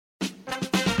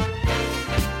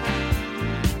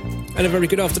And a very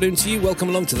good afternoon to you. Welcome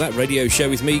along to That Radio Show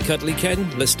with me, Cuddly Ken.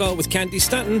 Let's start with Candy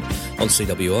Stanton on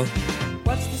CWR.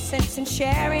 What's the sense in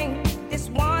sharing this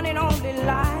one and only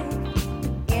life?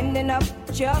 Ending up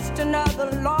just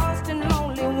another lost and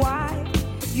lonely wife.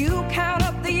 You count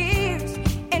up the years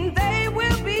and they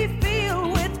will be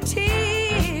filled with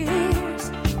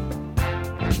tears.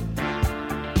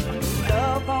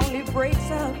 Love only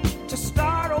breaks up to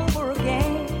start over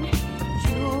again.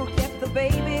 You'll get the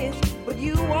babies, but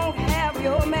you won't have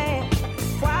your man.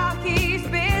 While he's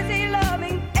busy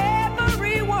loving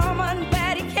every woman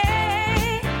that he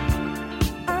can.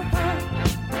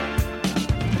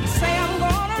 Say I'm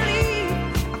gonna leave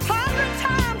 100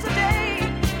 times a day.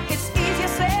 It's easier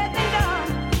said than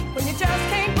done when you just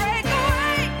can't break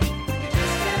away.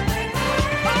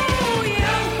 Oh,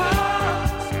 young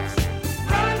hearts,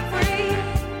 run free.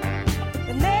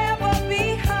 They'll never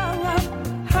be hung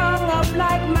up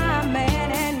like my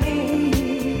man and me.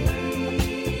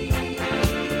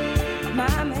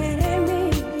 My man and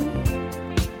me.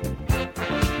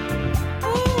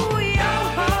 Ooh, young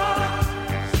heart,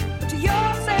 to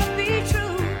yourself be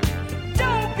true.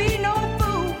 Don't be no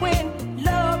fool when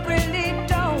love really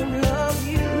don't love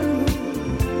you.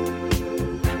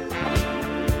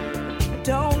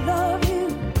 Don't love you.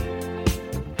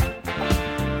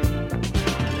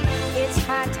 It's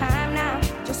high time now,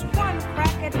 just one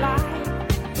crack at life.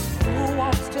 Who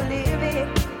wants to live it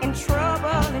in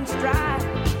trouble and strife?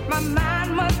 My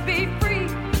mind must be free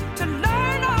to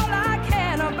learn all I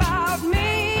can about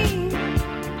me.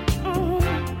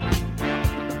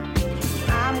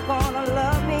 I'm gonna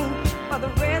love me for the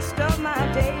rest of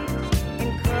my days.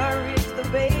 Encourage the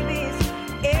babies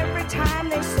every time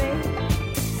they say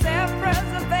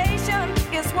self-preservation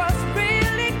is what's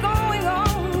really going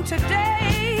on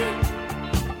today.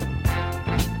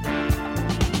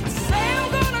 Say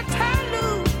I'm gonna turn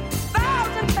loose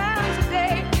 1,000 times a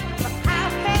day, but how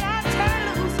can I turn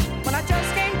loose when I just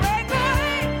can't break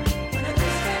away?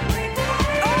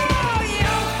 Oh,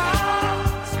 young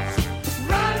hearts,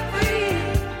 run free.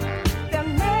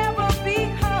 They'll never be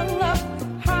hung up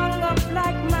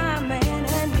like my man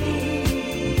and me.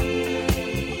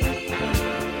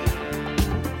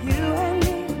 You and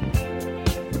me.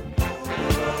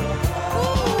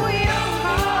 Ooh, young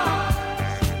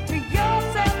hearts, to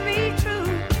yourself be true.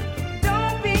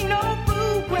 Don't be no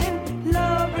fool when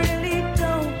love really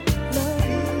don't love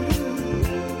you.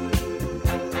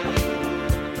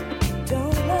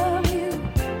 Don't love you.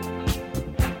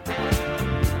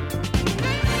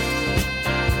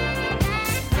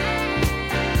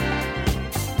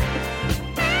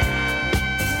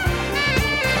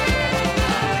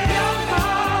 Young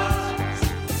hearts,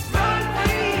 run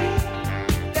free.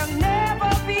 They'll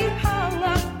never be hung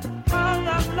up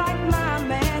like my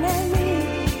man and me.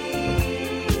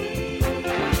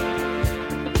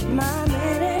 My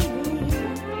man and me.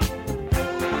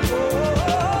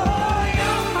 Oh,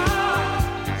 young heart,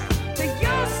 to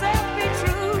yourself be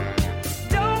true.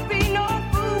 Don't be no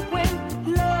fool when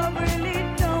love really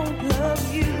don't love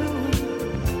you.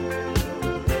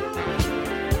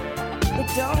 It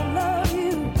don't love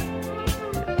you.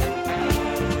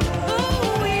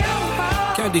 Ooh, young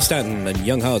heart. Candy Stanton and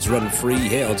Young Hearts Run Free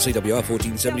here on CWR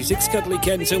 1476. Cuddly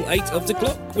Ken till 8 of the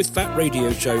clock with That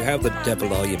Radio Show. How the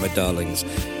devil are you, my darlings?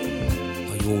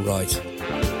 Are you all right?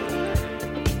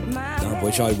 I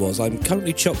wish I was. I'm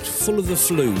currently chocked full of the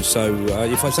flu, so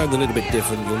if I sound a little bit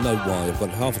different, you'll know why. I've got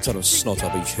half a ton of snot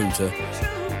up each hooter,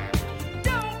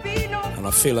 and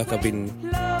I feel like I've been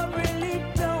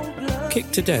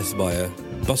kicked to death by a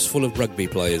bus full of rugby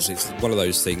players. It's one of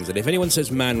those things, and if anyone says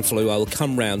man flu, I'll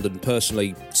come round and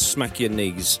personally smack your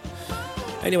knees.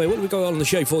 Anyway, what have we got on the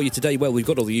show for you today? Well, we've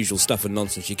got all the usual stuff and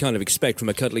nonsense you kind of expect from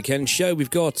a Cuddly Ken show. We've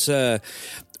got...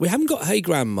 we haven't got Hey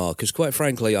Grandma, because quite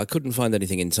frankly, I couldn't find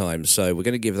anything in time, so we're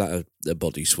going to give that a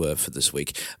body swerve for this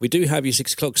week. We do have your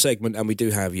 6 o'clock segment, and we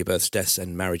do have your births, deaths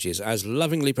and marriages, as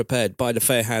lovingly prepared by the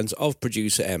fair hands of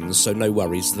producer Ems, so no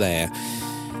worries there.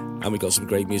 And we've got some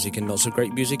great music and not so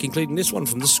great music, including this one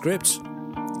from The Script.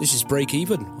 This is Break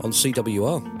Even on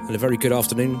CWR, and a very good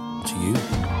afternoon to you.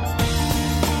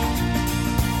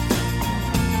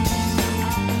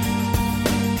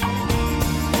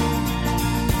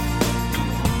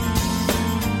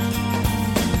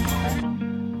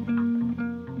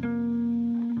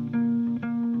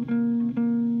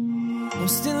 I'm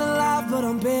still alive, but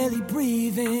I'm barely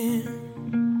breathing.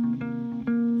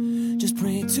 Just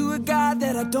praying to a God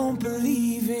that I don't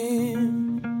believe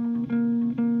in.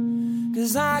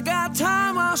 'Cause I got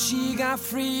time while she got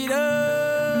freedom.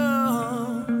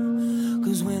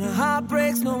 'Cause when a heart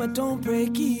breaks, no, it don't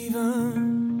break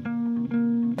even.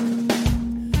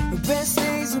 The best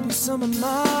days will be some of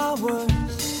my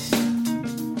words.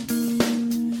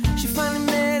 She finally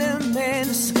met a man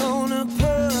that's gonna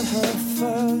put her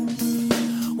first.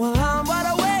 While I'm wide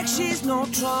awake, she's no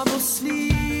trouble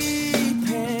sleeping.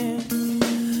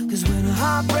 Cause when her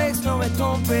heart breaks, no, it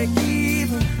don't break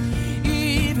even,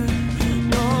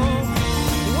 no.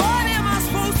 What am I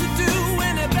supposed to do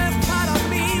when the best part of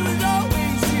me was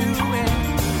always you? And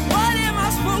what am I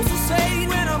supposed to say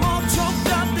when I'm all choked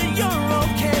up that you're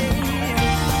okay?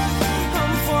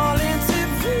 I'm falling to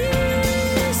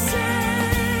pieces,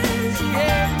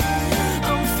 yeah.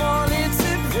 I'm falling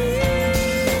to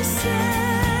pieces.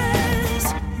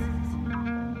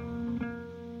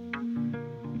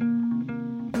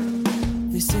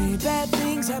 They say bad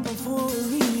things happen for a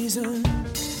reason,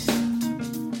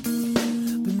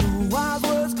 but no wise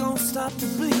words gon' stop the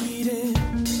bleeding.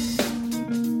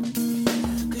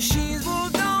 Cause she's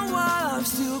moved on while I'm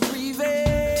still grieving.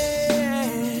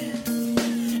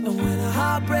 And when a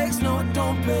heart breaks, no, it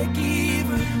don't break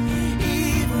even,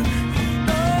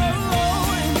 no.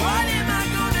 And what am I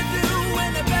gonna do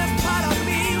when the best part of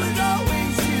me was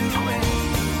always you? And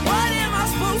what am I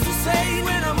supposed to say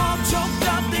when I'm all choked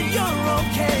up that you're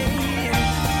okay?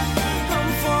 I'm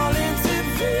falling to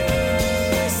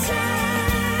pieces,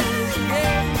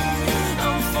 yeah.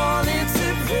 I'm falling to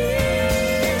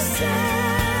pieces,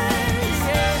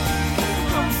 yeah.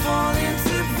 I'm falling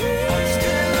to pieces.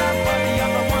 Still alive, but the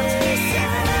other one's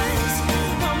missing.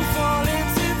 I'm falling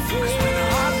to pieces. When the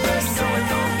heart breaks, so it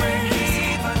don't break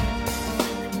even.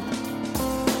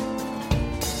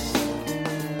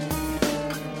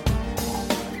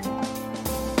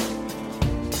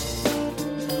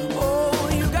 Oh,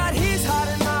 you got his heart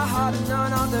and my heart and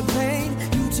none of the pain.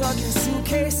 You took your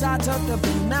suitcase, I took the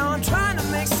blame. Now I'm trying to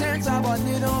make sense of what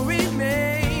little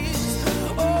remains.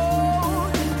 Oh,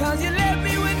 cause you left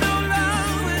me with no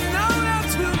love and no love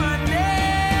to my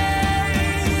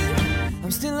name.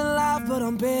 I'm still alive, but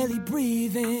I'm barely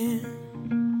breathing.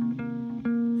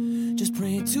 Just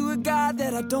praying to a God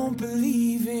that I don't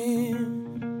believe in.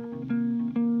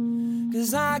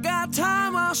 Cause I got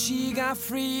time while she got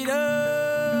freedom.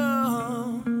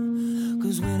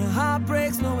 Cause when a heart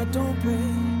breaks, no, it don't break.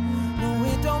 No,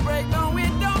 it don't break, no,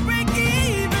 it don't break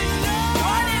even. No.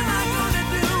 What am I gonna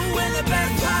do when the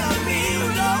best part of me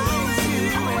was always you?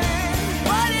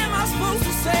 What am I supposed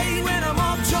to say when I'm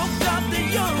all choked up that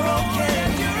you're okay?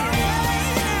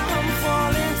 I'm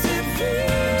falling to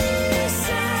pieces,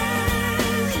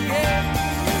 yeah.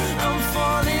 I'm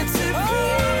falling to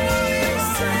pieces,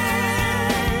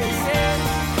 yeah.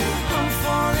 I'm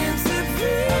falling to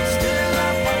pieces. Still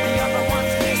alive, but the other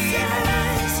one's missing.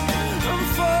 I'm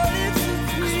falling to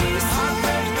pieces.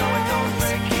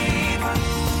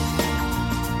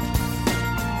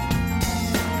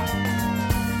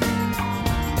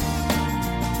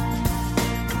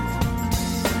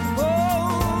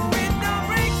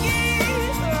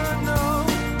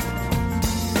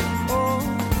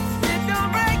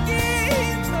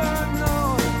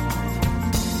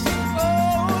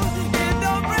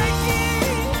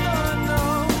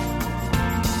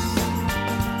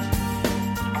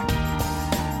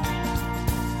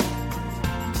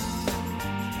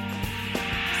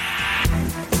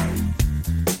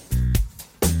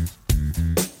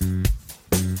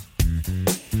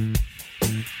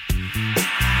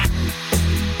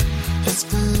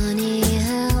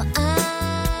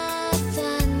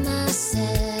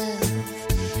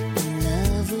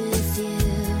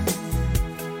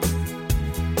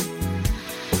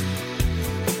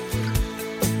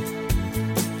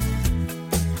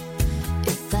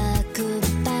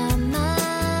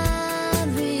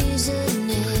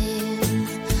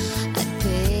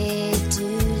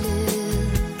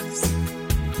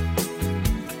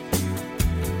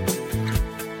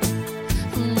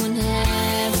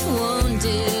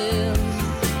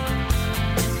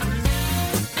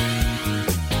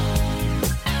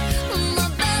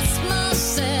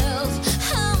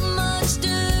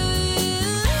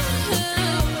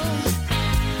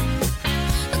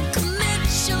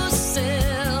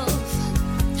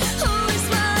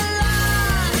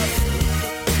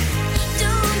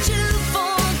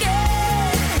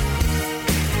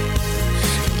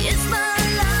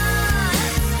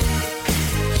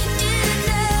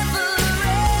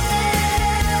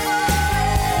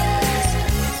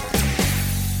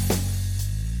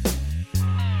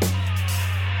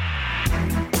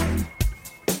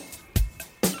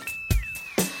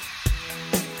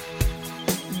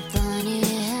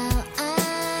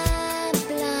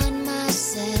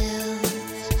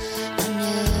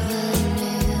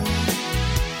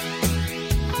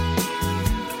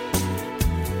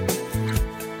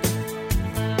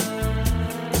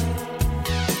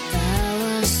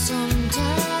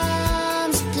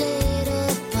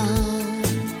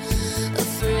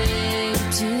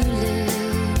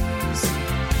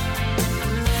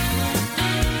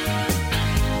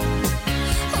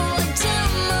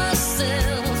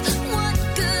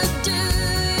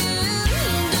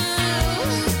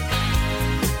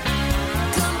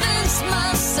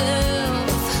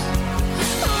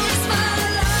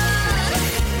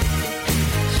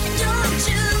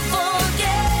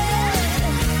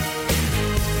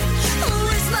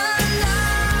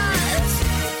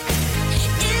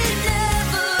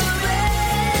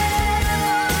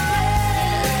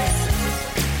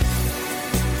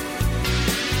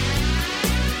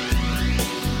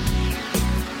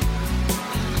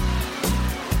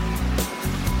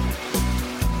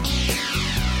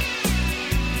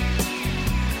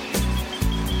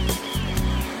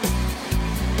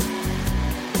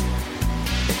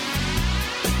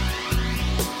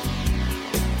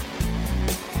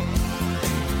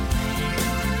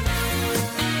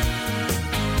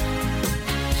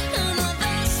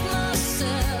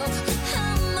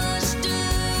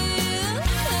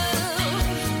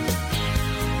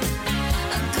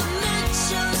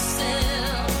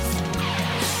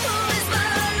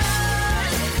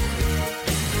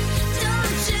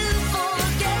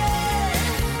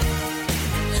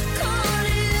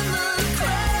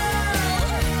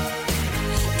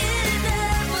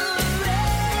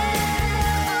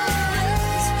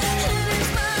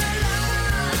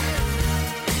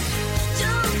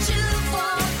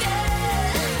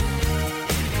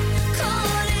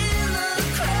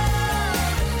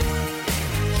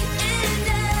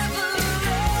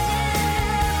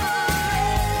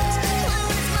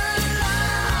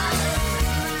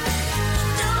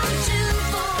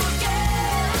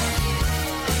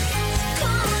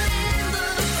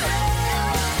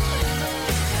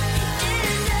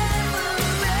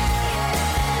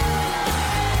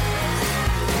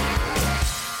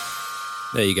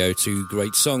 There you go, two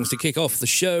great songs to kick off the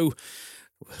show,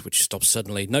 which stops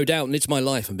suddenly. No Doubt and It's My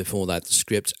Life, and before that, The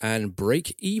Script and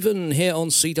Break Even here on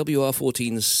CWR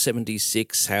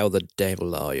 1476. How the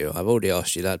devil are you? I've already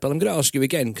asked you that, but I'm going to ask you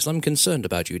again because I'm concerned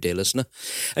about you, dear listener.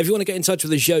 If you want to get in touch with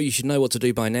the show, you should know what to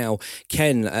do by now.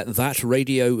 Ken at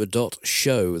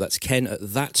thatradio.show. That's Ken at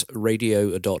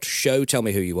thatradio.show. Tell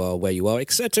me who you are, where you are,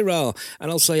 etc.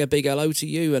 And I'll say a big hello to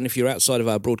you. And if you're outside of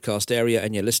our broadcast area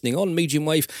and you're listening on medium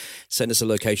wave, send us a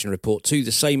location report to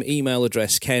the same email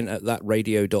address, Ken at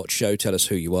thatradio.show. Tell us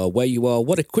who you are, where you are,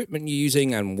 what equipment you're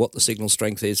using, and what the signal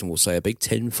strength is, and we'll say a big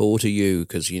 10-4 to you,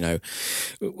 because, you know,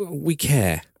 we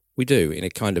care. We do, in a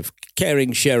kind of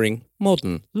caring, sharing,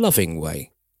 modern, loving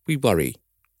way. We worry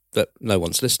that no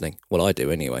one's listening. Well, I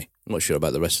do anyway. I'm not sure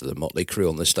about the rest of the motley crew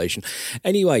on this station.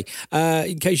 Anyway,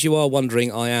 in case you are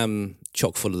wondering, I am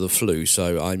chock full of the flu,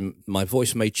 so my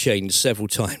voice may change several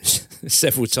times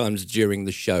during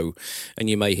the show, and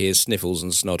you may hear sniffles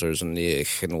and snotters and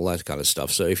all that kind of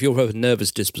stuff. So if you're of a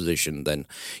nervous disposition, then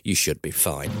you should be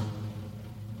fine.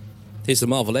 Here's the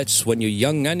Marvelettes, When You're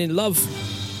Young and in Love,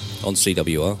 on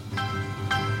CWR.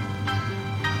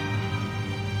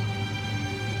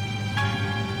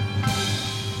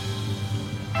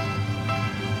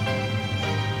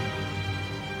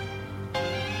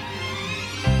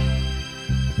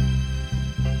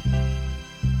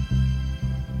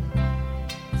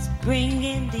 Spring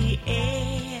in the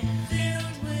air,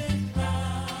 filled with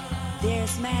love.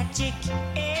 There's magic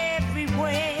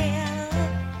everywhere.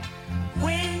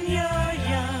 When you're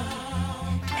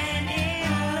young and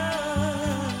in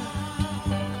love,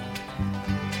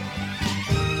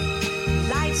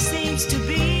 life seems to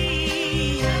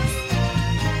be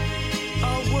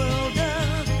a world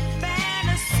of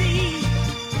fantasy.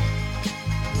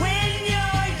 When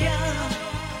you're young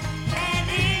and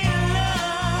in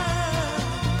love,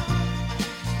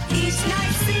 each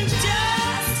night seems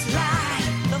just like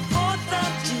the 4th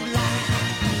of July,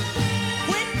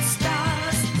 with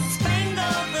stars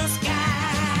spangle the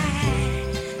sky.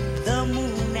 The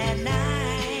moon at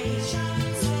night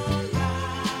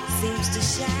seems to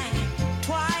shine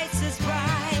twice as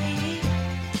bright.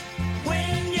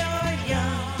 When you're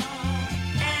young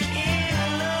and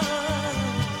in love,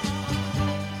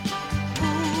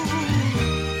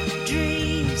 ooh,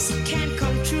 dreams can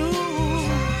come true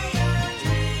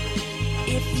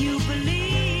if you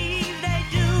believe they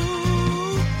do.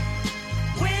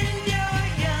 When you're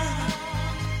young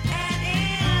and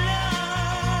in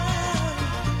love,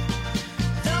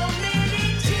 though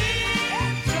many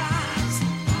teardrops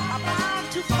are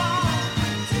about to fall,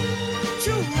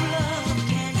 true love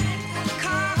can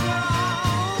conquer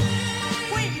all.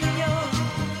 When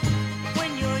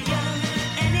you're young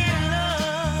and in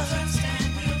love,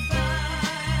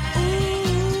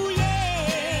 ooh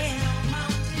yeah.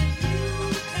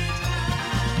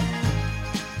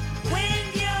 When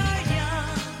you're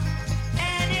young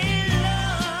and in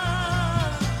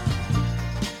love,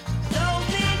 though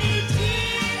many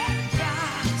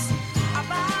teardrops are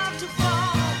about to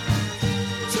fall,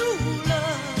 true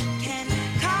love can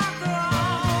conquer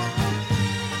all.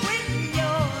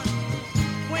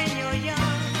 When you're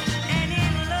young and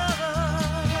in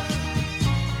love,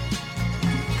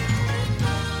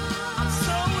 I'm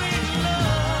so in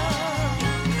love.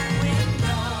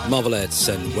 Marvelettes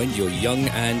and When You're Young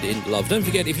and in Love. Don't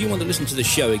forget, if you want to listen to the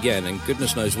show again, and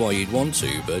goodness knows why you'd want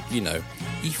to, but, you know,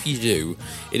 if you do,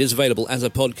 it is available as a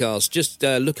podcast. Just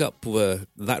look up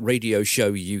That Radio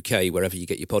Show UK, wherever you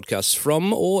get your podcasts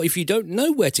from, or if you don't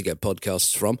know where to get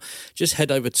podcasts from, just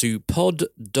head over to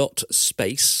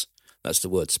pod.space. That's the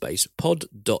word space,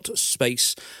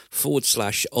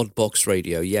 pod.space/Oddbox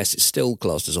Radio. Yes, it's still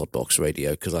classed as Oddbox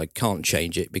Radio because I can't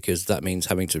change it, because that means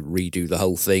having to redo the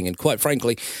whole thing. And quite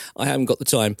frankly, I haven't got the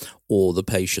time or the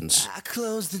patience. I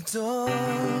closed the door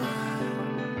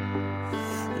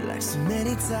like so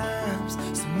many times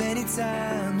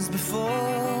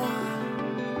before.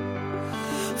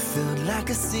 Felt like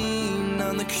a scene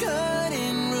on the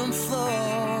cutting room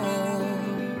floor.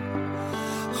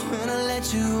 When I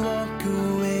let you walk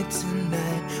away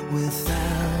tonight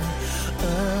without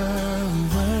a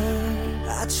word,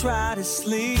 I try to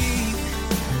sleep,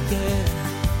 yeah,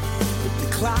 but the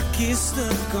clock is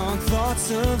stuck on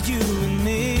thoughts of you and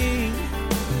me.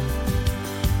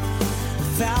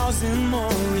 1,000 more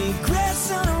regrets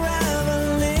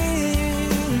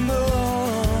unraveling.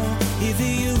 Oh, if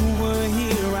you were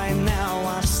here right now,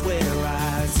 I swear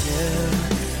I'd tell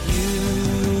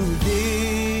you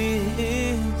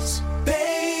this.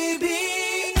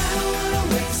 Baby, I don't wanna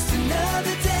waste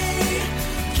another day.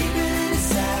 Keeping it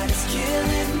inside is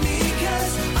killing me,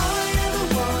 'cause all I ever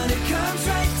wanted comes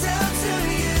right down to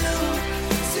you.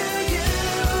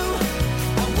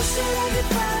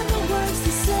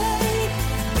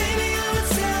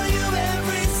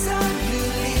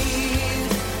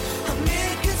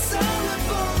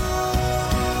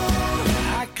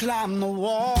 on the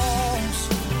walls.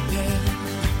 Yeah.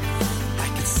 I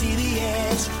can see the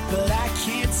edge, but I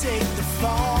can't take the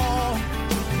fall.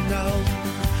 No,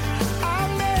 I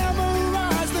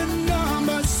memorize the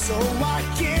numbers, so why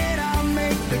can't I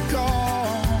make the call?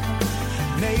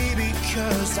 Maybe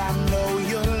 'cause I know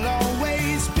you'll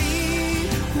always be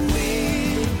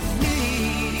with me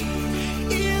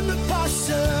in the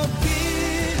possibility.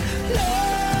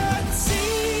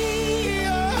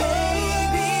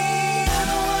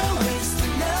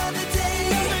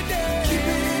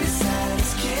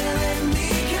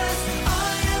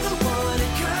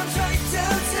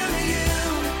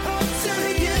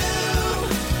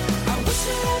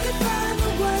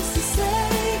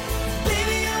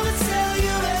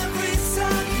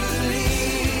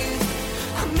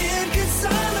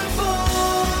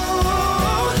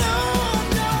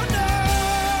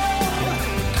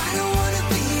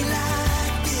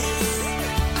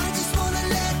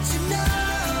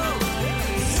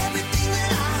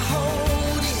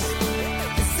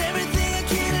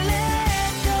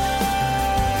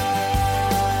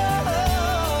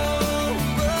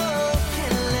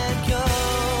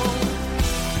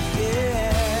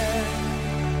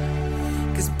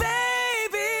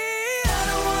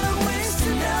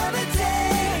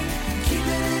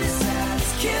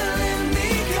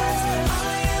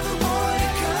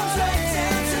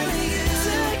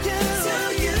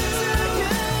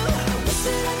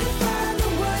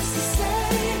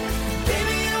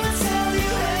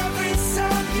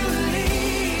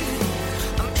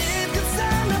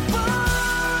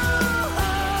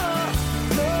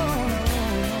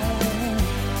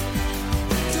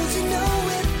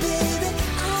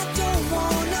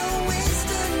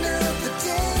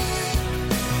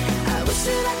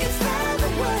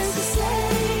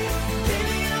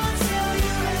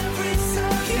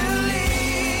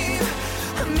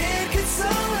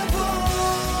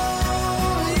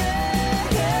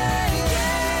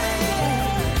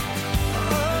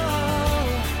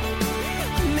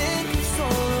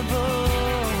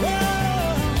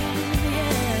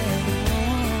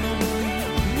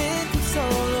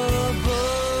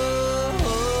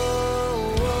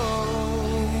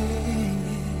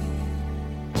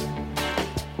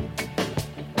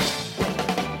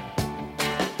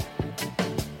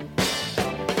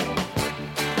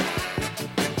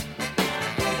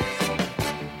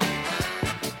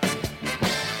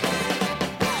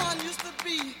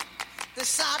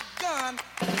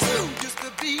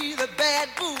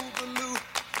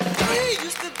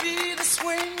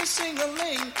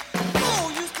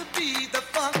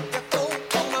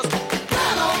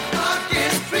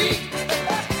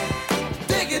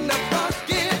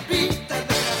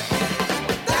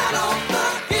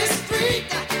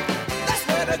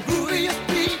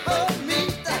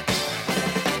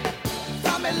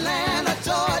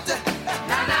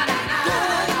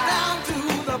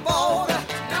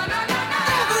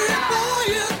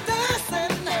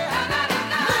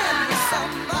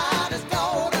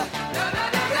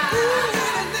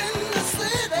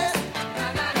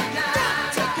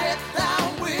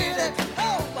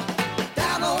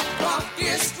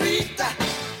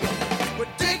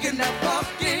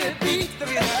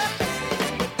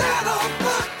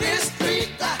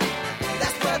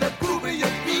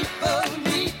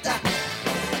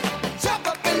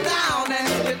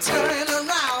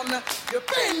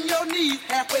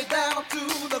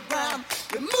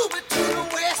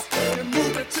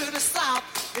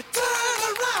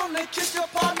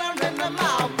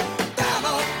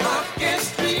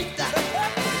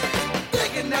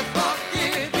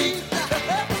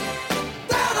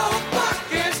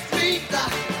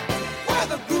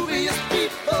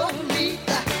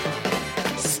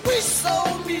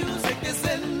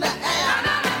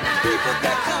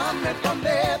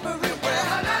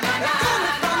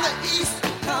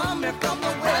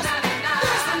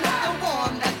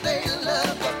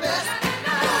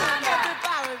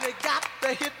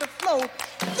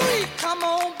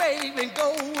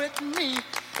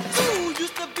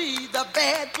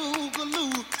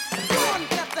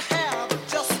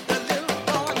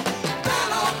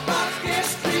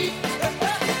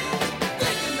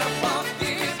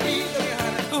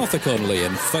 Conley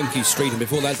and Funky Street, and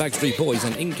before that Backstreet Boys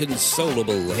and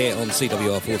Inconsolable here on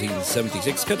CWR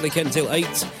 1476. Cuddly Ken till 8,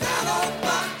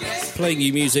 playing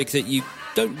you music that you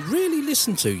don't really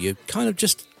listen to. You're kind of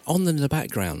just on in the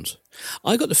background.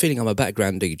 I got the feeling I'm a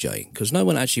background DJ because no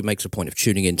one actually makes a point of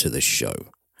tuning into this show.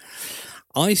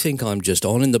 I think I'm just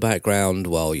on in the background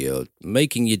while you're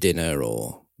making your dinner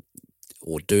or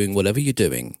doing whatever you're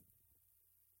doing.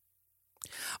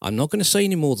 I'm not going to say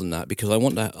any more than that because I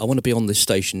want to be on this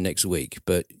station next week,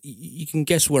 but you can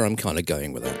guess where I'm kind of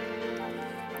going with that.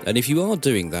 And if you are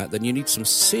doing that, then you need some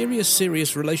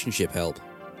serious relationship help.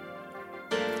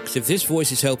 Because if this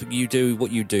voice is helping you do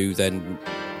what you do, then,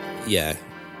 yeah,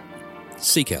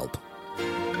 seek help.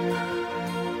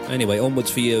 Anyway, onwards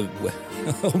for your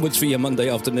Monday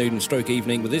afternoon stroke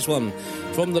evening with this one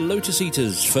from the Lotus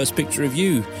Eaters. First Picture of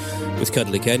You with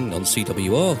Cuddly Ken on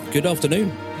CWR. Good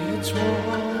afternoon. It's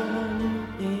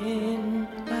warm in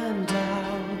and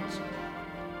out,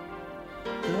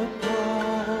 the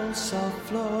pulse of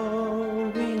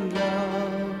flowing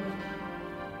love.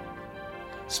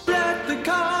 Spread the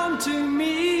calm to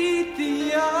meet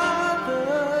the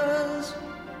others.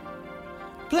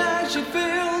 Pleasure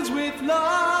fills with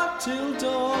love till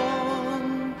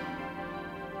dawn.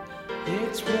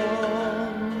 It's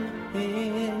warm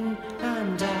in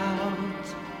and out,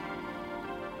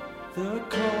 the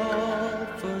call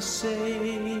for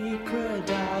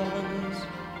sacred hours.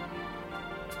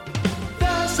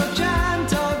 There's a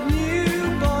chant of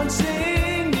newborn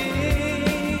singing,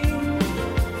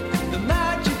 the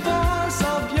magic force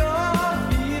of your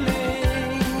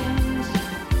feelings.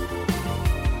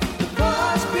 The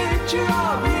first picture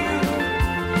of you,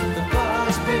 the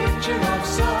first picture of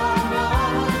summer,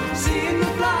 seeing the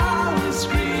flowers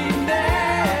scream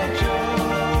their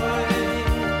joy.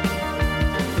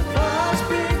 The first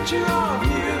picture of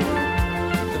you,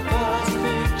 the first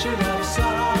picture of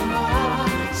summer,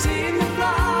 seeing the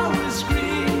flowers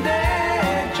scream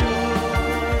their joy.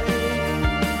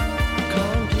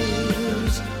 Can't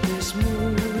lose this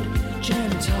mood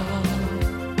gentle,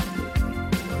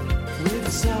 with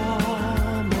summer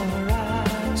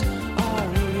at our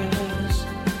ears.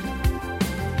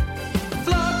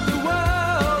 Flood the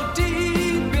world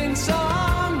deep in sunlight,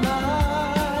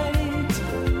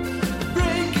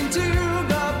 break into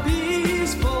the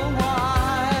peaceful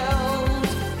wild.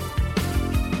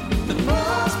 The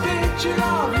first picture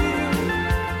of you,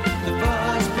 the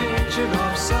first picture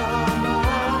of summer,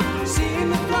 seeing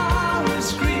the flowers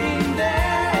scream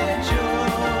their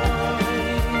joy.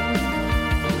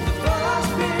 The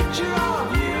first picture of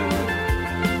you,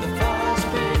 the first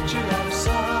picture of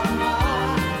summer,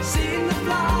 seeing the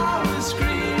flowers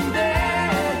scream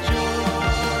their joy.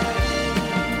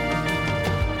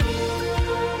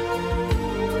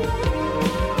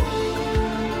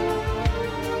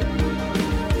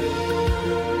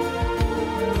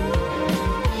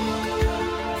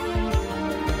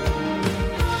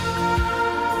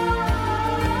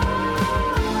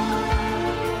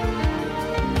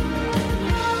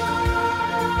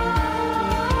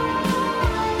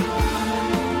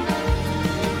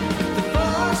 The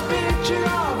first picture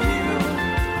of you,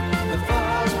 the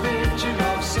first picture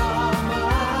of summer,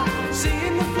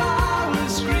 seeing the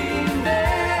flowers scream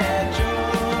their joy.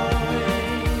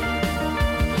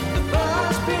 The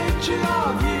first picture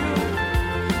of you,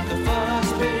 the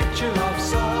first picture of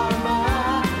summer,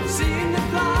 seeing the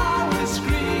flowers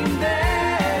scream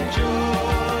their joy.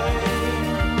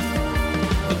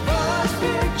 The first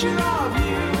picture of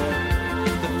you,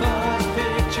 the first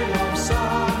picture of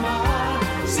summer,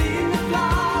 seeing the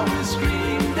flowers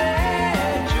scream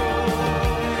their joy.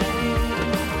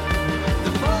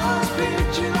 The first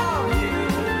picture of you,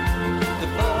 the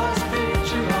first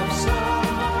picture of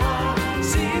summer,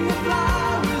 seeing the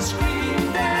flowers scream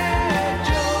their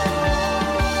joy.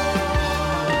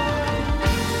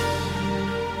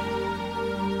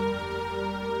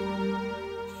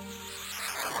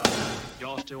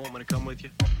 Y'all still want me to come with you?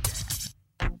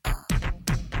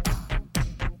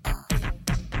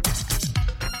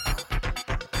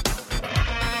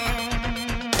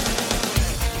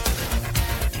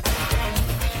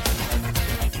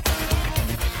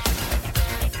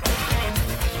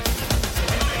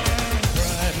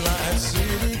 Bright light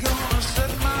city, gonna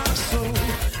set my soul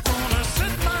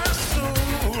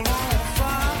on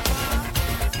fire.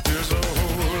 There's a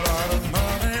whole lot of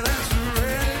money that's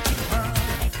ready to burn.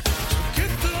 So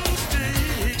get those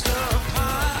stakes up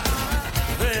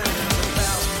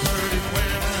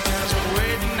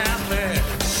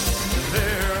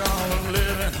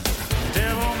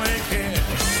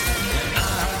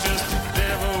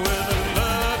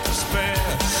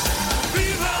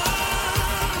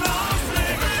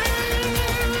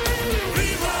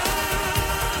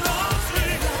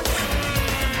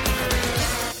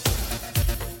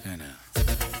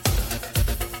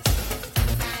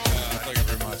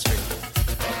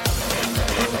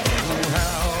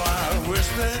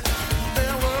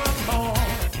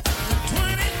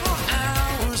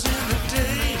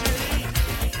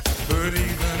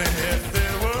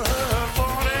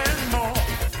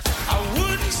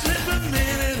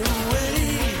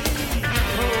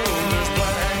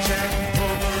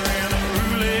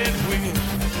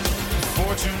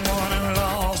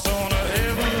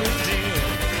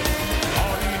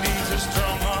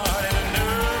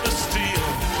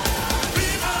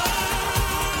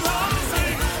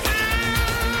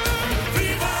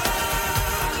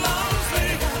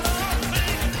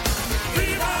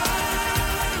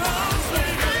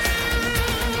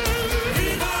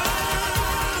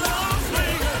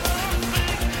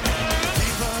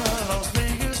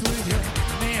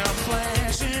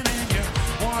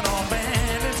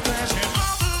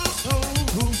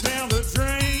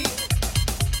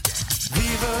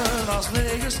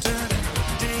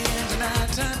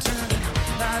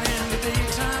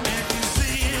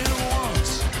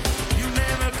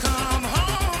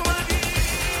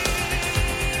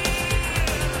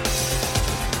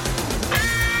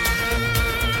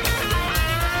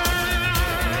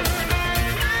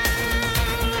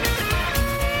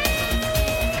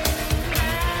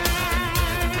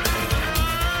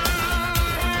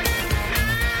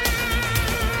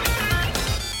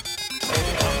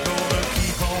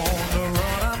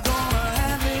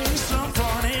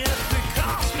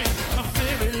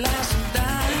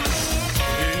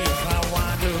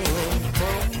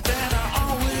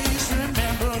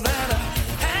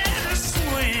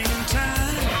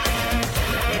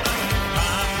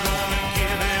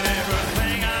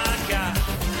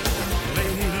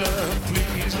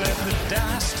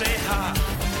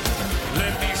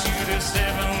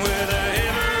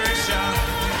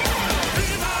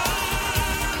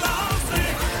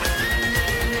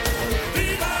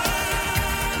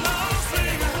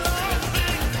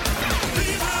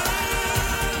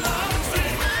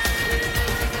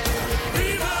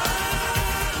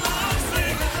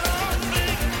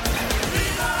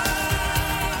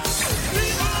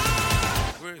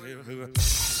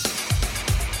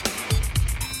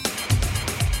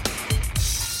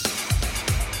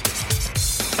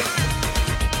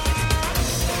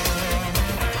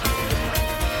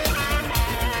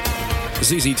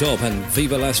ZZ Top and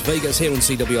Viva Las Vegas here on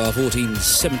CWR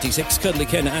 1476. Cuddly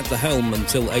Ken at the helm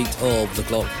until 8 of the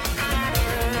clock.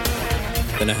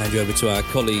 Then I hand you over to our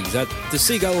colleagues at the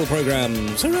Seagull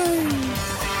programmes. Hooray!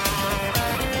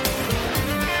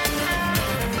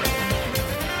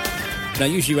 Now,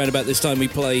 usually around about this time we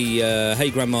play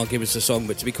Hey Grandma, Give Us a Song,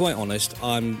 but to be quite honest,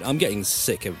 I'm getting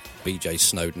sick of BJ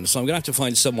Snowden, so I'm going to have to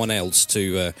find someone else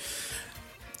to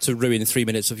ruin 3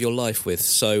 minutes of your life with.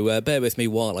 So bear with me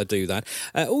while I do that.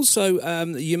 Also,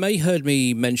 you may heard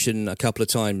me mention a couple of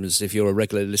times, if you're a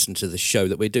regular listener to the show,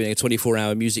 that we're doing a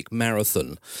 24-hour music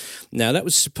marathon. Now, that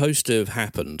was supposed to have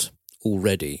happened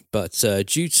already, but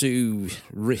due to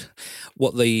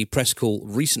what the press call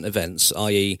recent events,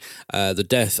 i.e. the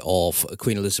death of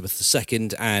Queen Elizabeth II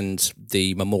and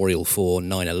the memorial for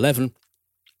 9/11,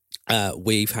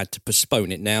 we've had to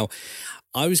postpone it. Now,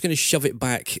 I was going to shove it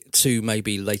back to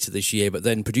maybe later this year, but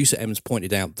then producer Ems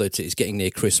pointed out that it's getting near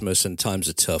Christmas and times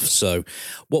are tough. So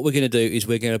what we're going to do is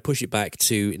we're going to push it back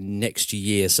to next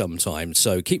year sometime.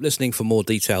 So keep listening for more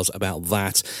details about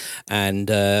that, and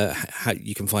how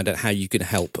you can find out how you can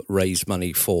help raise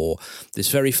money for this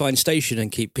very fine station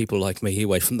and keep people like me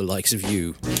away from the likes of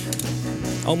you.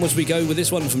 Onwards we go with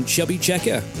this one from Chubby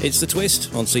Checker. It's The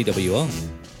Twist on CWR.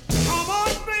 Come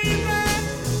on, baby.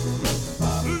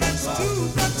 Let's do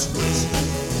the twist.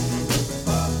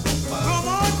 Come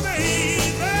on,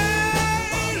 baby.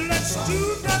 Let's do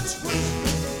the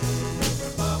twist.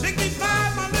 Take me by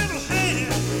my little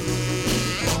hand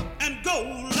and go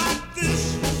like this.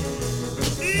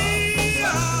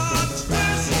 Yeah,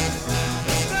 twist.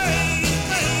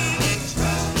 Baby,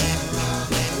 twist.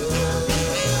 Ooh,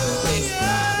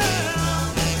 yeah.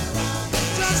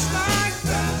 Just like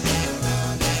that.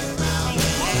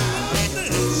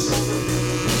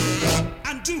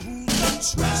 And do the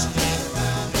twist.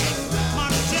 My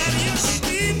daddy is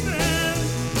sleeping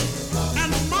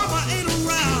and mama ain't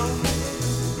around.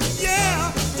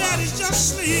 Yeah, daddy's just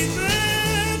sleeping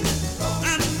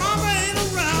and mama ain't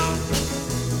around.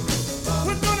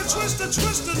 We're gonna twist and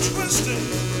twist and twist it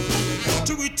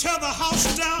till we tear the house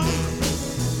down.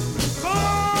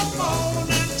 Come on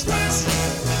and twist.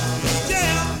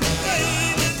 Yeah,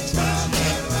 baby, twist.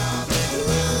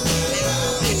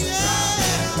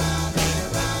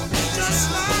 Just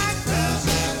like this.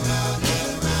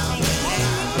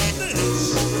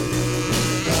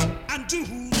 And do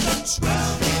the twist.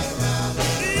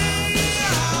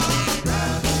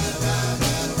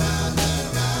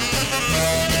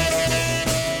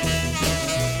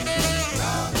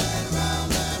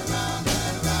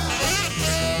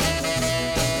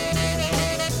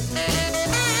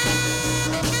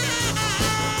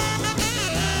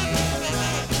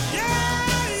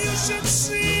 Yeah, you should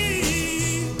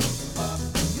see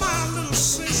my little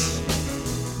sis.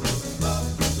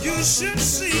 You should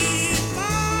see my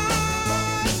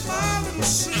little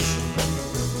sis.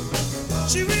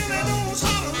 She really knows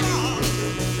how to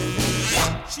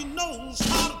rock. She knows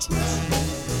how to twist.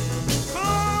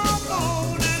 Come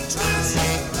on and twist.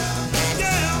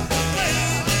 Yeah,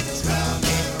 baby, twist.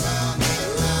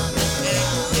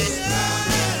 Yeah,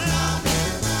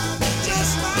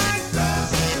 just like that.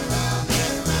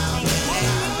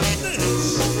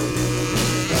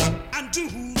 And do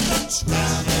the twist.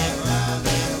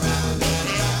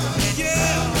 Yeah,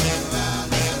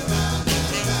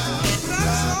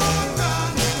 that's all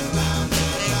right.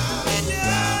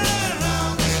 Yeah,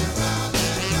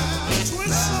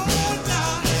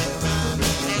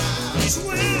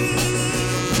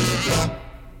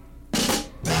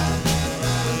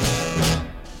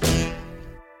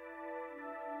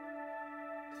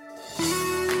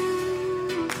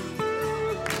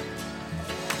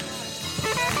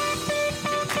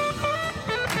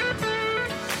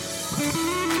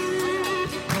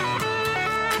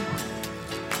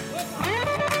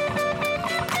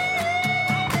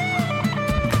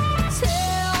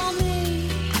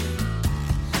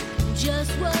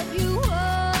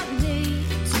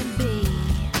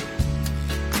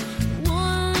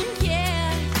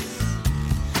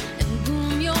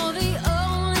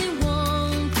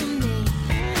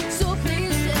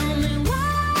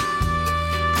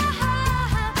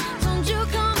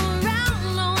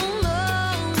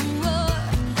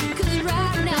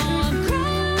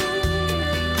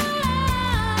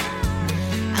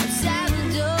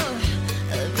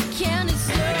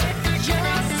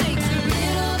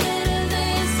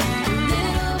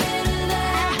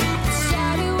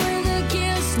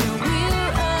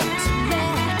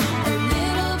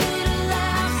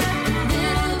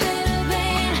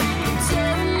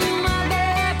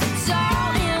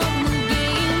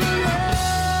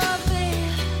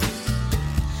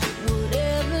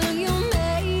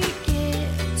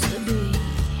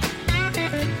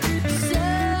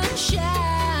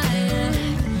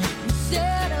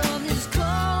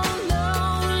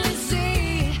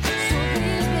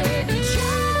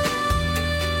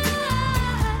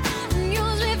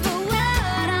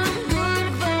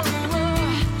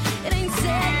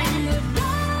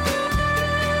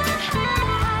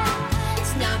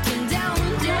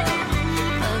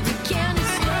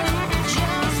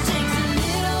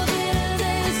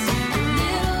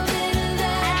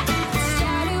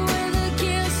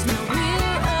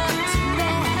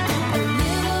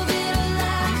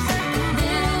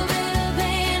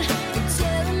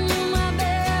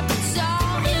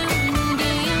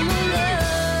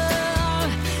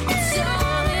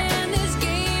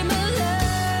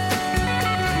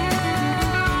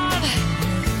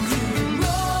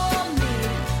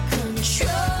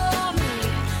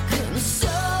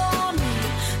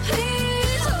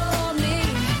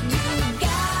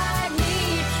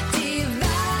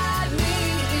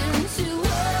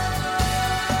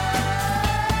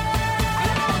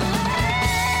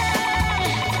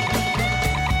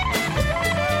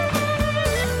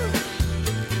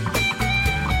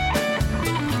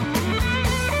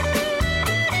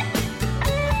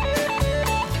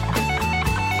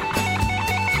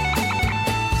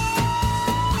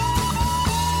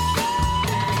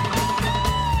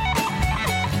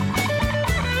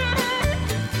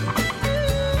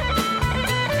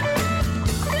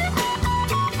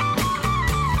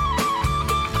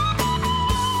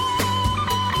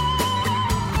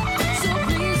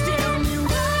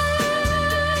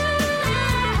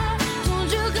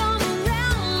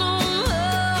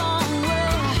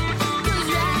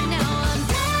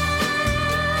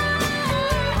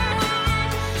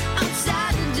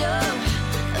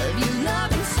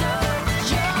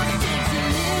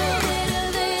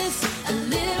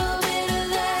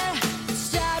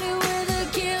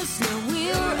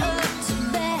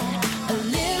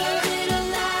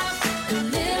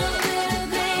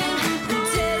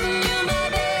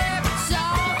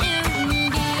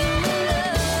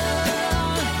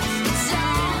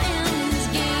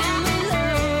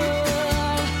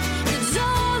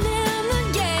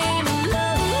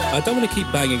 don't want to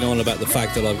keep banging on about the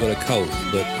fact that I've got a cold,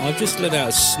 but I've just let out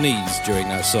a sneeze during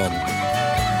that song.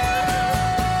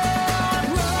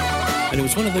 And it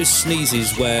was one of those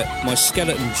sneezes where my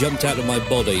skeleton jumped out of my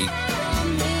body.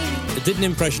 It did an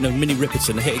impression of Minnie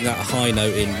Riperton hitting that high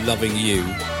note in Loving You,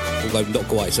 although not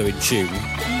quite so in tune.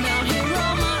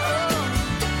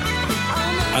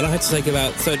 And I had to take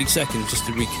about 30 seconds just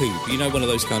to recoup. You know, one of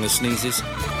those kind of sneezes?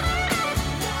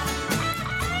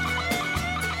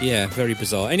 Yeah, very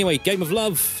bizarre. Anyway, Game of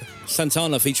Love,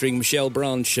 Santana featuring Michelle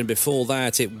Branch, and before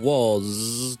that it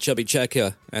was Chubby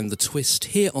Checker and The Twist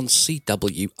here on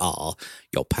CWR,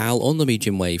 your pal on the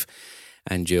medium wave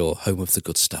and your home of the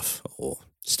good stuff, or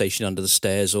station under the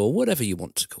stairs, or whatever you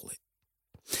want to call it.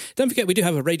 Don't forget, we do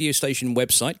have a radio station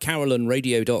website,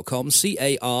 carillonradio.com,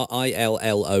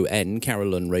 CARILLON,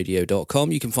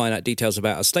 carillonradio.com. You can find out details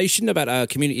about our station, about our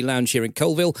community lounge here in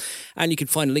Colville, and you can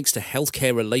find links to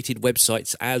healthcare-related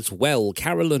websites as well.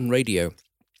 Carillon Radio,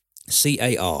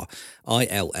 CARILLON,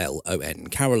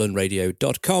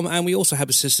 carillonradio.com. And we also have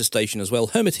a sister station as well,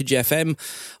 Hermitage FM,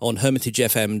 on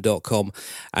hermitagefm.com,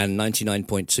 and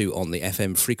 99.2 on the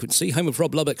FM frequency. Home of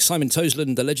Rob Lubbock, Simon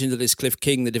Toseland, the legend that is Cliff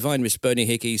King, the divine Miss Bernie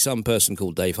Hickey, some person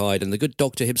called Dave Hyde, and the good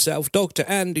doctor himself, Dr.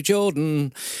 Andy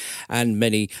Jordan, and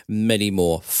many, many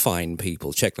more fine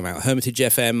people. Check them out,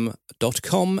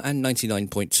 hermitagefm.com and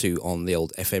 99.2 on the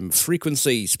old FM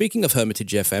frequency. Speaking of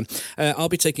Hermitage FM, I'll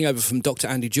be taking over from Dr.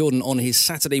 Andy Jordan on his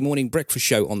Saturday morning breakfast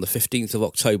show on the 15th of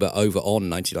October over on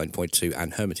 99.2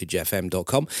 and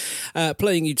hermitagefm.com,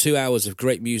 playing you 2 hours of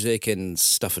great music and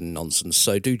stuff and nonsense.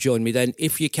 So do join me then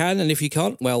if you can, and if you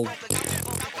can't, well,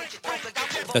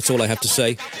 that's all I have to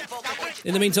say.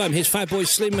 In the meantime, here's Fatboy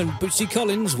Slim and Bootsy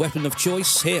Collins, Weapon of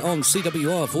Choice, here on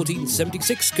CWR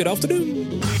 1476. Good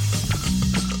afternoon.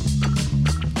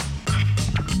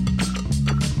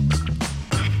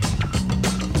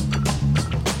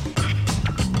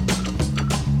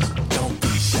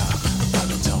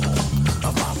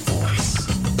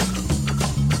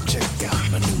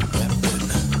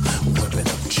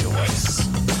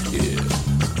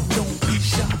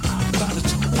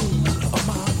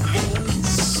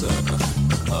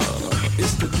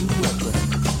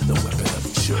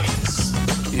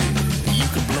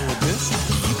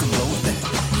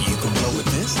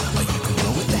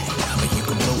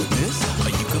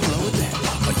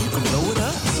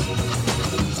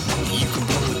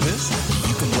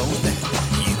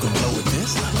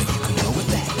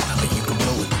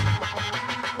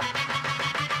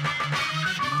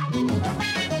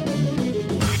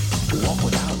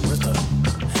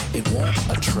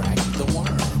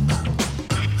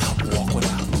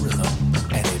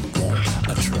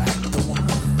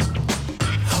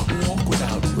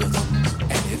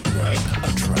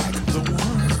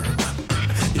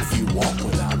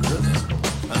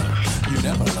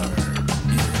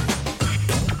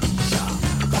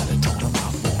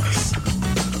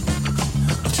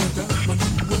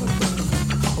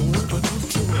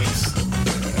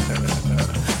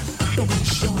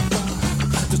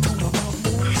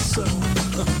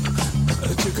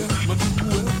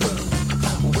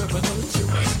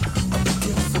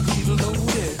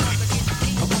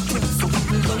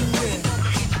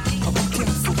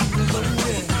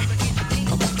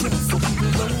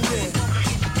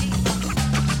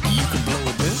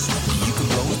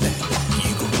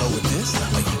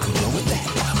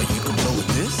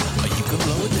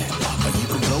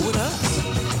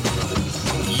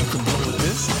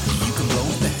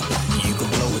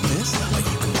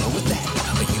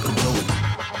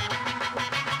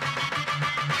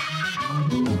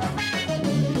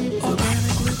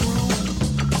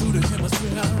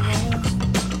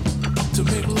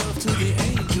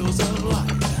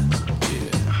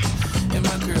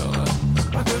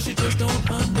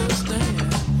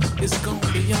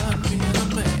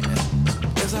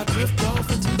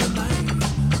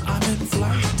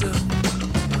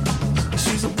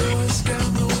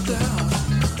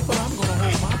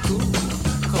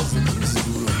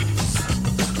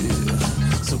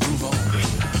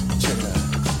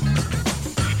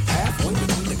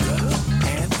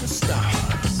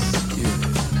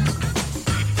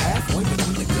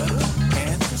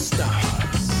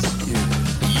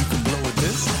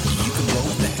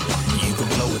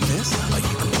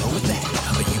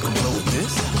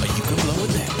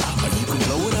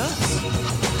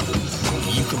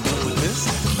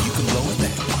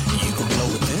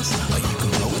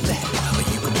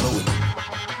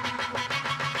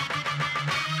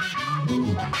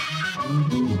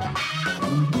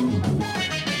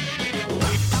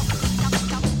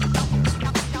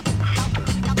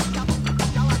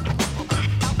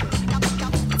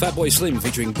 Fatboy Slim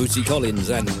featuring Bootsy Collins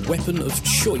and Weapon of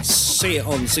Choice. Here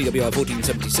on CWR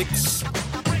 1476.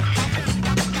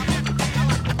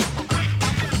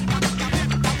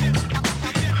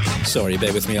 Sorry,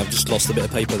 bear with me, I've just lost a bit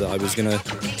of paper that I was going to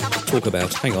talk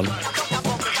about. Hang on.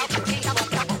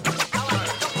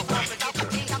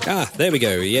 Ah, there we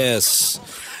go, yes.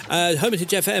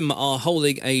 Hermitage FM are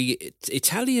holding a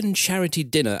Italian charity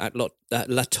dinner at La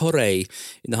Torre in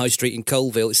the High Street in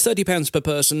Colville. It's £30 per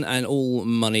person and all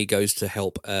money goes to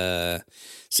help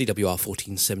CWR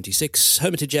 1476,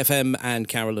 Hermitage FM and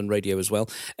Carolyn Radio as well.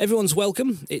 Everyone's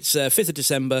welcome. It's 5th of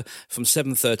December from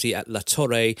 7:30 at La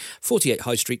Torre, 48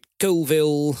 High Street,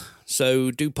 Colville.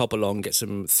 So do pop along, get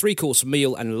some 3-course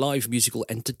meal and live musical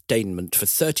entertainment for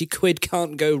 £30.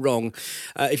 Can't go wrong.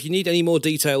 If you need any more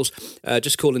details,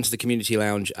 just call into the community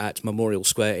lounge at Memorial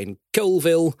Square in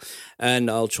Colville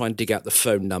and I'll try and dig out the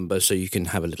phone number so you can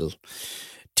have a little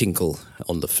tinkle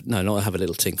on the... No, not have a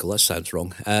little tinkle, that sounds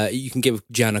wrong. You can give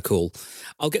Jan a call.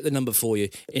 I'll get the number for you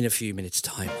in a few minutes'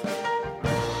 time.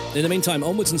 In the meantime,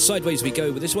 onwards and sideways we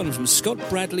go with this one from Scott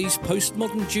Bradley's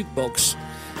Postmodern Jukebox.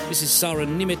 This is Sarah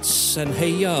Nimitz and Hey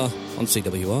Ya on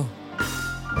CWR.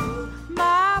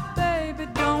 My baby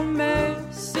don't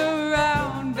mess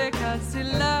around because he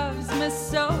loves me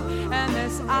so, and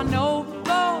this I know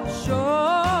for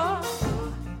sure.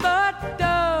 But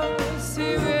does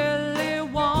he really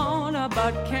wanna,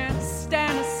 but can't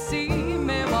stand to see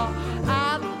me walk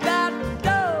out that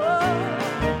door?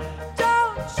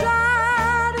 Don't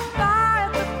try to fight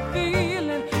the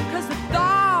feeling, 'cause the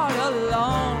thought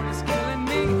alone is killing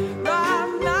me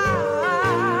right now.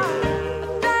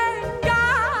 Thank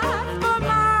God for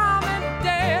Mom and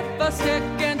Dad for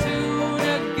sticking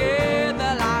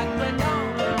together like we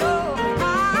don't know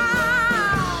how.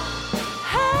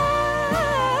 Hey,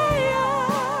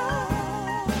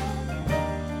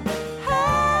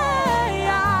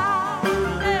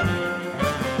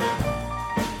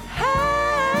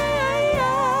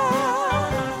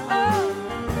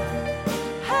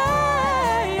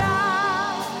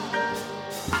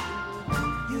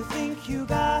 You think you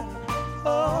got it,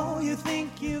 oh, you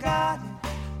think you got it.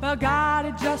 but God,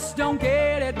 I just don't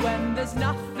get it when there's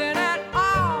nothing at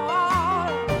all.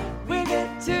 We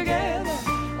get together,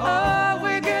 oh,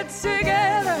 we get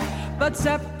together, but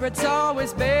separate's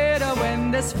always better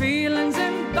when there's feelings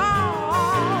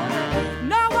involved.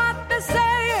 Know what they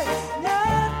say is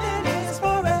Nothing is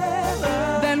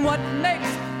forever. then what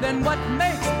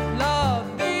makes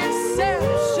love the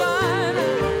exception?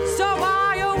 So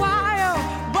why, oh,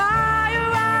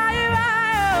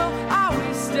 are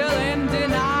we still in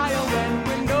denial when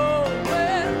we know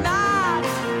we're not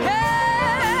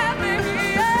having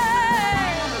it?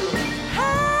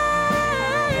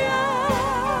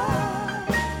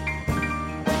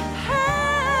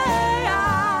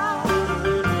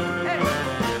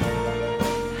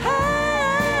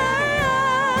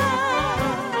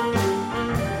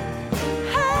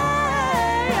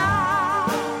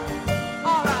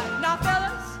 All right, now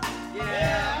fellas.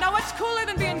 Yeah. Now what's cooler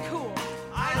than being cool?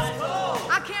 Ice cold.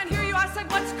 I can't hear you. I said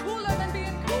what's cooler than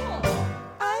being cool?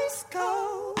 Ice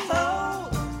cold.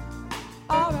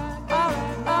 All right, all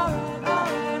right, all right, all right, all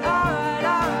right, all right,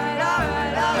 all right, all right,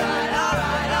 all right, all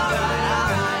right, all right,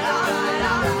 all right,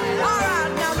 all right, all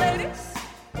right. Now, ladies.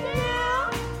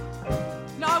 Yeah.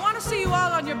 Now I want to see you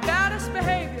all on your baddest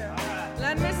behavior.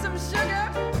 Lend me some sugar.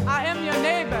 I am your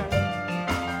neighbor.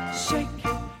 Shake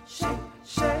it, shake,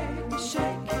 shake,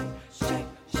 shake it,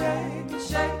 shake, shake it,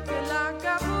 shake it like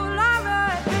a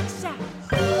Polaroid picture.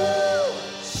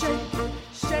 Shake it,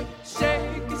 shake,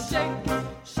 shake it, shake it,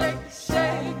 shake,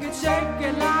 shake it, shake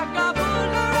it like a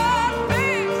Polaroid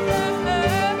picture.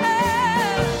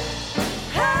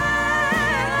 Hey,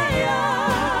 yeah,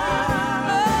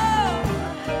 oh,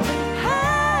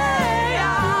 hey,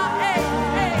 yeah, hey,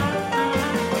 hey,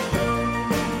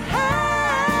 hey,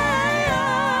 yeah,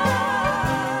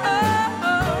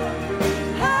 oh,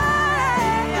 hey,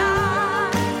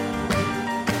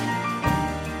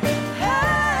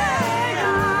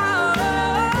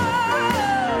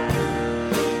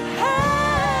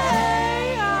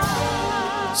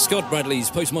 yeah. Scott Bradley's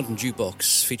Postmodern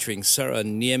Jukebox featuring Sarah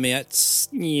Niemiec,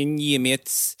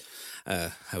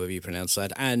 however you pronounce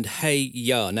that, and Hey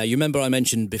Ya. Now, you remember I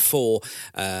mentioned before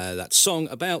that song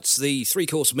about the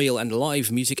 3-course meal and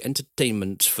live music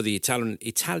entertainment for the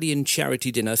Italian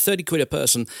charity dinner, £30 a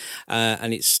person,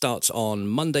 and it starts on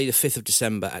Monday the 5th of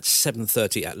December at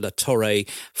 7:30 at La Torre,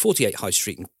 48 High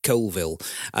Street in Colville.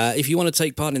 If you want to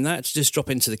take part in that, just drop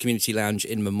into the community lounge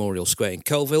in Memorial Square in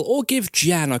Colville, or give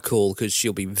Jan a call, because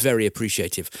she'll be very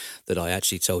appreciative that I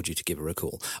actually told you to give her a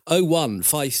call.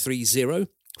 01530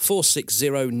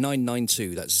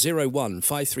 460-992. That's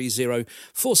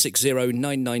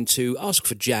 01530-460-992. Ask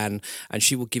for Jan and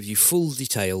she will give you full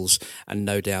details and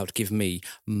no doubt give me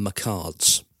my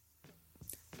cards.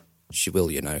 She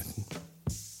will, you know.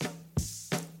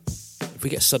 If we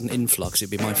get a sudden influx,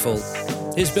 it'd be my fault.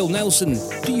 Here's Bill Nelson.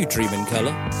 Do you dream in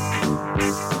colour?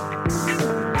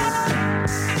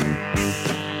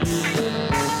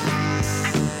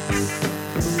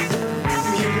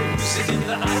 Music in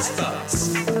the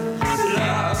icebox,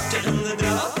 laughter in the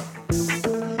dark,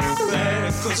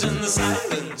 records in the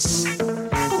silence,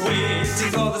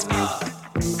 waiting for the spark.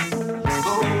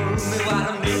 Hold me while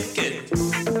I'm naked,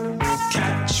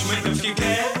 catch me if you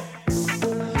can.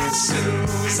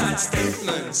 Suicide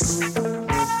statements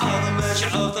are the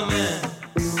measure of the man.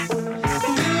 Do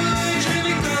you dream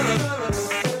in color?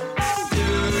 Do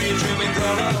you dream in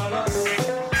color?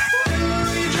 Do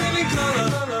you dream in color?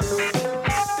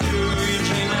 Do you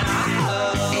dream in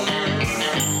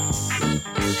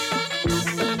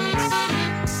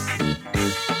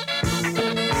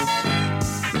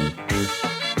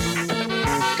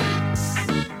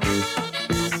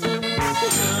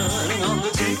turning on the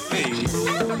TV,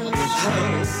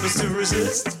 hopeless to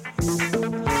resist.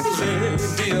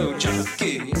 Radio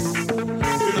junkie,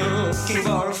 looking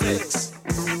for a fix.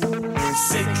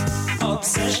 Sick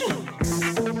obsession,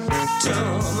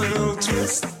 terminal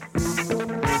twist.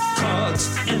 Caught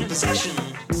in possession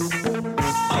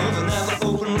of a never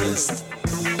open wrist. Do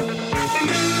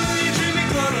you dream in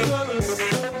color?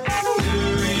 Do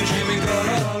you dream in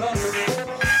color?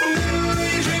 Do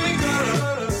you dream in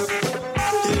color?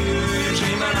 Do you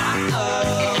dream in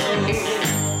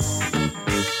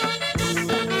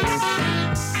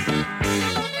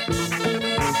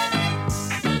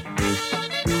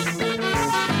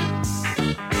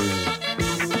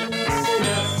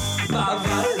by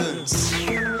violence,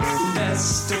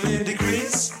 destiny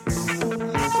degrees,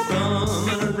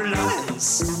 permanent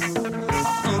reliance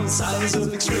on sides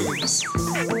of extremes.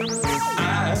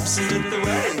 Absent at the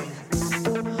wedding,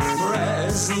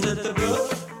 present at the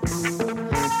birth,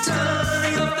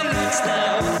 turning up the lights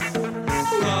now,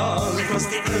 all across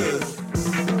the earth.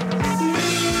 Do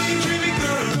you dream in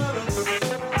color?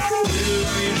 Do you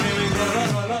dream in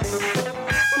color?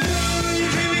 Do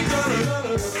you dream in color? Do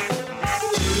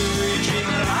you dream in love? Do you dream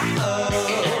in color? Do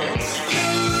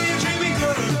you dream in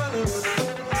color?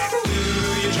 Do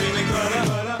you dream in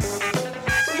color?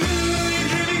 Do you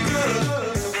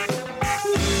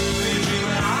dream in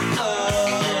love?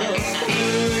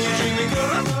 Do you dream in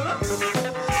color? Do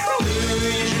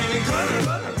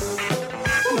you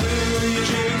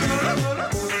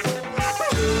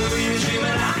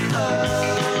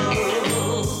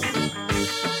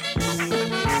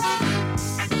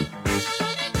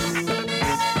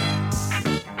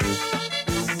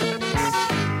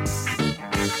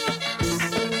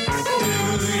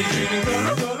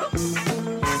dream in color? Do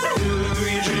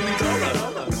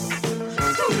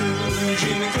you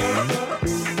dream in color?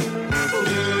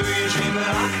 Do you dream in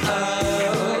love?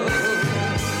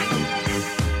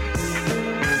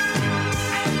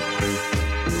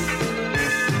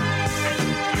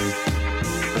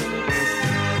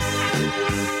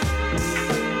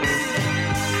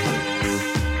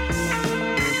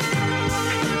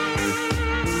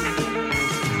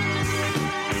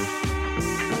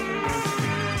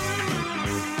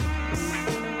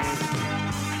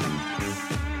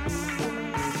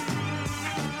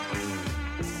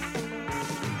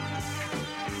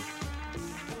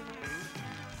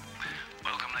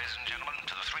 Welcome, ladies and gentlemen,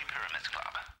 to the Three Pyramids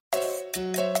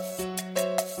Club.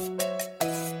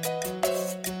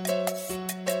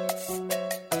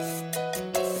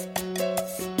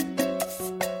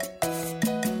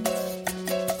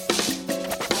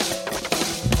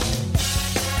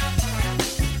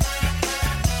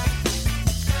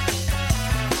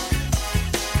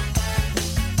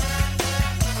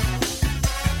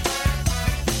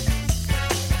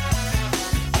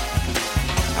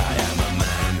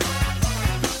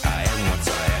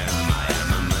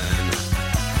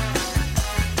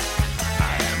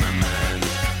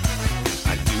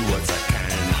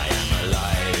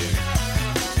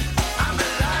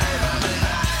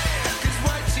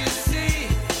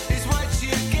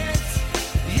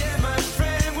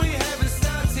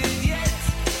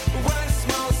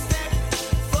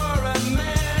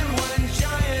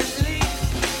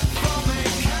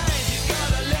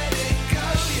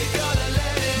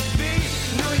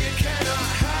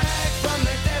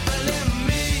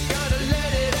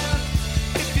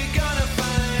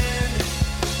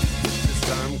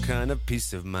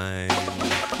 Peace of mind. I am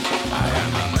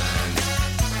a man.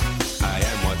 I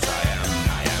am what I am.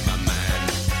 I am a man.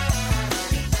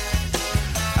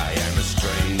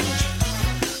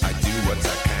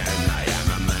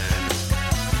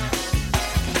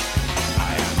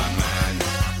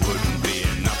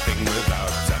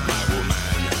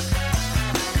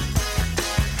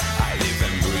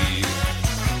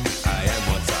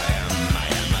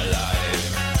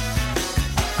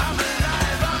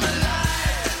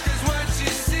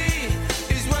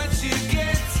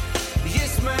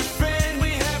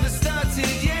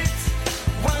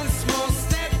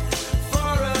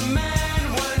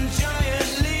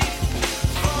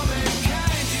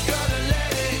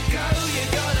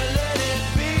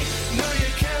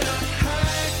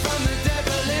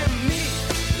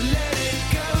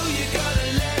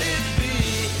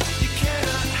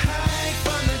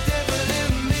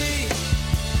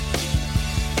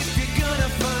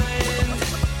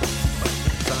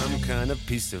 kind of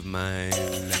peace of mind.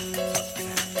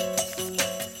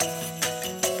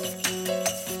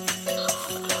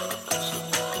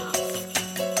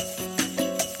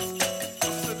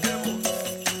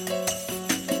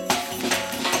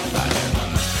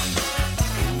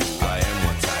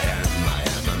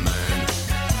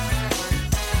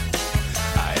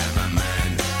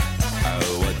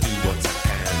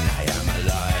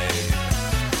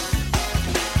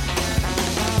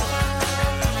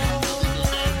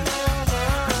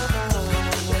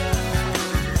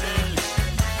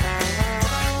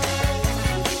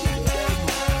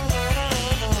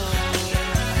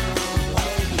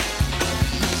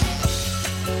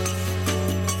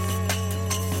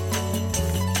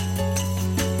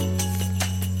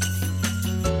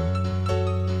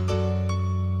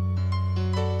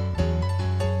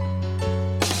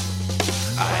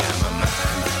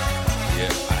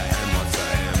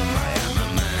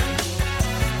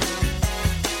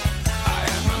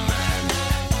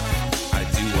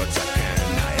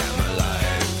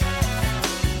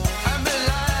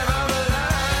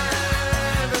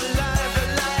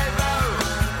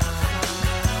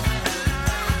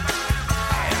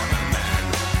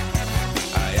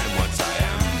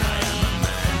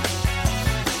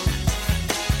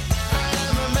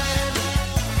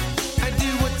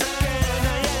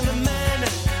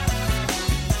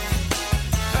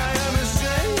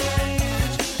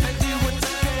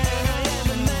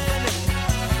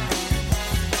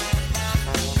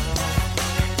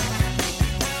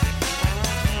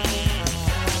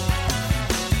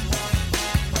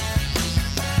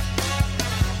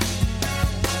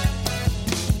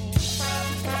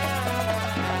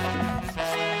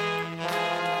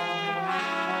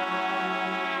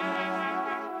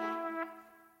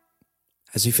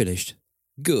 Has he finished?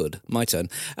 Good. My turn.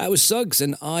 That was Suggs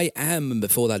and I Am. And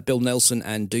before that, Bill Nelson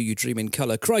and Do You Dream in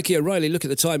Colour. Crikey O'Reilly, look at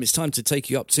the time. It's time to take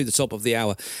you up to the top of the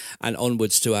hour and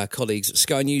onwards to our colleagues at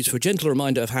Sky News for a gentle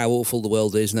reminder of how awful the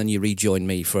world is. And then you rejoin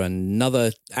me for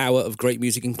another hour of great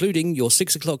music, including your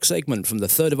 6 o'clock segment from the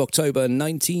 3rd of October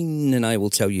 19. And I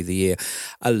will tell you the year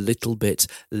a little bit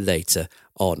later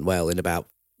on. Well, in about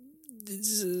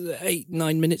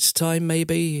 8-9 minutes time,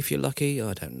 maybe, if you're lucky.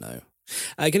 I don't know.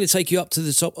 Going to take you up to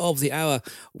the top of the hour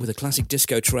with a classic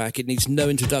disco track. It needs no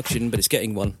introduction, but it's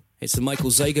getting one. It's the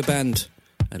Michael Zager Band.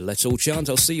 And let's all chant.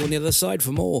 I'll see you on the other side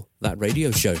for more That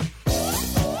Radio Show.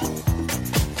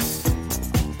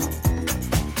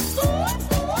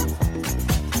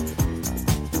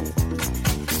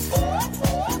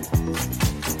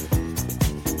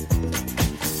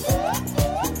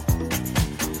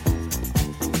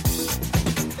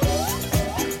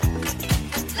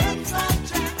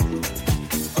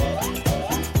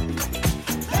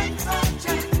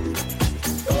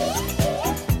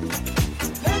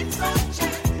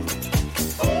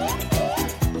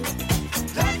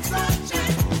 Let's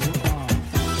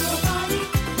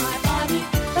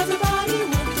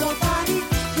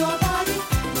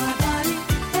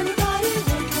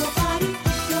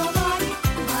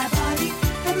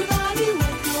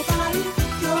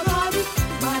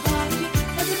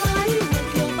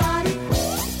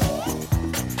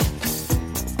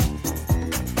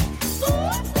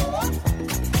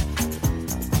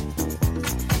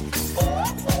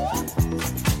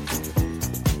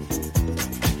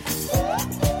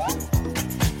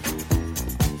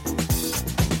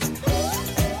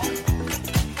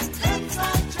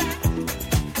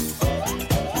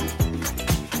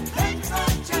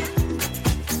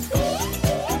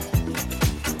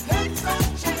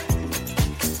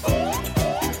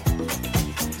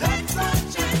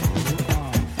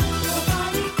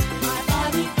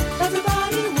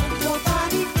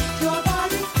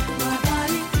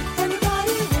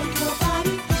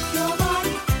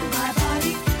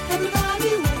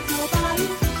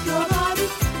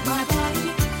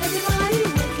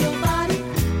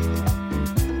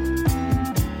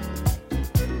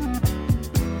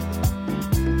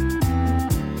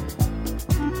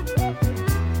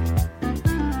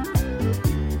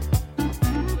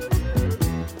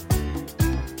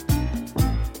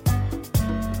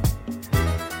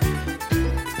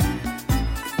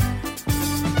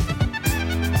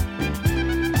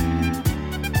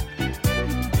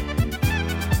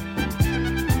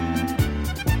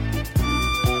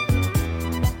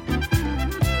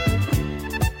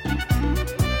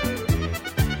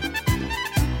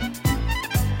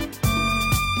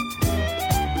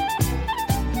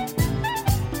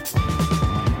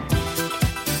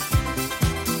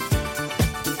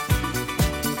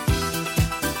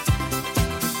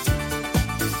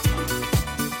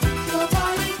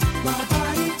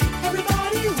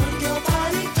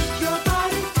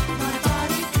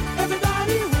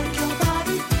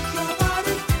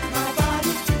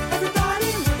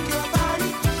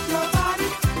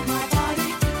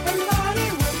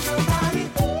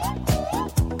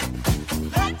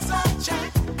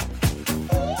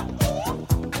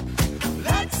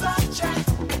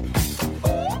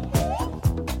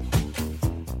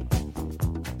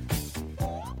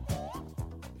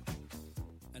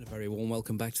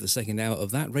welcome back to the second hour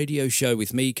of That Radio Show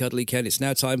with me, Cuddly Ken. It's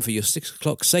now time for your 6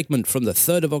 o'clock segment from the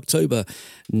 3rd of October,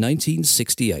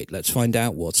 1968. Let's find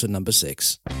out what's at number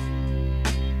 6.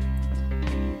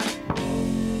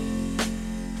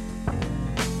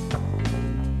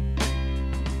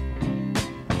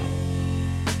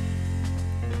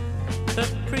 The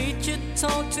preacher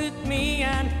taunted me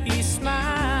and he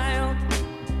smiled,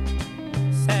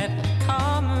 said,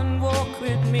 come and walk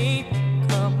with me,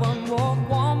 come and walk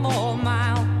one more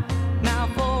mile. Now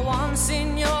for once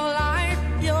in your life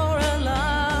you're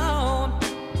alone,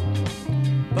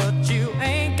 but you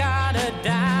ain't got a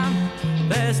dime,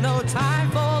 there's no time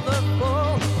for the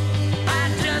fool.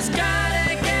 I just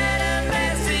gotta get a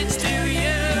message to you.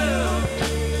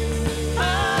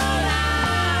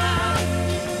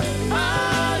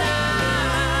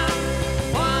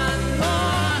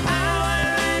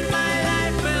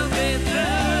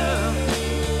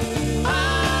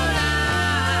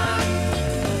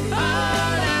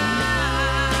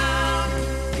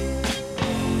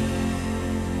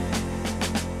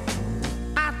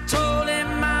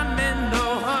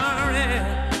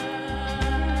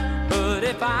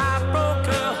 If I broke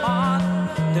her heart,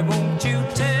 then won't you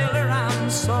tell her I'm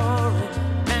sorry?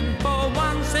 And for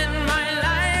once in my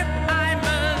life I'm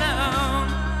alone,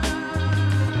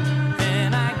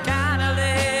 and I gotta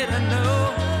let her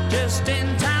know just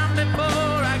in time before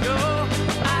I go.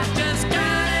 I just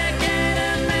gotta get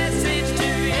a message to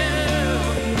you.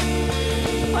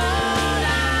 Hold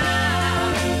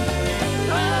on,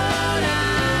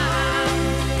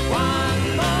 one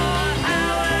more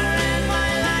hour and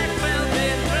my life will be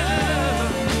through.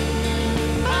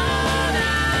 Hold on.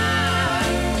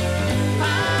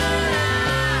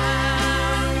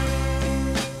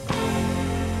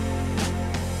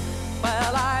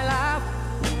 Well, I laughed,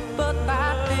 but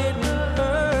that didn't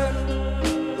hurt,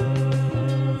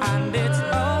 and it's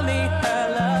only her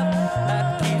love that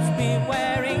keeps me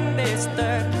wearing this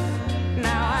dirt.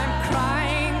 Now I'm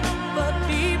crying, but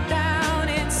deep down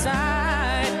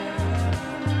inside,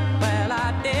 well,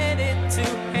 I did it to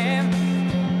him,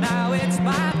 now it's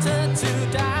my turn to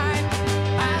die.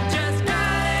 I just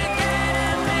gotta get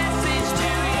a message to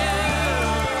you.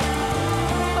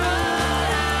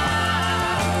 Hold on,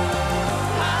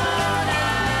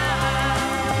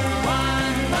 one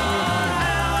more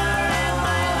hour and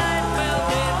my life will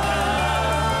be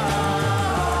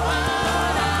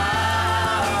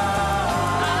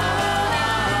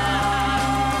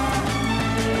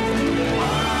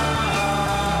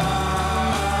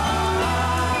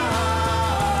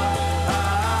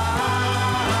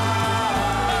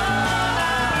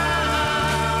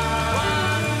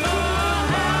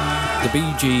The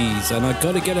Bee Gees, and I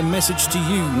Gotta Get a Message to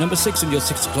You, number 6 in your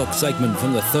 6 o'clock segment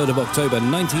from the 3rd of October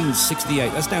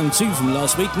 1968. That's down 2 from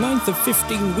last week, 9th of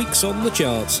 15 weeks on the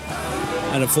charts,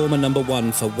 and a former number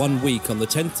 1 for 1 week on the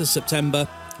 10th of September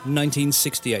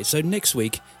 1968. So next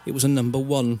week it was a number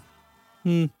 1.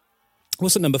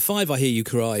 What's at number 5, I hear you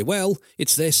cry? Well,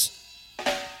 it's this.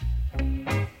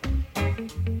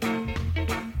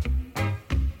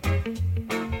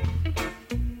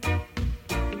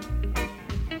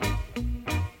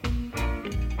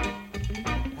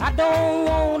 I don't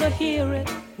wanna hear it,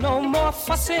 no more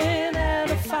fussing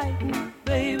and a fighting,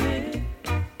 baby.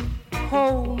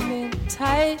 Hold me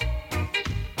tight.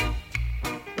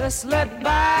 Let's let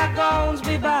bygones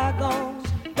be bygones.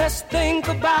 Let's think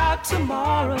about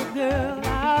tomorrow, girl.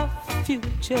 Our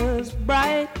future's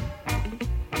bright.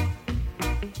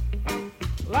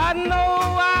 Well, I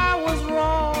know I was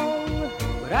wrong,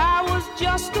 but I was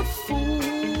just a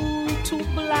fool, too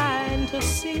blind to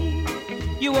see.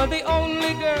 You were the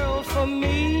only girl for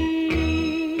me.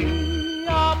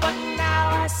 Oh, but now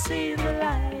I see the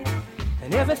light,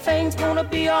 and everything's gonna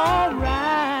be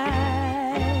alright,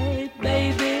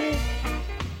 baby.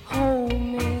 Hold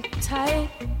me tight.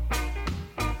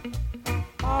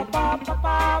 Ba ba ba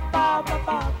ba ba ba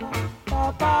ba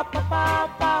ba ba ba ba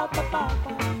ba ba ba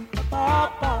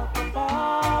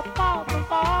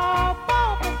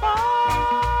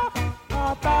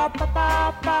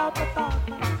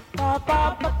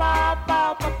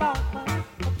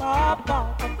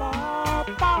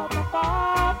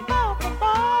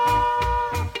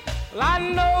Well, I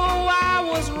know I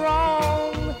was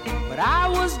wrong, but I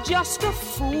was just a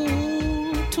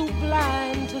fool, too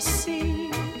blind to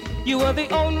see. You were the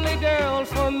only girl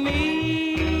for me.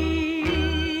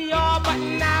 Oh, but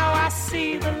now I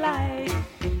see the light,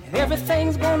 and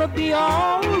everything's gonna be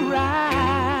alright,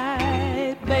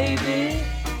 baby.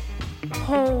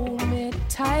 Hold me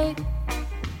tight,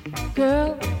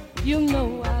 girl, you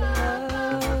know I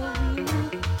love you.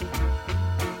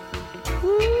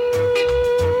 Ooh,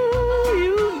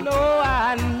 you know I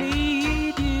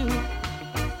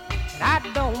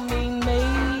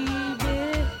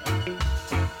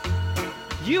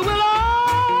You will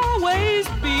always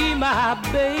be my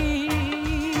baby.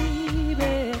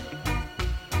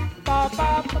 Ba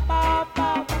ba ba ba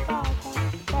ba ba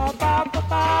ba ba ba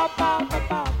ba ba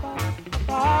ba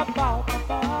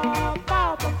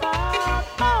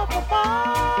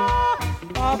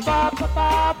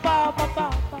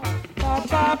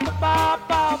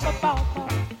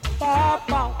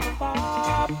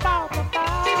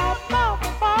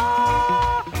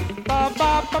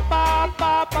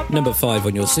Number 5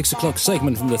 on your 6 o'clock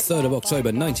segment from the 3rd of October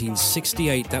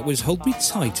 1968. That was Hold Me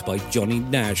Tight by Johnny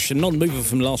Nash, a non-mover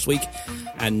from last week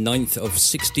and 9th of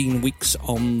 16 weeks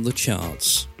on the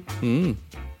charts.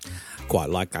 Quite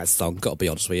like that song, gotta be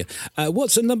honest with you.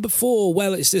 What's at number 4?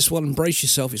 Well, it's this one, brace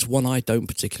yourself. It's one I don't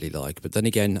particularly like, but then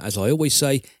again, as I always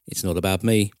say, it's not about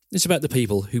me. It's about the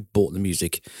people who bought the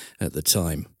music at the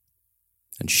time.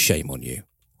 And shame on you.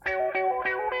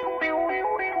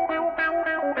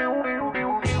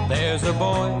 There's a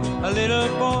boy, a little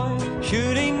boy,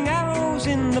 shooting arrows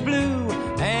in the blue,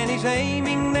 and he's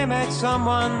aiming them at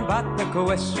someone, but the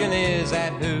question is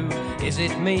at who? Is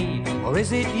it me or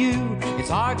is it you? It's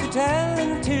hard to tell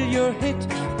until you're hit,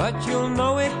 but you'll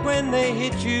know it when they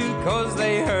hit you, 'cause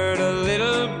they hurt a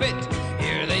little bit.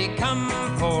 Here they come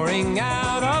pouring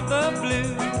out of the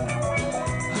blue,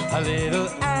 a little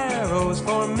arrows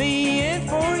for me and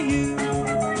for you.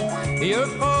 You're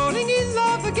falling in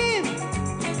love again,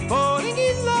 falling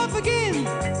in love again.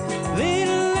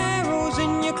 Little arrows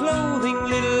in your clothing,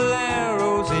 little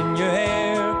arrows in your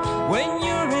hair. When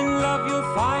you're in love,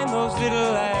 you'll find those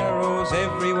little arrows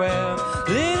everywhere.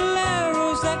 Little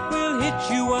arrows that will hit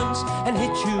you once and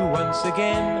hit you once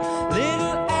again.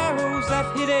 Little arrows that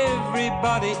hit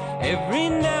everybody every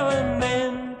now and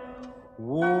then.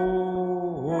 Whoa,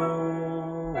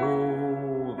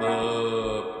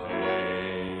 the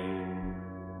pain.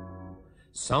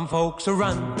 Some folks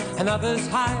run and others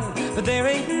hide, but there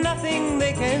ain't nothing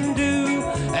they can do.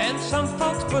 And some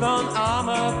folks put on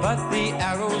armor, but the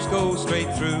arrows go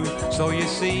straight through. So you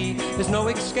see, there's no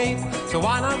escape, so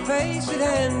why not face it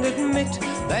and admit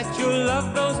that you'll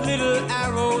love those little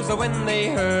arrows when they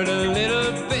hurt a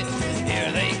little bit.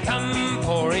 Here they come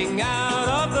pouring out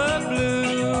of the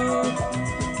blue,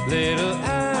 little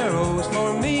arrows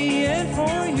for me and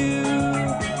for you.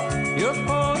 You're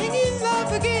falling in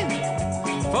love again,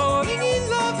 falling in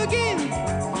love again.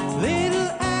 Little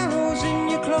arrows in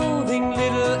your clothing,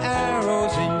 little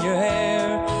arrows in your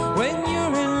hair. When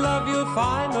you're in love, you'll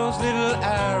find those little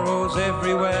arrows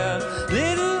everywhere.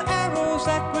 Little arrows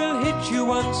that will hit you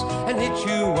once and hit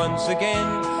you once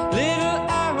again. Little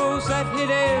arrows that hit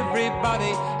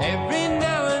everybody every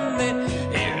now and then.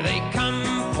 Here they come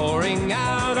pouring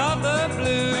out of the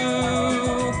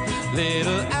blue,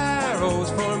 little arrows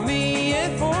for me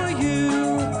and for you.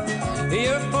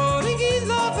 You're falling in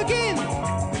love again,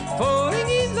 falling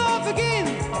in love again.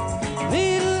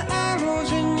 Little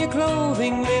arrows in your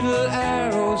clothing, little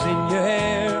arrows in your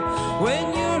hair.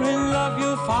 When you're in love,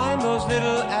 you'll find those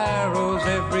little arrows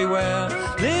everywhere.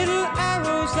 Little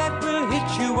arrows that will hit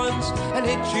you once and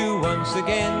hit you once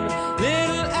again.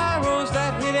 Little arrows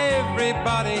that hit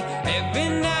everybody every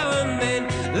now and then.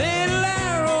 Little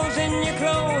arrows in your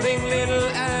clothing, little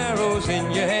arrows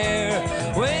in your hair.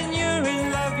 When you're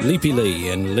in love, Leapy Lee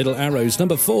and Little Arrows,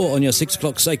 number 4 on your 6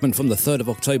 o'clock segment from the 3rd of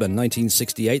October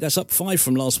 1968. That's up 5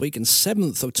 from last week and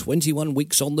 7th of 21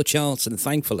 weeks on the charts, and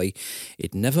thankfully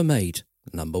it never made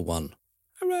number 1.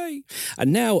 Hooray!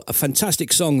 And now a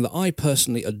fantastic song that I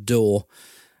personally adore.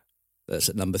 That's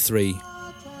at number 3. What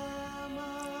am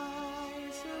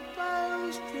I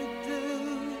supposed to do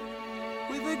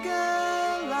with a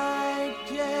girl like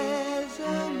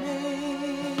Jessamine?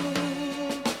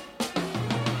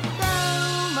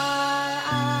 Though my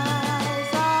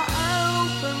eyes are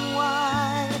open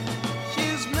wide,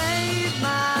 she's made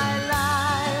my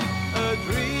life a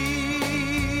dream.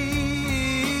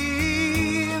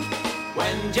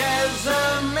 When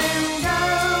Jessamine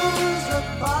goes, a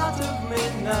part of me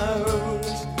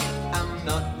knows I'm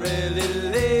not really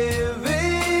living.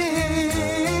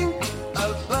 A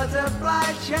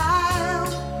butterfly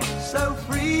child, so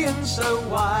free and so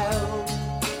wild,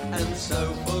 and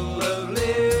so full of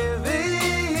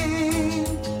living.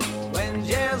 When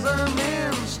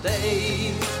Jessamine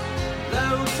stays,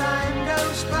 though time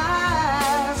goes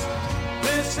fast,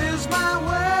 this is my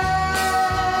world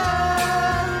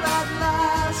at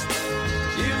last.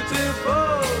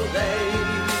 Beautiful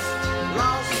days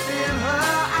lost in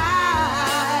her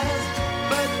eyes,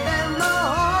 but then the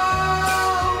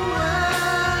whole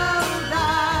world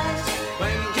dies.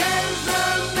 When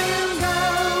Jessamine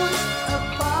goes, a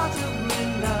part of me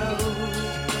knows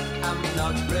I'm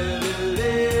not really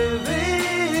living.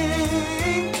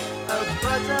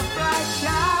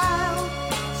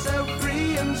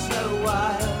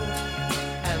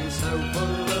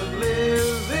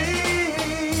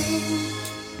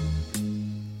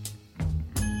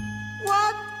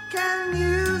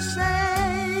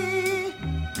 say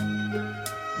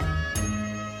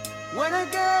when a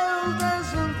girl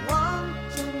doesn't want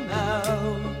to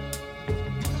know?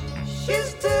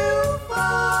 She's too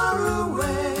far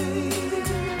away,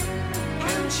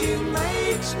 and she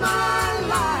makes my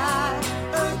life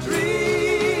a dream.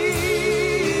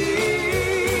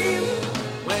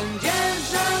 When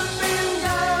Jessamine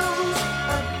goes,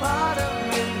 a part of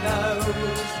me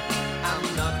knows I'm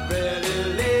not really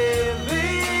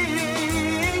living.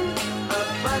 A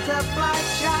butterfly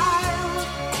child,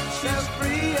 she's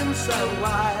free and so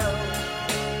wild,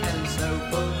 and so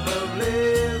full of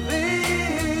living.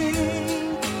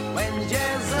 When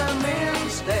Jessamine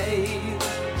stays,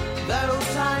 though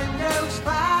time goes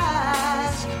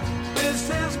fast, this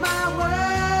is my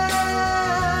world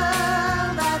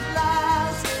at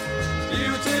last.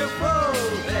 Beautiful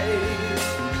days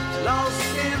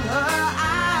lost in her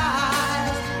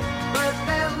eyes, but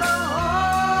then the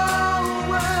whole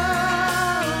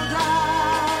world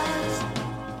dies.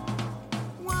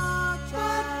 What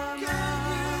can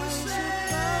you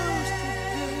supposed to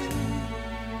do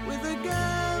with a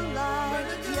girl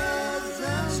like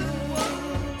Jessamine?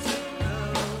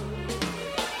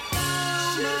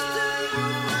 She's the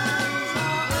ones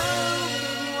are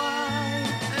open wide,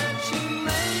 and she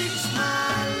makes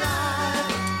my life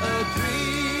a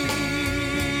dream.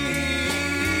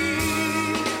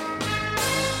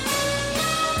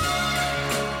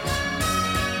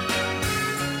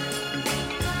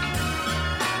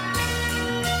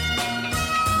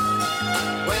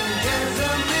 When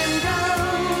Jessamine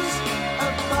goes, a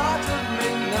part of me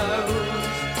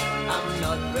knows I'm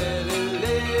not really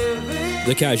living.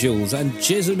 The Casuals and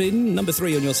Jessamine, number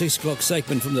 3 on your 6 o'clock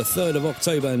segment from the 3rd of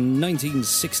October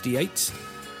 1968.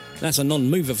 That's a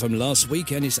non-mover from last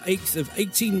week, and it's 8th of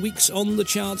 18 weeks on the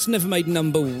charts. Never made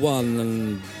number 1,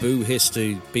 and boo-hiss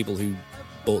to people who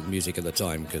bought the music at the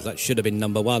time, because that should have been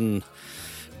number 1.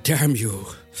 Damn you.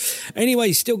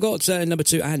 Anyway, still got number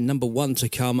 2 and number 1 to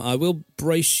come. I will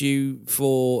brace you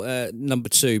for number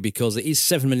 2, because it is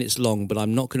 7 minutes long, but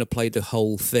I'm not going to play the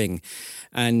whole thing.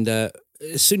 And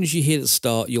as soon as you hear the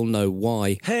start, you'll know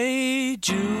why. Hey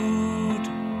Jude,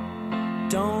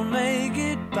 don't make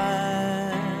it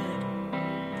bad.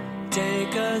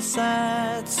 Take a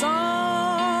sad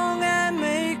song and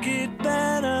make it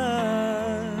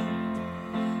better.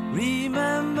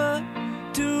 Remember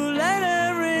to let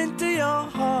her into your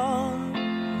heart,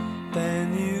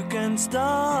 then you can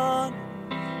start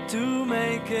to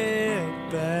make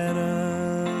it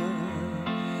better.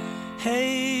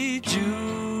 Hey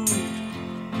Jude,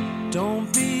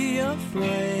 don't be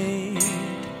afraid.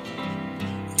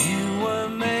 You were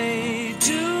made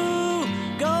to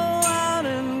go out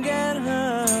and get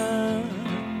her.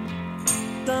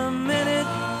 The minute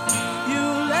you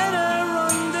let her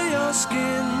under your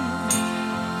skin,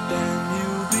 then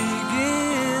you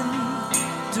begin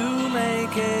to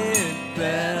make it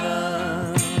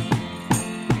better.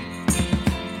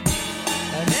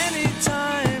 And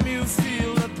anytime you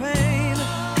feel the pain,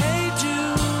 hey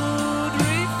Jude,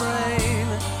 refrain.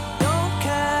 Don't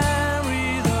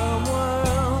carry the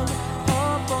world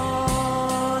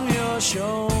upon your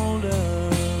shoulder.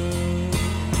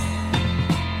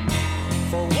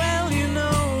 For well you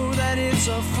know that it's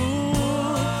a fool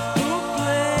who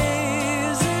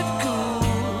plays it cool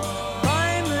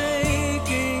by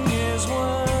making his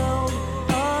world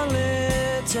a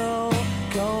little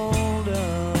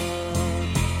colder.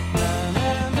 Na, na,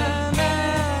 na, na,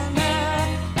 na,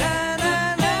 na, na,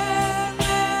 na,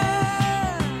 na.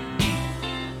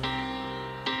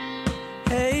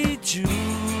 Hey Jude,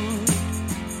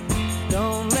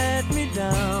 don't let me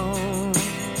down.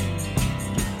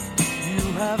 You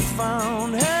have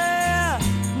found her,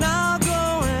 now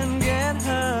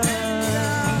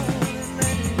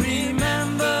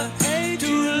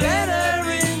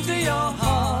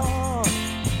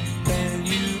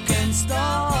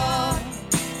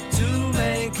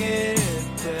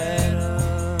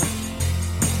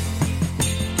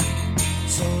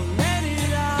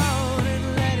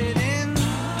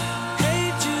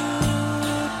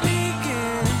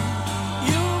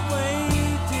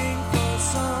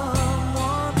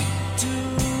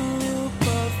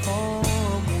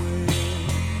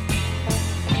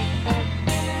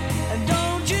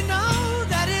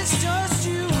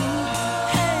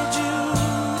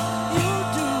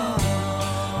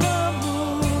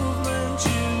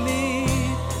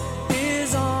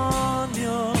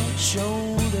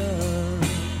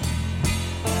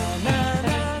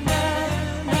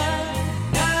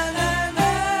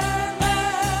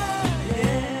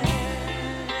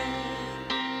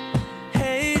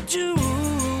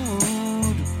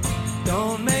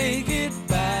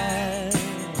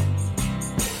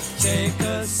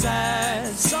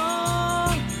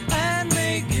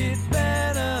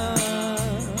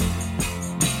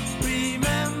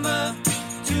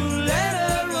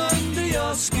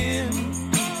your skin,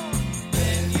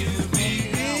 then you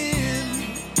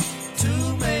begin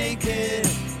to make it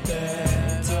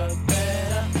better,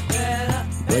 better, better.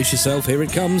 Brace yourself, here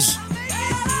it comes.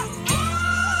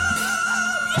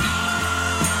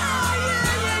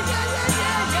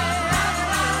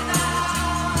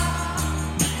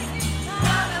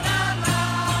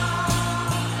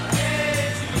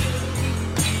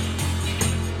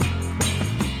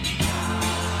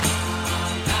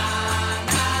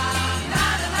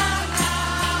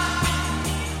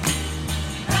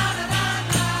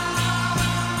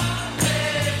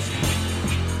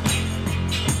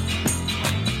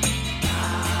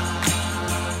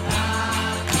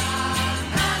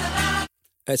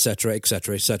 Etc.,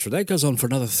 etc., etc. That goes on for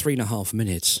another 3.5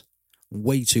 minutes.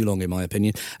 Way too long, in my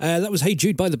opinion. That was Hey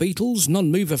Jude by the Beatles,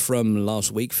 non-mover from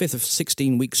last week, 5th of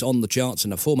 16 weeks on the charts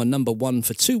and a former number one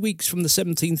for 2 weeks from the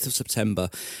 17th of September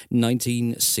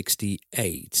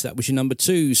 1968. That was your number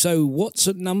two. So what's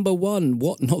at number one?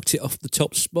 What knocked it off the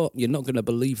top spot? You're not going to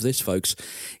believe this, folks.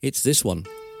 It's this one.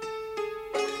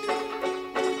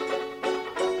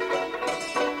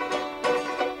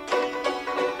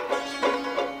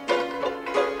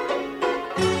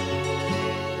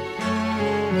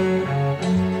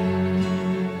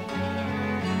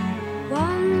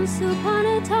 Once upon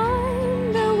a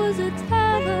time there was a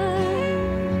tavern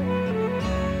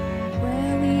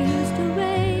where we used to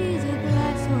raise a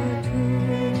glass or two.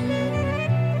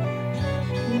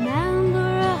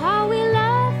 Remember how we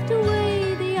laughed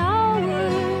away the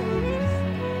hours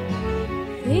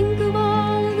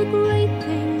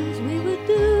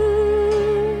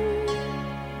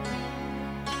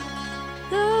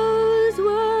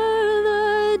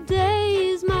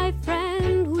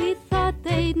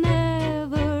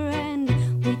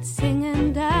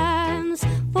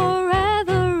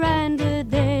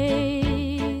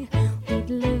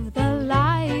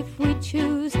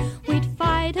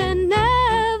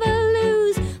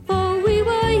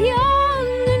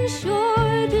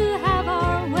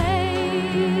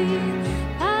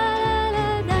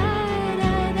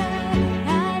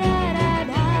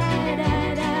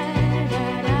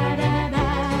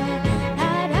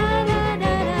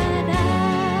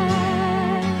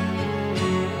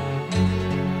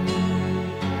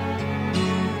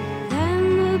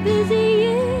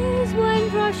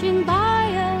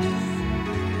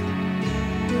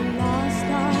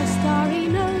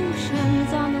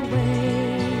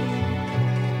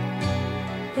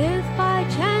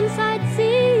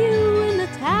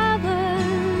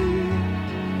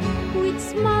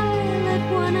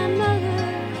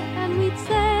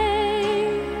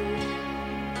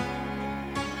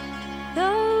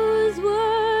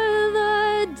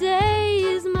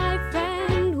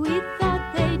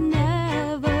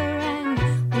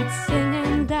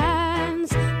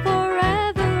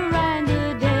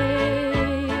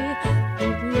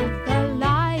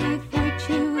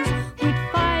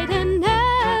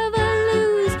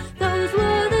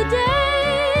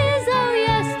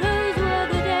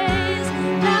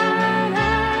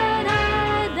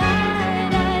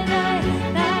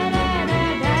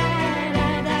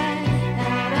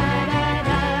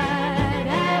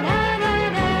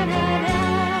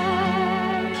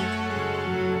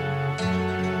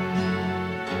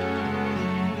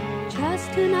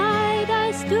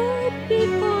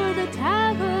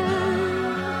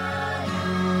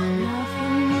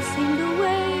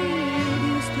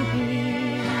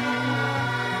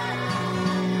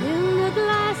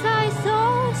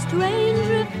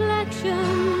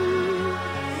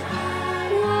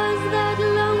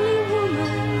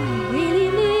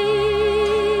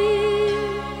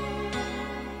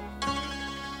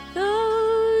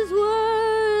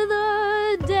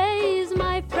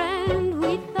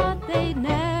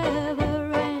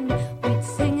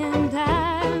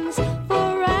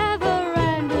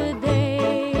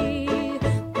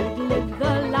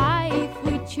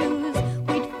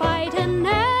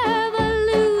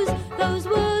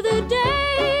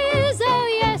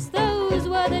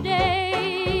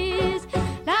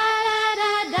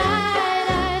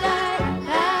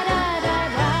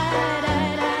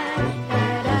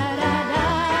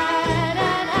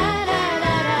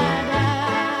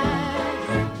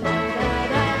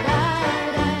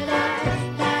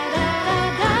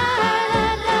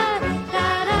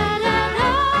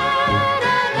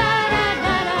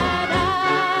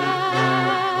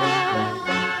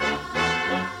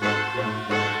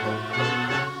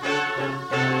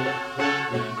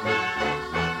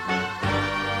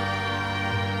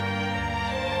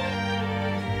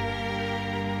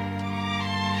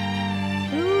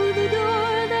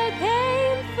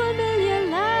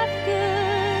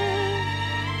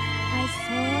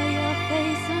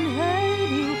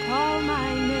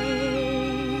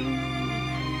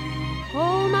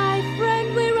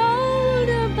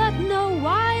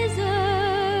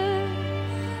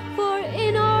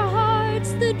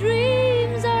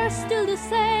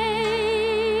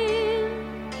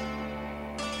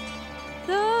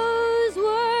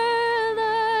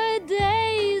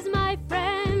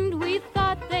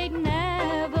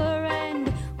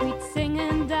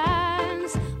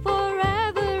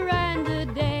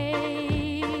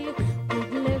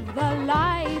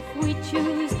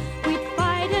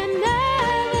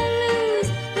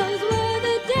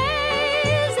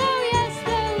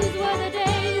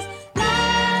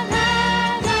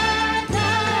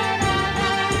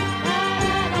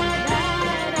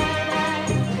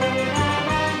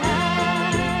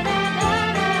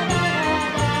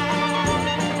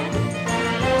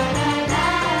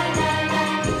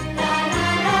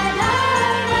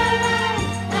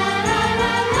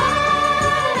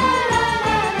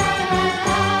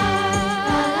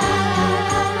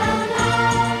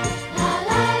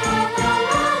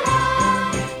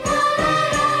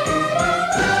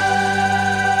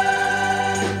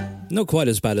Not quite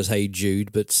as bad as Hey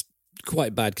Jude, but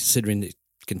quite bad considering it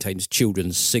contains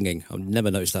children singing. I've never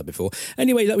noticed that before.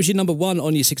 Anyway, that was your number one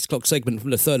on your 6 o'clock segment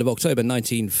from the 3rd of October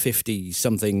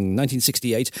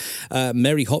 1968.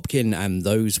 Mary Hopkin, and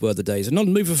Those Were the Days. A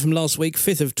non-mover from last week,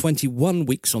 5th of 21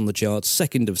 weeks on the charts,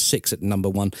 2nd of 6 at number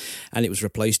one, and it was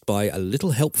replaced by A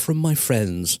Little Help From My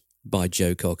Friends by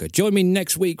Joe Cocker. Join me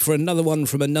next week for another one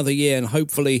from another year, and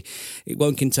hopefully it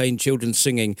won't contain children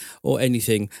singing or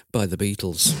anything by the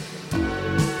Beatles.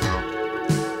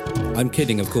 I'm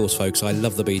kidding, of course, folks. I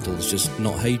love the Beatles, just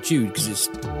not Hey Jude, because it's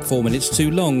 4 minutes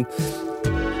too long.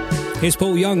 Here's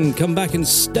Paul Young, Come Back and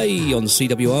Stay on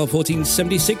CWR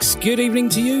 1476. Good evening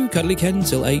to you, Cuddly Ken,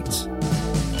 till 8.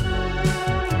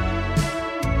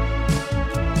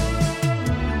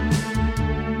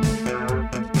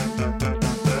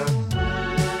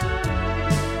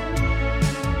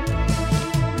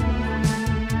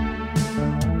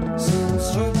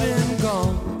 Since you've been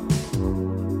gone,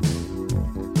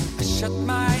 I shut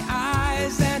my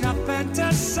eyes and I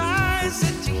fantasize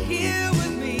that you're here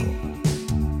with me.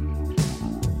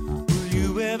 Will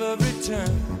you ever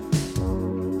return?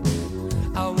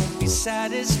 I won't be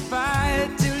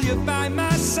satisfied till you're by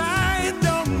my side.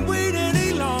 Don't wait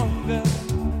any longer.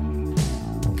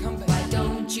 Come back. Why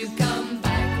don't you come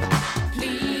back?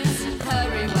 Please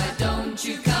hurry. Why don't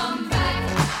you come back?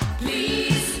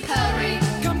 Please hurry.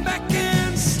 Come back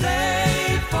and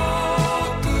stay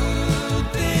for good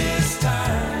this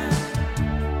time.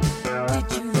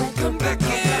 Come back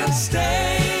and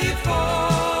stay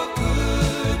for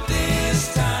good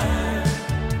this time.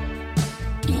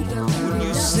 When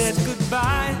you said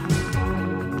goodbye,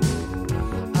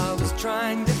 I was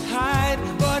trying to hide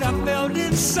what I felt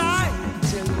inside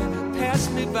until you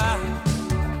passed me by.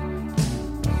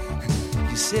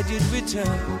 You said you'd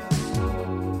return.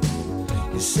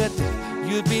 You said that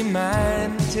you'd be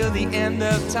mine till the end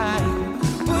of time.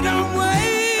 But don't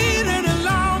wait any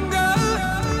longer.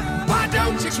 Why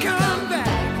don't you come back?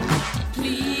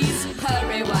 Please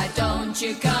hurry. Why don't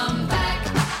you come back?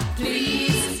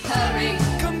 Please hurry.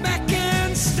 Come back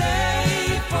and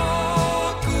stay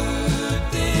for good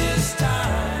this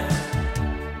time.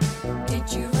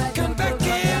 Did you write Come back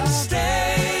and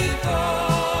stay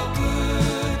for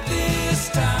good this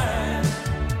time.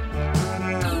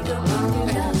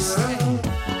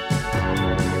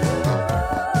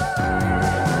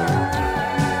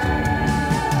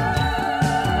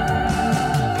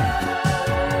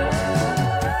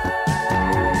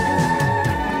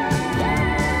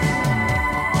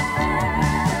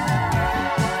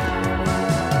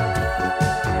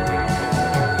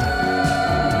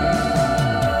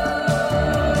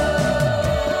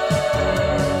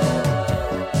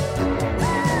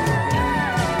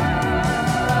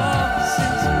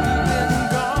 Since you've been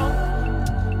gone,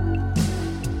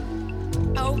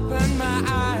 I opened my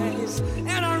eyes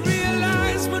and I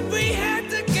realized what we had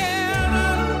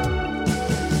together.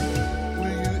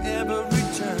 Will you ever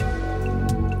return?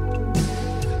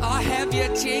 Or have you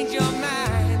changed your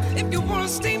mind? If you want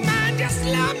to stay mine, just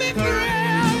love me forever.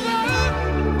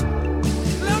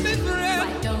 Love me forever.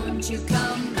 Why don't you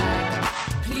come back?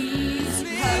 Please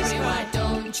hurry. Why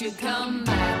don't you come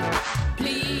back?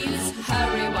 Please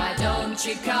hurry. Why don't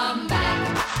you come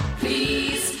back?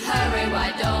 Please hurry.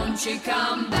 Why don't you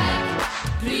come back?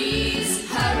 Please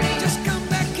hurry. Just come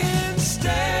back and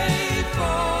stay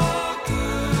for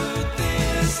good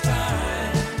this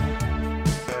time.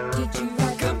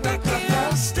 Come back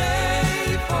and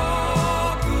stay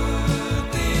for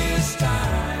good this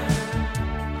time.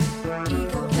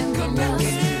 Come back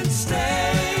and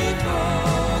stay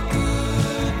for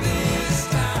good this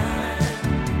time.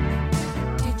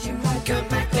 Come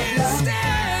back and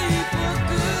stay for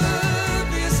good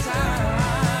this time.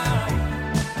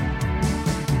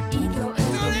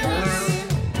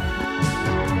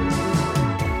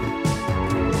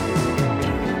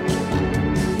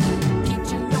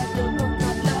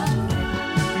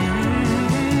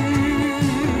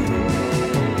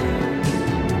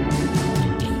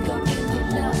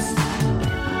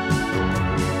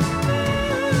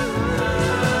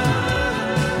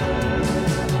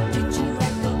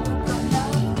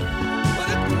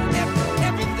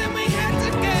 Everything we had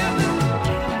together.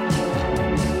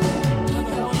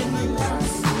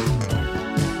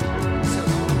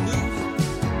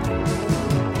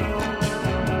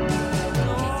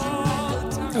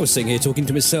 I was sitting here talking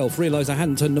to myself, realised I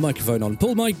hadn't turned the microphone on.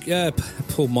 Paul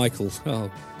Michael.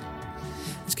 Oh,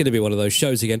 it's going to be one of those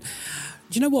shows again.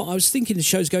 Do you know what? I was thinking the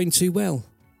show's going too well.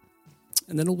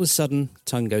 And then all of a sudden,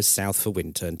 tongue goes south for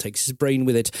winter and takes his brain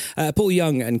with it. Paul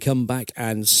Young and Come Back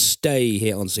and Stay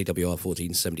here on CWR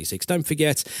 1476. Don't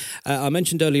forget, I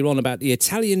mentioned earlier on about the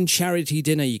Italian charity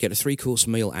dinner. You get a 3-course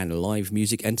meal and live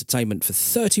music entertainment for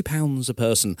 £30 a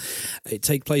person. It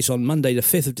takes place on Monday, the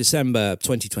 5th of December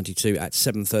 2022 at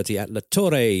 7:30 at La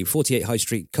Torre, 48 High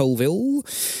Street, Colville.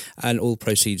 And all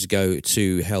proceeds go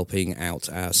to helping out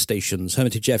our stations,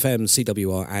 Hermitage FM,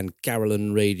 CWR and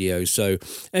Garrelin Radio. So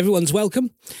everyone's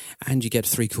welcome. And you get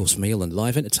a 3-course meal and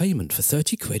live entertainment for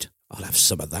 30 quid. I'll have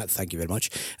some of that, thank you very much.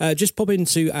 Just pop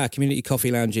into our Community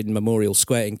Coffee Lounge in Memorial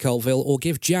Square in Colville, or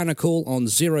give Jan a call on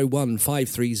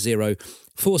 01530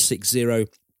 460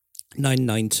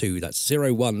 992. That's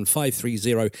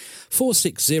 01530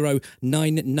 460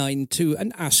 992,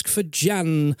 and ask for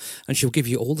Jan, and she'll give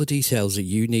you all the details that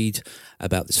you need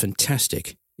about this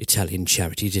fantastic Italian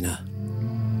charity dinner.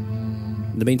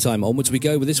 In the meantime, onwards we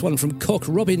go with this one from Cock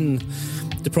Robin,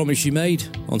 The Promise You Made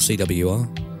on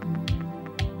CWR.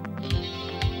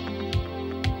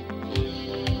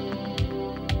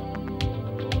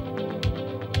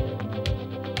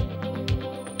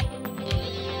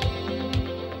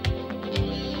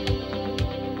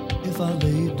 If I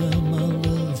laid down my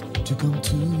love to come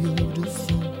to your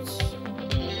defense,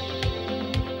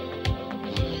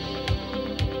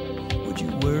 would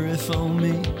you worry for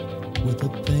me with the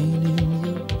pain in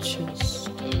your chest?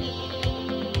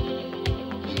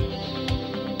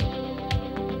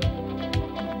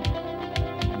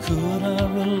 Could I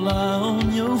rely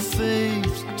on your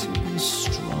faith to be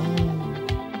strong,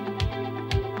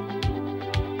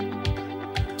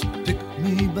 to pick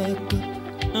me back up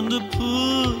and to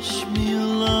push me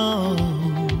along?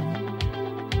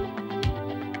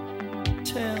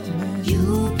 Tell me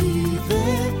you'll be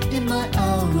there in my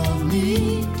hour of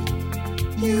need.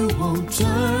 You won't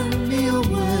turn me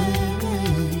away.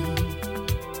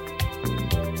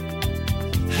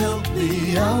 Help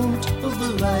me out of the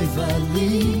life I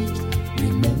lead.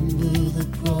 Remember the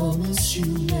promise you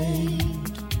made.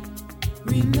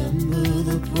 Remember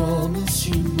the promise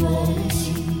you made.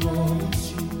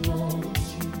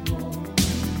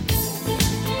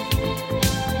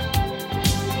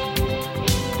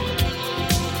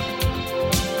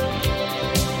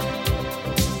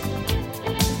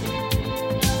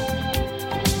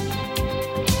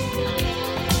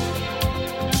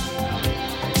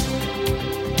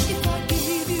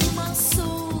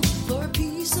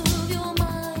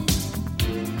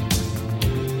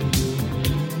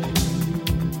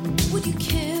 Would you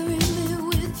carry me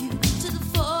with you to the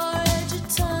far edge of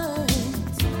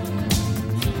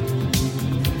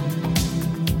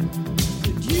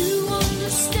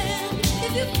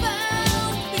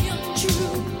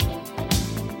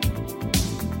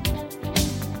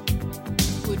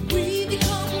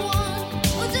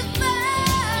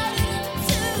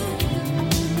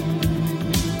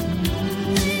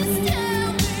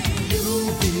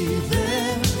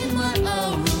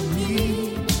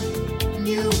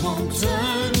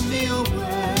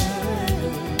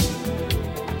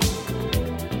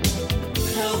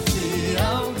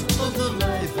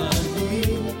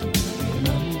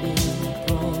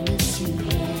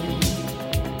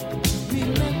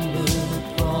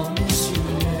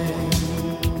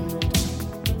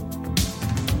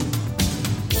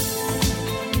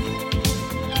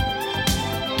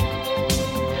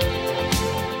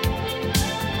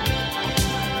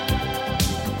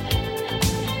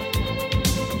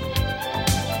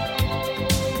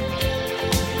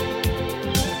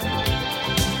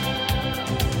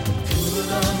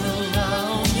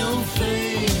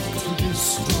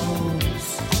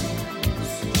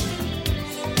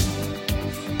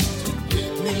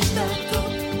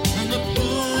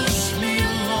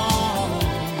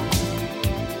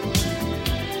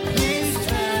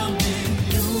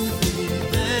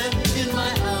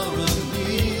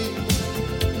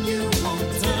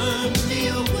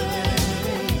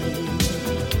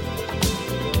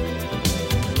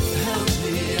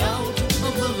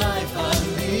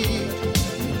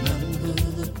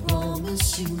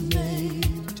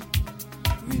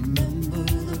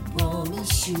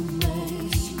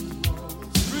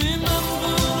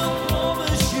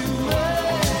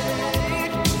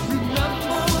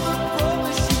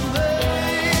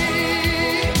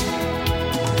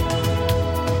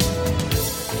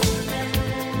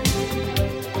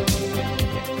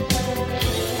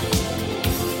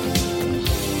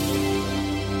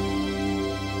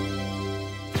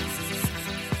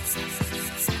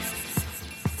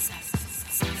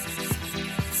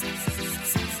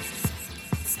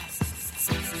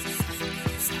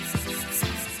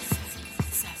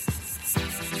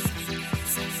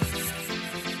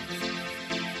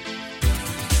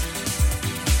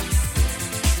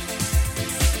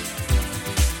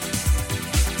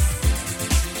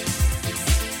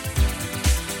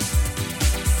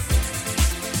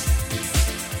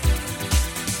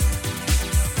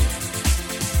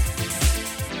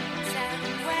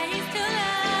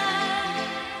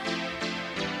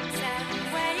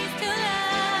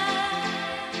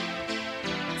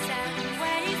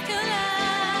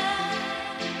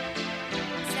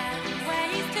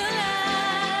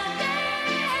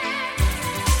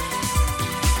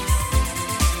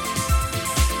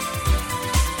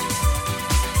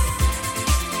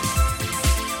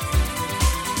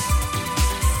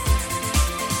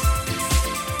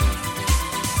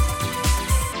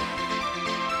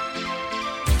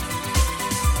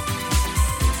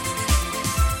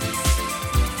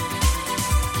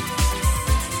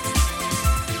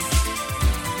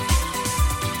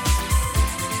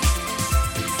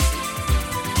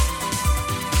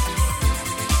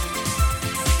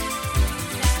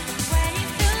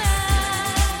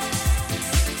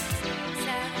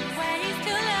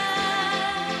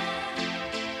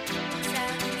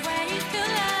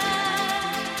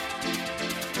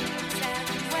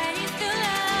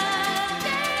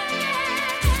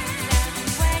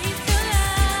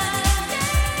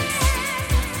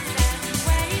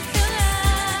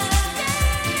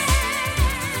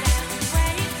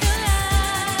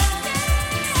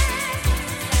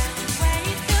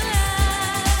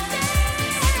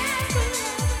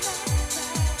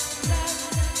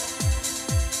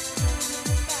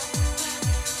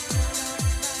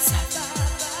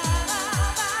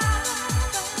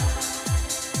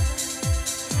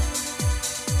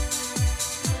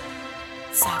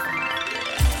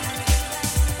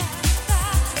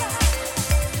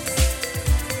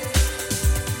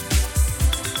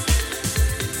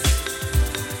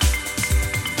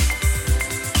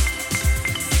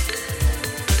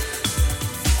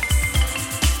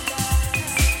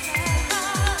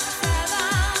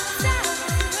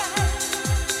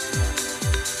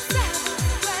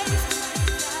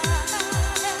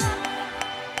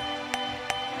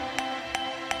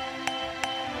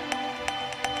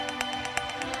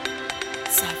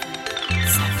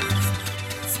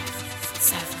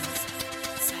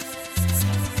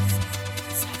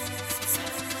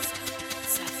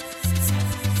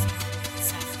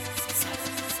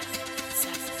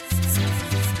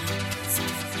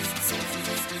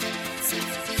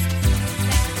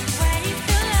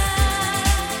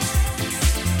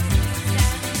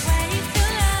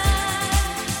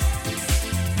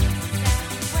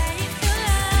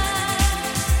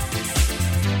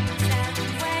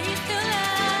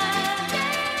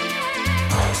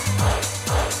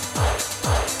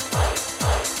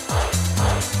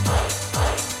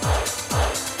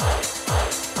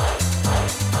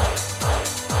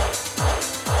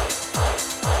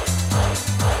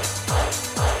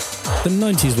The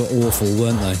 90s were awful,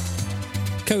 weren't they?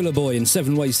 Cola Boy in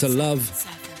 7 Ways to Love.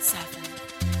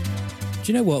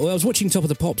 Do you know what? Well, I was watching Top of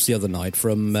the Pops the other night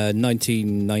from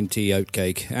 1990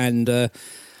 Oatcake, and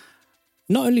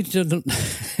not only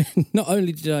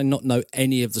did I not know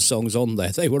any of the songs on there,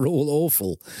 they were all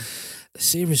awful.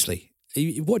 Seriously,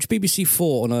 you watch BBC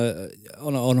 4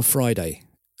 on a Friday.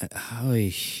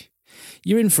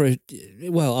 You're in for I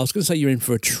was going to say you're in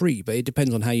for a treat, but it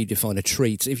depends on how you define a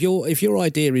treat. If your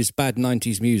idea is bad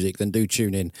 90s music, then do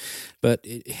tune in. But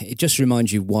it just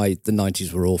reminds you why the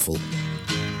 90s were awful.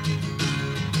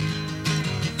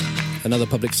 Another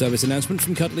public service announcement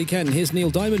from Cuddly Ken. Here's Neil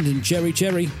Diamond and Cherry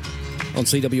Cherry on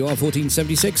CWR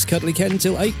 1476. Cuddly Ken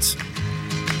till 8.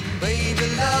 Baby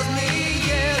loves me,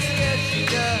 yes, yes she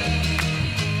does.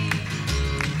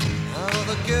 All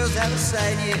the girls have a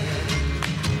side, yeah.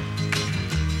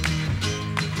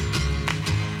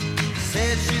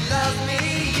 Said she loves me,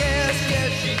 yes,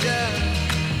 yes she does.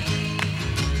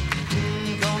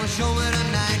 Gonna show me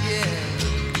tonight, yeah.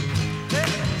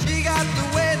 She got the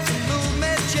way to move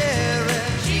me, Cherry.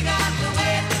 She got the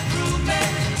way to move me.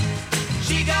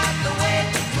 She got the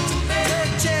way to move me,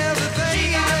 Cherry, baby.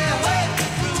 She got the way to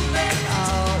move me.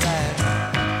 All right.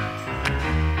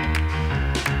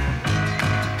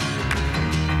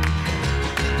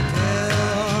 Tell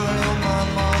your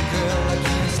mama, girl, I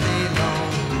can't stay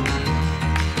long.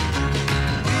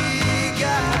 We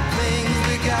got things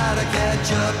we gotta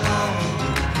catch up on.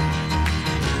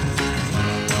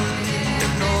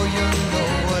 You know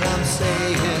what I'm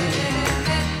saying.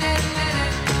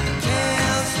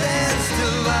 Can't stand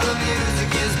still while the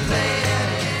music is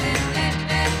playing.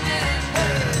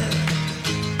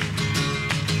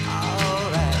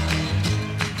 Alright.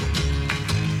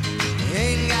 You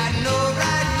ain't got no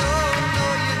right, no,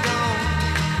 you don't.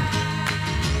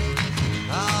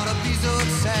 Ought to be so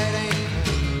exciting.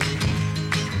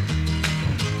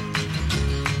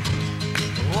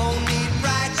 Won't need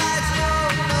bright lights, no,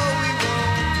 we won't.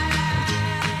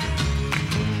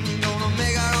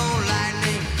 Make our own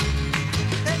lightning.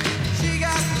 She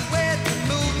got the way to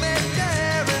move me,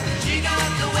 Cherry. She got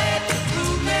the way to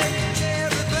move me,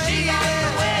 Cherry, baby. She got the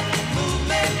way to move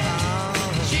me.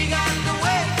 She got the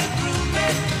way to move me.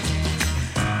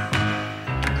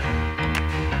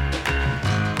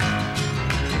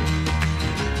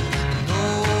 No,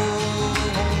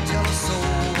 won't tell a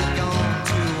soul we're gone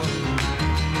to.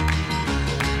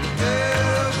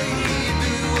 Girl, we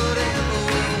do whatever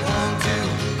we want to.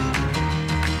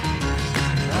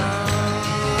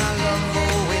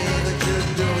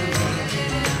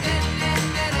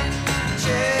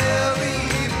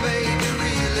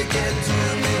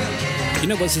 You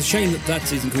know, it's a shame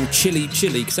that isn't called Chili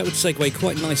Chili, because that would segue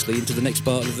quite nicely into the next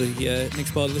part of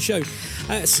the show.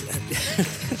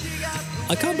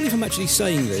 I can't believe I'm actually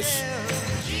saying this,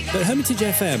 but Hermitage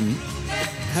FM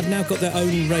have now got their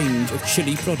own range of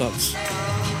chili products.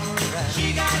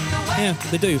 Yeah,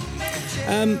 they do.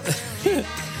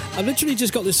 I've literally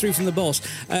just got this through from the boss.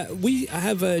 We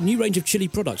have a new range of chili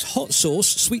products: hot sauce,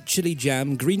 sweet chili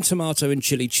jam, green tomato and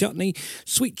chili chutney,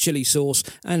 sweet chili sauce,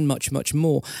 and much, much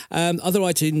more. Other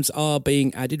items are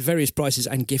being added, various prices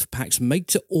and gift packs made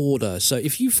to order. So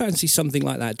if you fancy something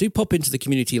like that, do pop into the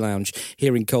community lounge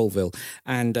here in Colville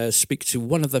and speak to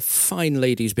one of the fine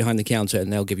ladies behind the counter,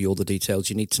 and they'll give you all the details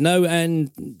you need to know.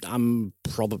 And I'm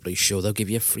probably sure they'll give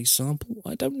you a free sample.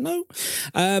 I don't know.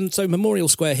 So Memorial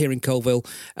Square here in Colville.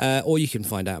 Or you can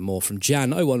find out more from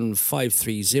Jan,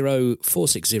 01530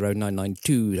 460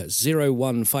 992. That's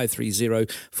 01530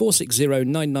 460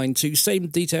 992. Same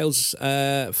details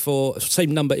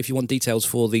same number if you want details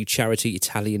for the charity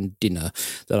Italian dinner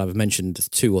that I've mentioned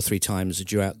 2 or 3 times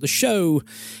throughout the show.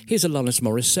 Here's Alanis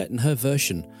Morissette and her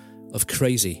version of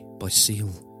Crazy by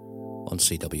Seal on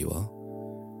CWR.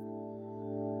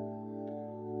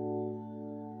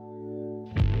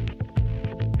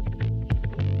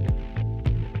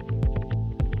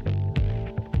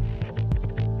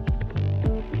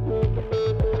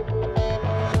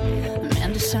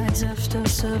 Decides after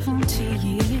 70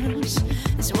 years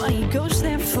is what he goes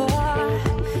there for,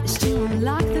 is to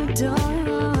unlock the door.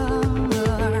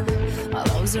 While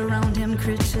those around him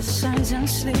criticize and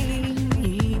sleep.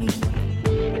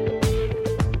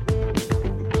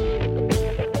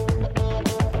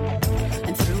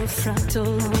 And through a fractal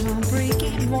on a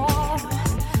breaking wall,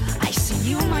 I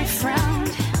see you, my friend,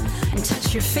 and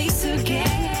touch your face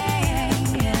again.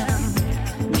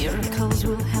 Miracles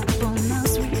will happen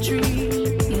as we dream.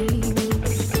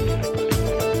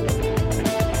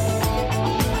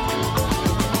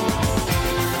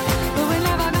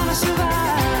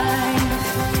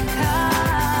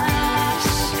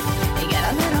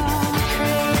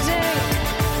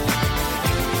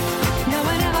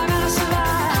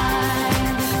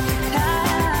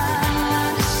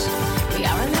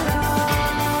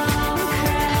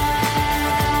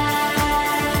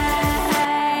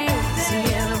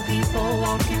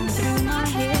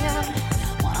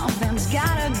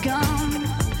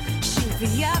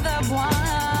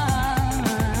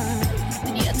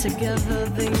 together,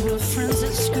 they were friends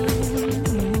at school.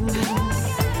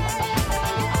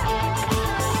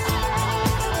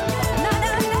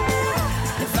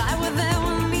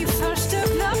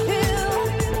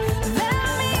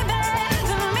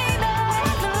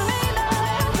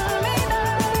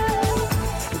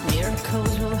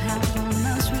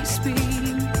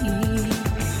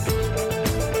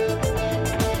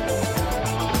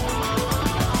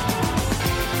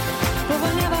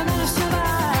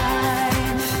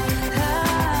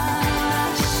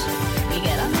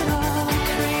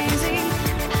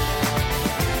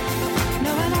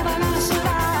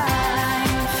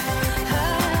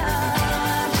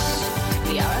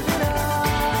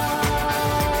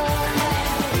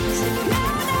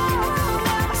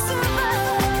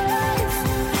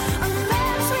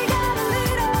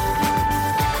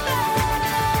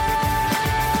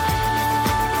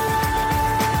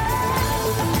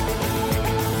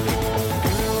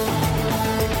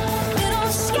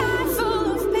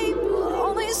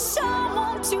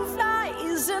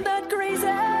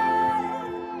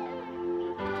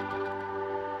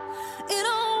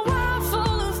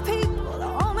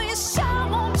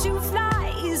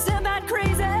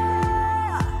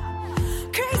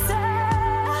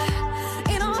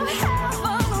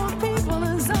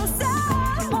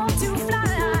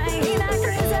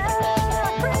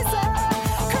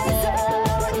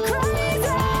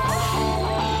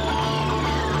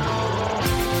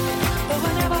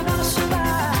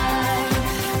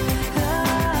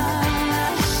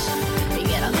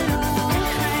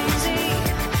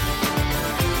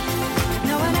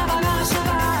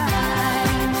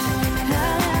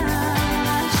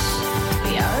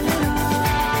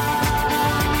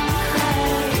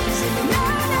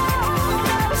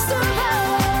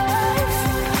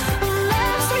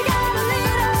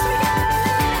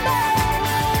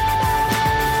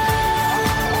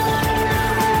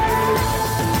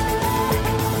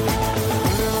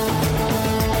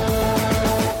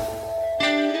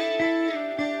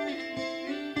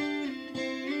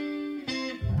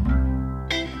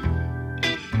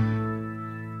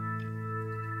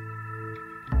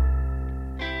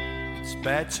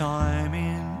 Bad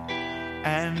timing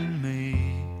and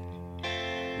me.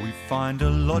 We find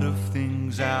a lot of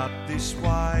things out this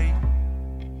way.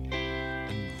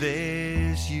 And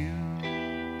there's you,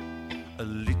 a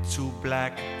little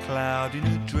black cloud in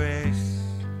a dress.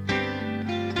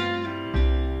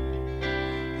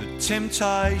 The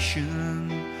temptation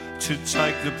to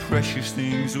take the precious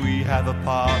things we have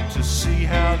apart to see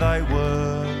how they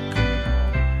work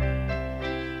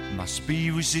must be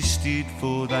resisted,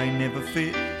 for they never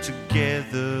fit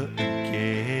together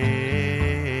again.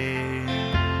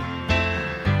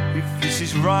 If this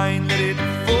is rain, let it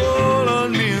fall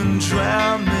on me and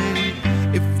drown me.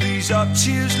 If these are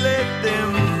tears, let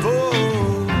them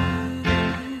fall.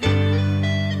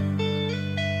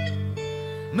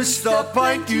 Must I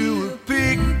paint you a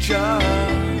picture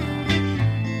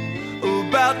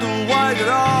about the way that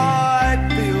I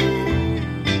feel?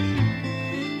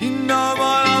 You know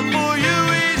my love for you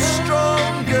is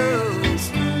strong, girls.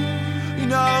 You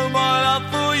know my love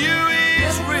for you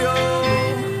is real.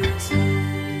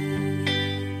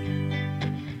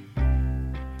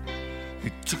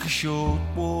 It took a short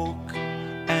walk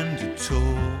and a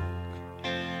talk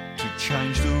to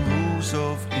change the rules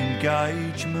of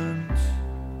engagement,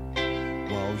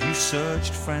 while you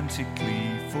searched frantically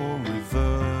for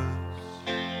reverse.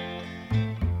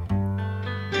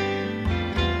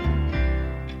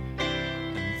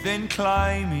 Then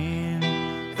claiming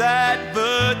that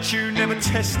virtue never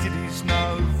tested is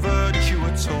no virtue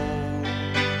at all.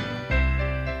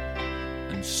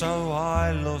 And so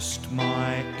I lost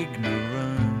my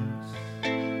ignorance.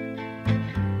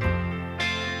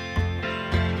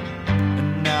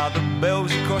 And now the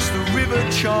bells across the river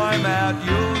chime out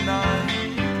your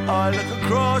name. I look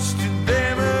across to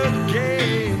them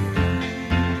again.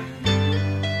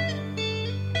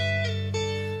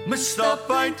 Must I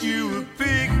paint you a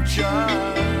picture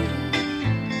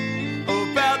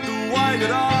about the way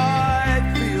that I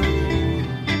feel?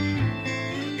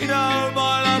 You know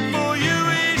my love for you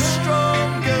is strong,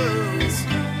 girls.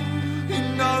 You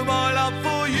know my love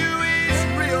for you is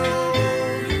real.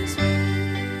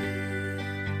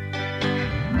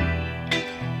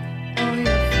 All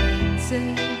your friends say,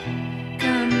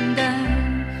 come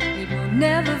down, it will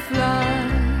never fly.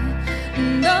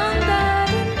 And on that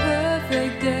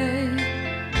imperfect day,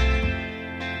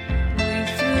 we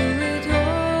threw it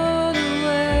all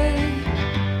away.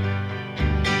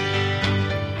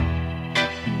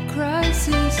 And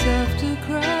crisis after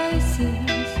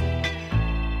crisis,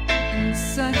 in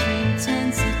such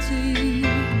intensity,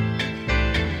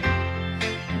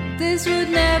 this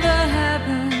would never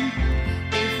happen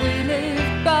if we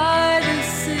lived by the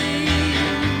sea.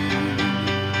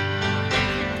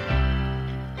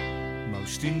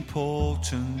 Most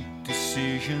important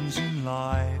decisions in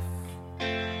life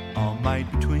are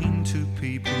made between two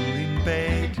people in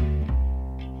bed.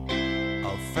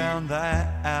 I've found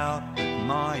that out at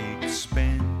my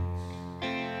expense.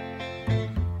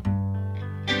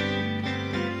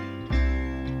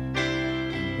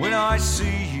 When I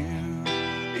see you,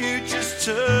 you just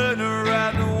turn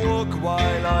around and walk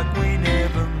away like we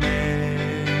never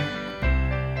met.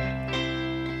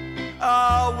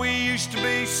 Oh, we used to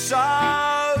be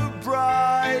so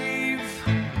brave.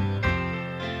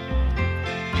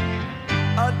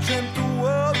 I dreamt the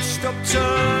world stopped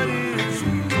turning as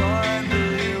we climbed the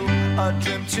hill. I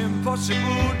dreamt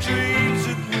impossible dreams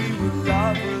that we were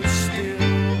lovers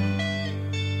still.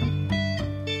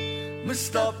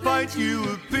 Must I paint you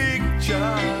a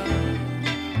picture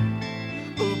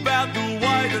about the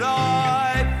way that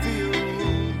I feel?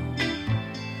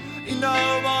 You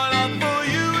know my love for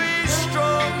you is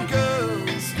strong,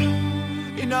 girls.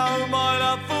 You know my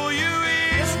love for you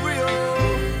is real.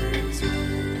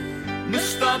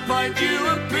 Must I paint you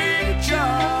a picture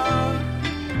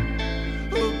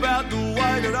about the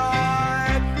way that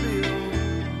I feel?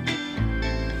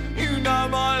 You know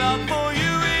my love for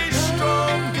you is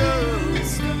strong,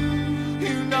 girls.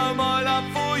 You know my love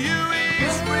for you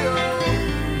is real.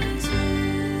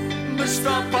 Must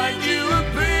I paint you a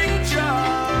picture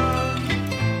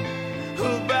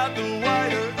about the way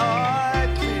that I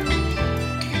feel?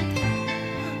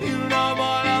 You know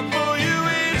my love for you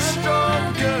is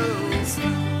strong, girls.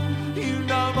 You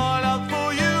know my love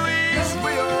for you is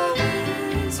real.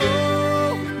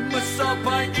 Oh, must I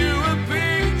paint you a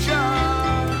picture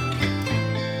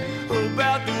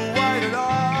about the way that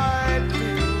I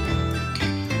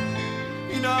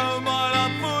feel? You know my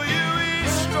love for you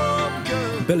is strong,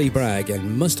 girls. Billy Bragg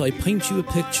and Must I Paint You a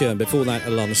Picture? And before that,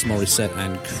 Alanis Morissette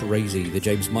and Crazy, the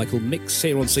James Michael mix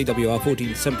here on CWR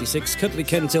 1476. Cuddly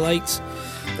Ken till 8.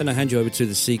 Then I hand you over to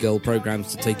the Seagull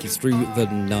programmes to take you through the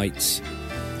night,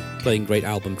 playing great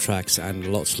album tracks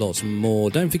and lots more.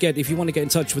 Don't forget, if you want to get in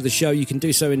touch with the show, you can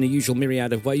do so in the usual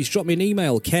myriad of ways. Drop me an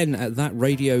email,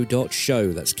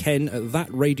 ken@thatradio.show. That's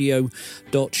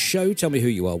ken@thatradio.show. Tell me who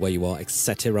you are, where you are,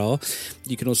 etc.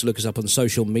 You can also look us up on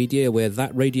social media. We're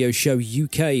That Radio Show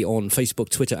UK on Facebook,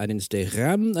 Twitter and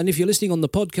Instagram. And if you're listening on the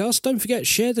podcast, don't forget,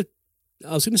 share the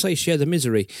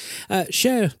misery.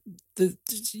 Share the,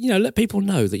 let people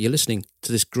know that you're listening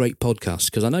to this great podcast,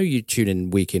 because I know you tune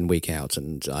in, week out,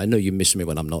 and I know you miss me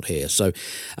when I'm not here. So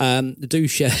do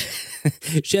share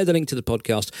share the link to the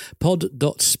podcast,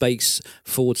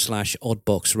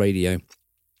 pod.space/oddbox radio.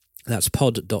 That's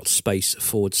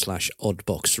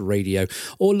pod.space/oddbox radio.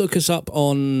 Or look us up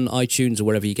on iTunes or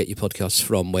wherever you get your podcasts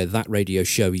from. We're That Radio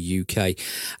Show UK.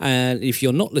 And if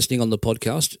you're not listening on the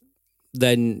podcast,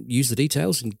 then use the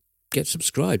details and get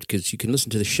subscribed, because you can listen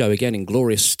to the show again in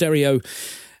glorious stereo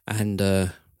and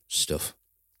stuff.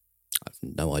 I have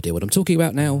no idea what I'm talking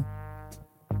about now.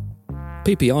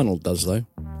 P.P. Arnold does, though.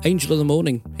 Angel of the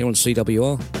Morning here on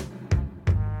CWR.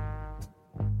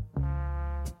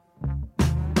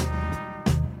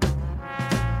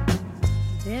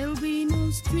 There'll be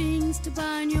no strings to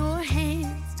bind your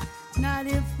hands, not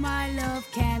if my love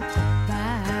can't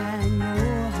bind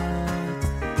your heart.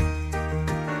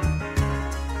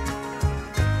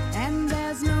 And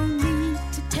there's no need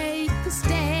to take a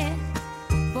stand,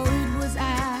 for it was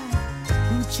I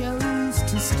who chose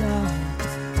to start.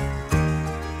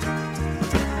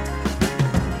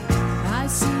 I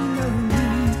see no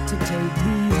need to take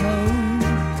me home.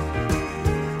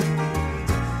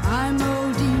 I'm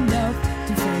old enough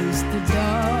to face the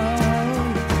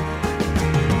dark.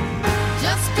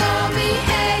 Just call me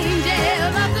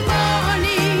angel of the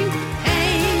morning,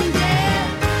 angel.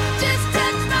 Just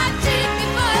touch my cheek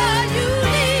before you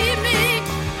leave me,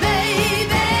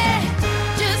 baby.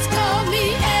 Just call me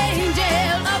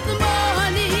angel of the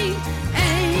morning,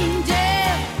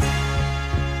 angel.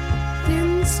 Then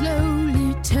slowly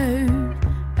turn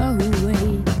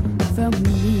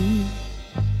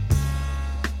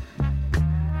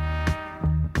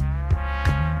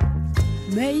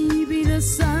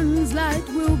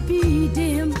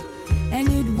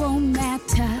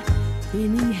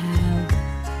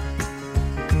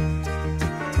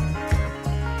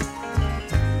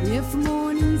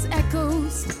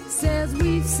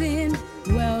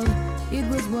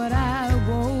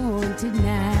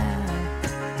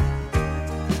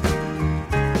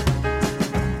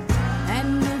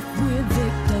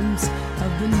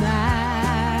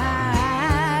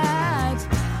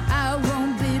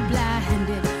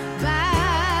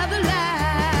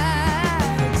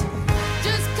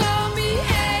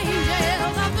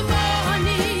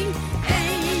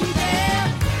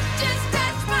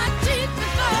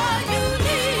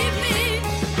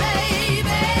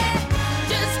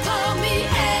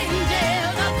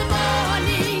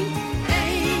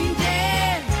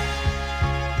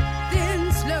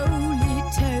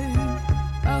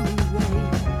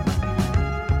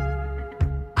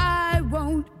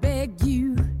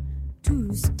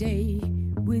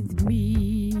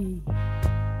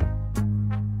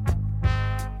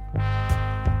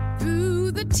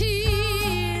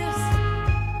tears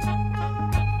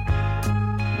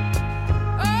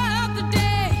of the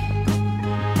day,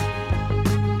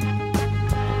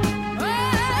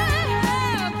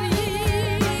 of the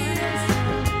years,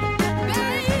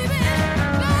 baby,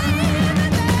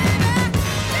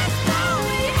 just call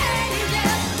me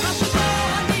angel of the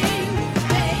morning,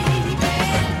 baby.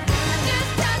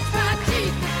 Just touch my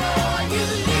cheek before you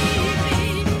leave me,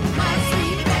 my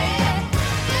sweet baby.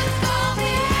 Just call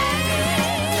me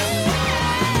angel.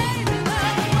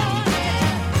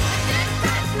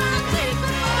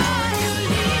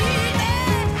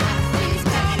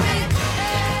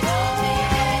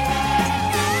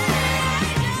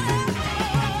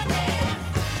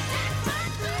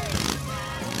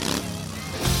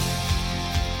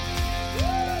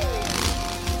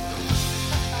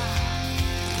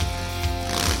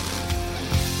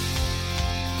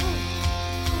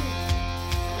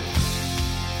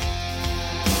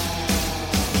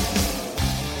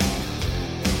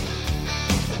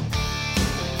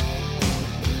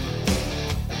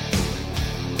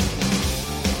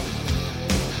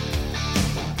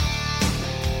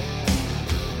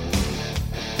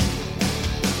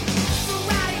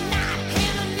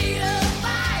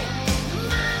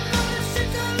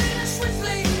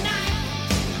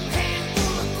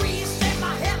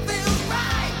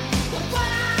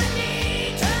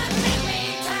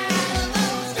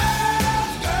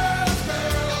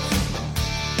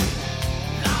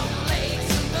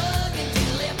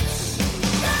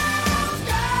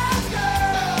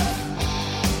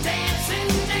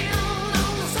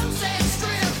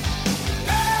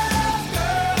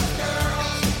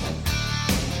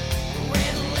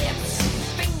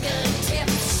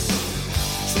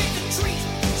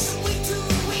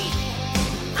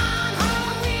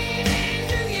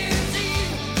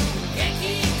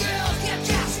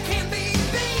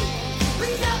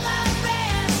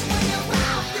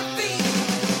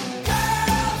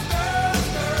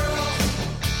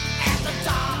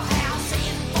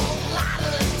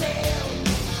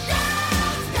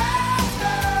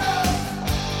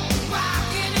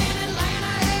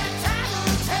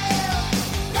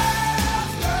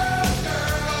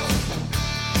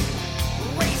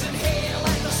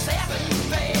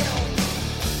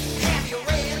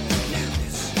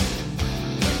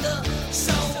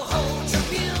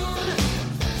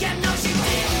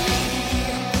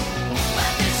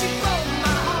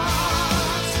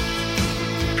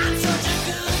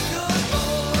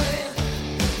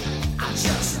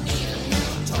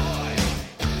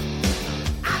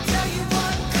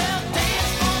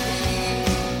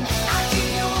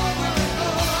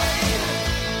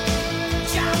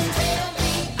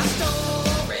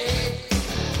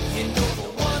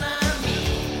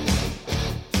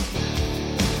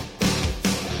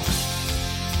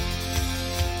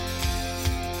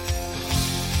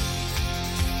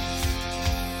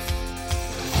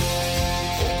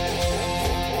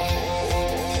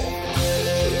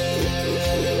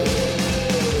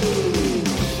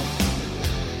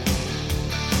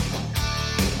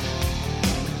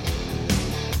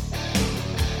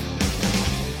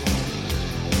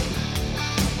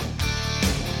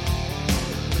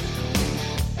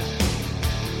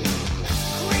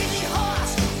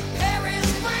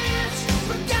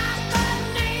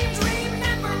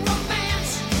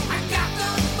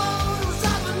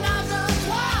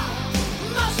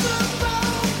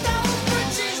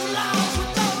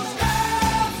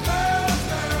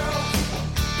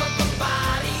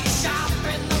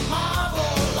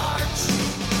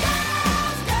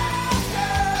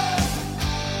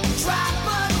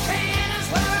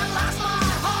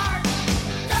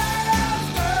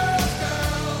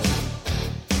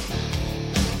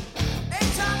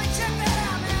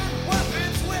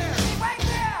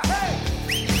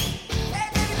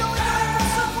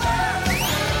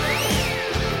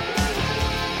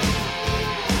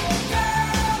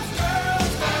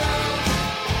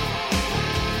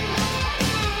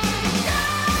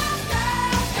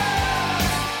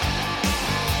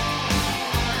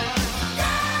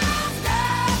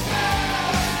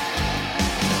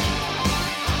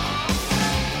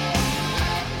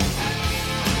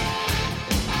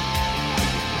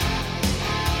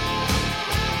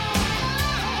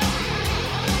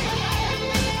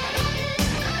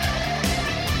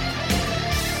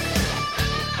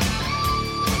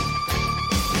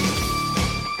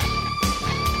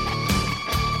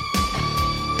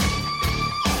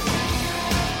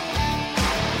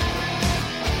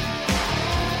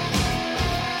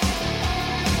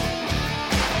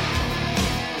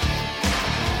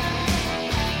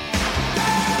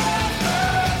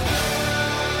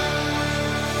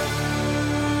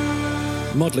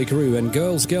 Motley Crue and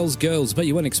Girls, Girls, Girls. Bet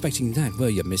you weren't expecting that, were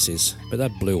you, missus? But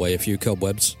that blew away a few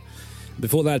cobwebs.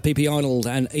 Before that, P.P. Arnold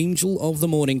and Angel of the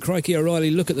Morning. Crikey O'Reilly,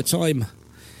 look at the time.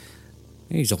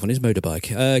 He's off on his motorbike.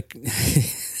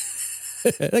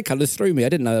 That kind of threw me. I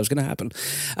didn't know that was going to happen.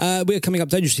 We're coming up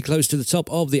dangerously close to the top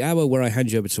of the hour, where I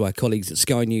hand you over to our colleagues at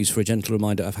Sky News for a gentle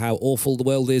reminder of how awful the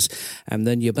world is. And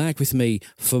then you're back with me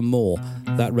for more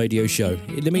That Radio Show.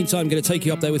 In the meantime, I'm going to take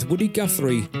you up there with Woody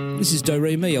Guthrie. This is Do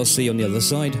Re Mi. I'll see you on the other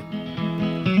side.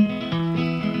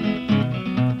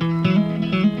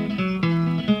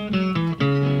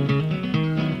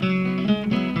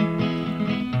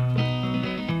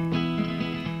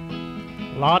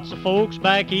 Lots of folks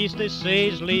back east, they say,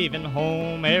 is leaving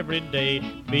home every day,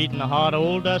 beating the hot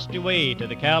old dusty way to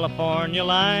the California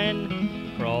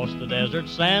line. Across the desert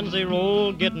sands they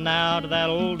roll, getting out of that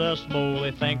old dust bowl.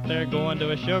 They think they're going to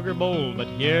a sugar bowl, but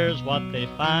here's what they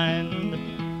find.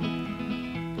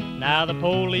 Now the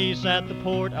police at the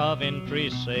port of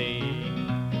entry say,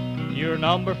 you're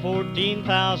number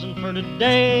 14,000 for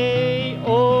today.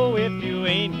 Oh, if you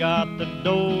ain't got the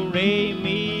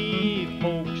do-re-mi,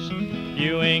 folks,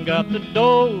 you ain't got the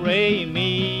do-re-mi,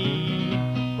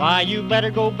 why, you better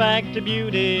go back to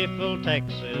beautiful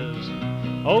Texas,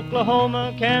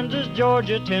 Oklahoma, Kansas,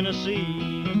 Georgia,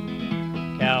 Tennessee.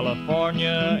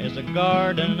 California is a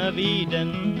garden of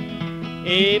Eden,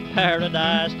 a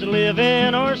paradise to live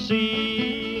in or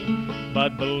see.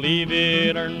 But believe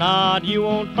it or not, you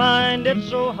won't find it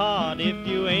so hot if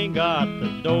you ain't got the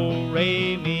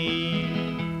do-re-mi.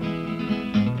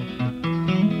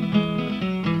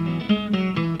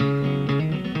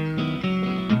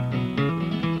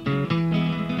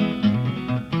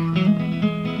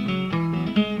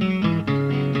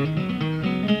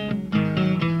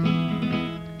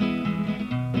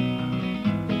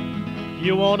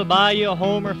 You want to buy you a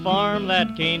home or farm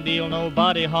that can't deal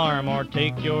nobody harm, or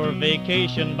take your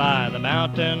vacation by the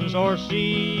mountains or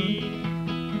sea.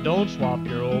 Don't swap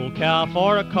your old cow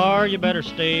for a car, you better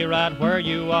stay right where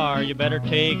you are. You better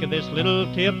take this little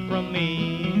tip from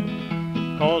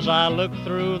me, 'cause I look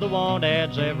through the want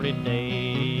ads every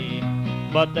day,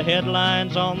 but the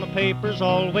headlines on the papers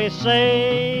always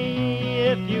say,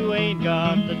 if you ain't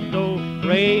got the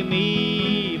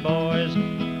do-re-mi, boys,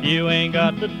 you ain't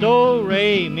got the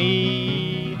do-re-mi,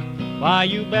 why,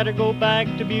 you better go back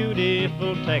to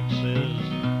beautiful Texas,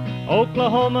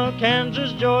 Oklahoma,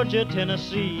 Kansas, Georgia,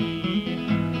 Tennessee.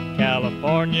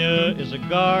 California is a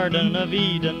garden of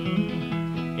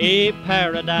Eden, a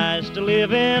paradise to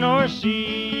live in or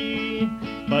see.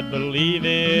 But believe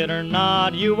it or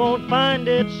not, you won't find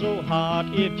it so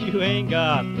hot if you ain't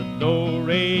got the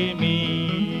do-re-mi.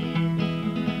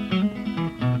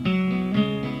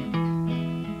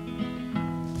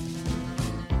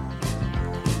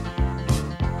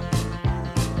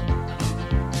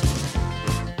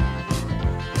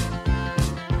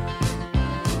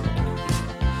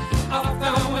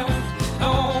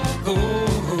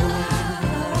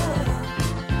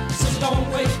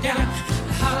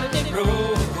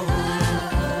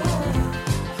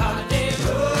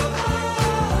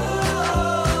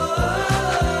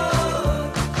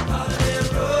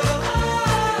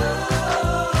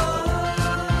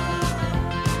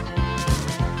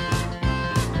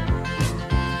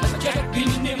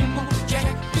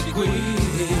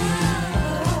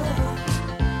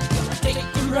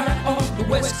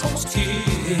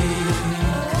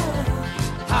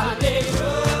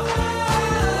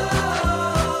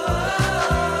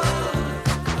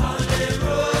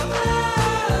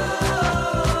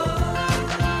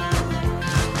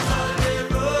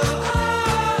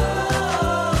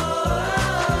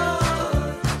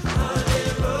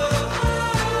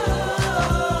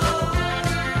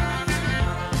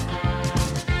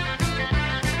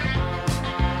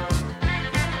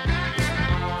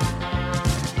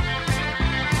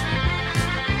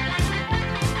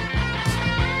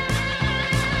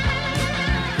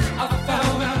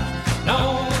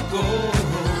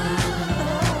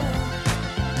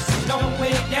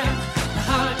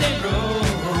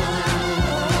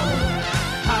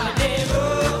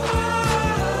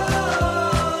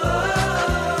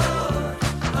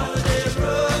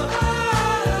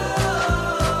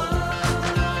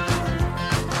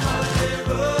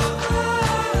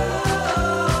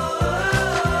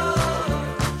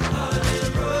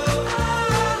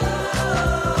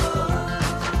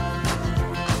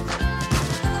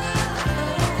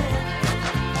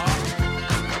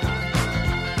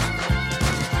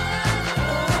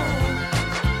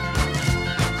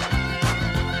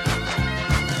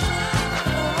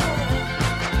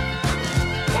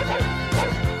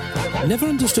 never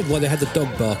understood why they had the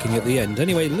dog barking at the end.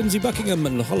 Anyway, Lindsey Buckingham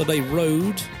and Holiday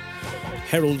Road,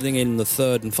 heralding in the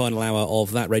third and final hour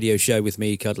of that radio show with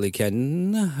me, Cuddly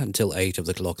Ken, until 8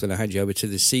 o'clock. Then I hand you over to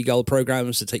the Seagull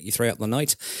programmes to take you throughout the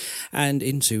night and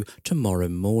into tomorrow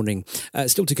morning.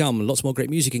 Still to come, lots more great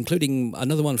music, including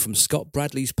another one from Scott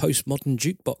Bradley's Postmodern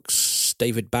Jukebox,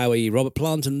 David Bowie, Robert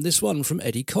Plant, and this one from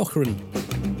Eddie Cochran.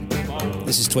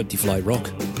 This is 20 Fly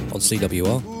Rock on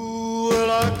CWR. Ooh, well,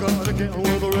 I got a gal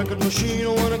with a record machine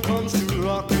when it comes to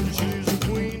rockin', she's a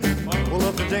queen. We'll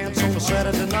love to dance on a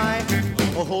Saturday night.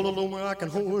 I'll hold alone where I can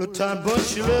hold her tight, but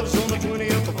she lives on the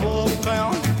 20th floor of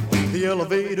town. The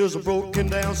elevators are broken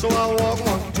down, so I walk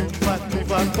 1, 2, 5, 3,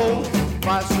 5, 4,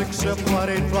 5, 6, 7,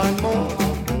 8, 9 more.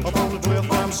 Up on the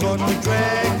 12th, I'm starting to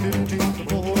drag. 15th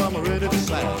floor, I'm ready to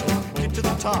sag. Get to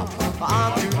the top,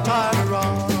 I'm too tired to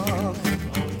rock.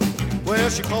 Well,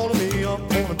 she called me up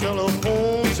on the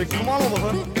telephone, said, come on over,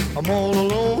 honey, I'm all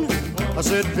alone. I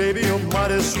said, baby, you're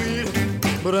mighty sweet,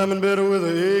 but I'm in bed with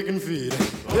a aching feet.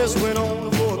 This went on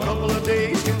for a couple of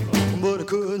days, but I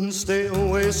couldn't stay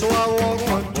away. So I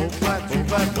walked 1, 2, 5, 3,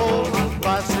 5, 4,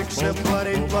 5, 6, 7,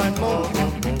 8, 9 more.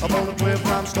 Up on the 12th,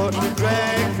 I'm starting to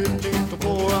drag. 15th to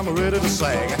 4, I'm ready to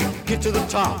sag. Get to the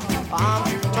top, I'm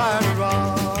too tired to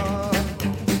rock.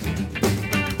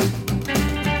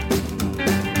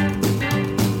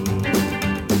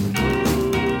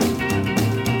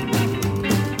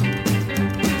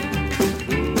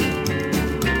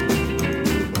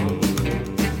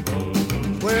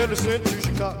 They sent to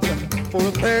Chicago for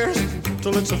repairs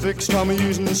till it's a fixed. I'm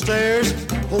using the stairs.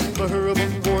 Hope to hurry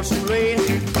before it's too late.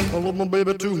 I love my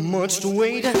baby too much to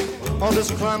wait. All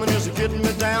this climbing is getting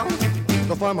me down.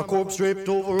 I find my corpse draped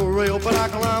over a rail, but I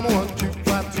climb 1, 2,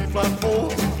 5, 3, 5, 4,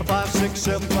 5, 6,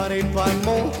 7, 8, 9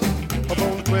 more. Up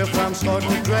on the 12th, I'm starting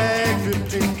to drag.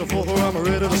 15th to 4, I'm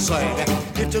ready to sag.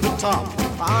 Get to the top,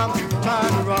 I'm too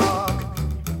tired to rock.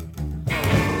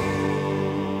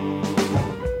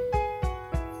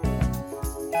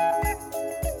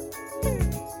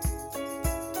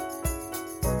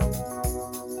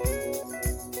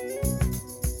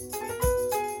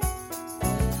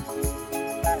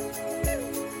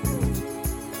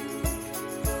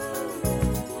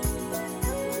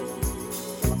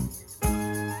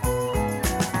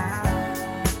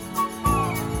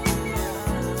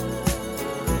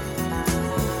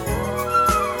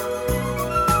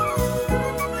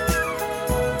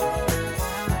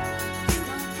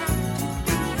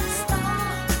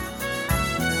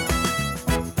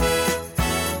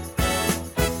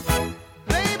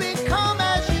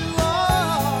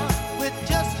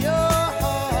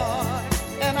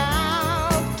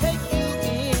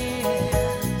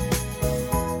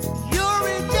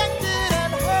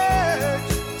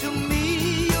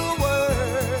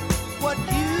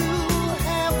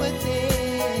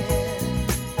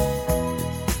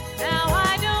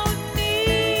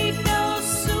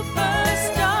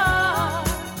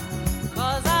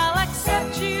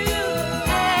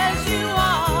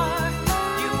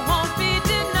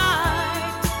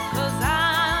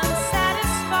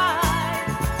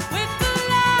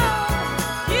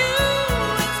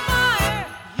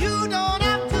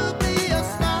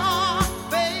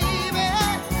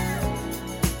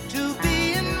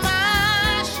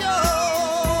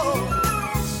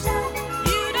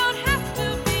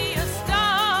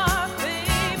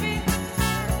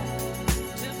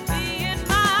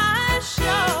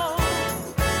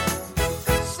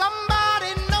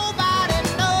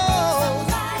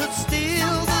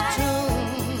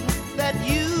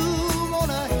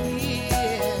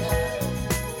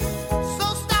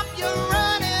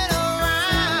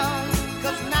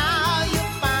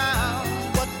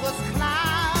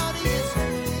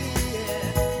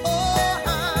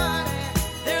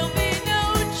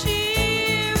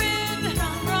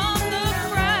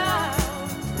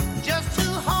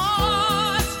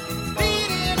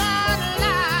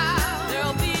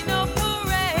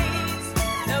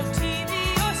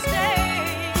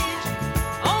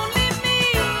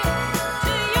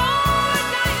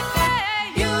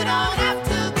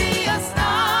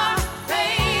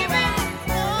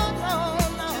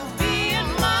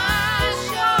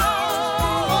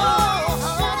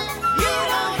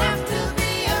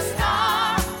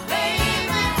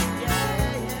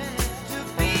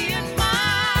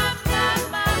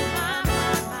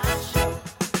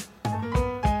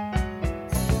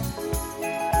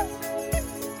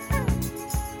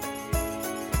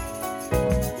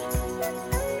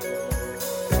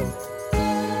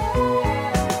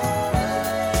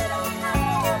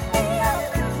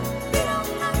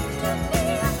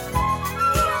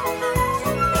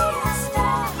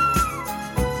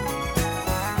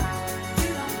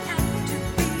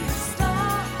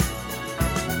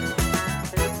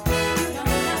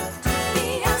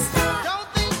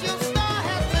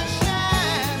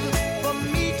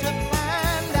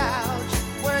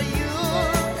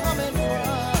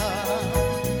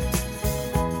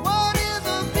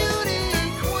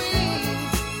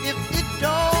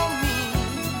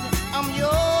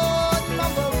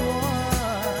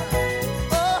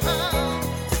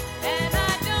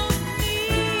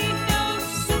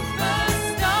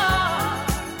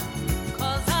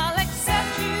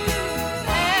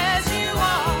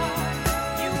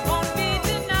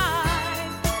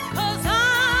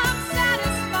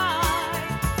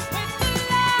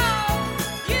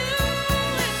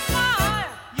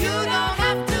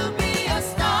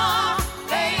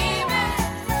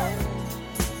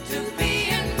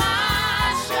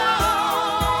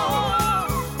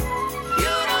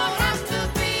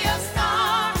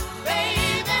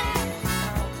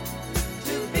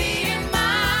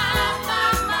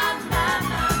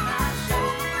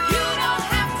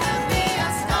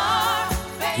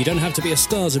 You don't have to be a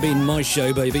star to be in my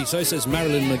show, baby. So says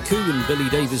Marilyn McCoo and Billy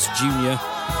Davis Jr.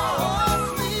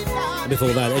 And before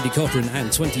that, Eddie Cochran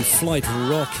and 20 Flight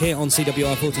Rock here on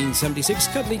CWR 1476.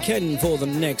 Cuddly Ken for the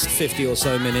next 50 or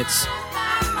so minutes.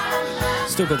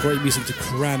 Still got great music to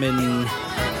cram in,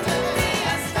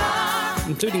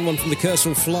 including one from the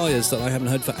Kersal Flyers that I haven't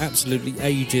heard for absolutely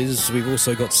ages. We've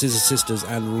also got Scissor Sisters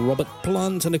and Robert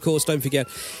Plant. And of course, don't forget,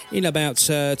 in about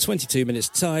 22 minutes'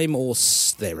 time or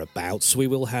thereabouts, we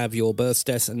will have your births,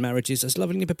 deaths and marriages as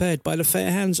lovingly prepared by the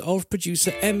fair hands of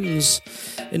producer Ems.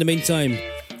 In the meantime,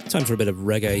 time for a bit of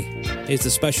reggae. Here's the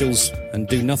Specials and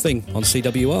Do Nothing on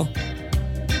CWR.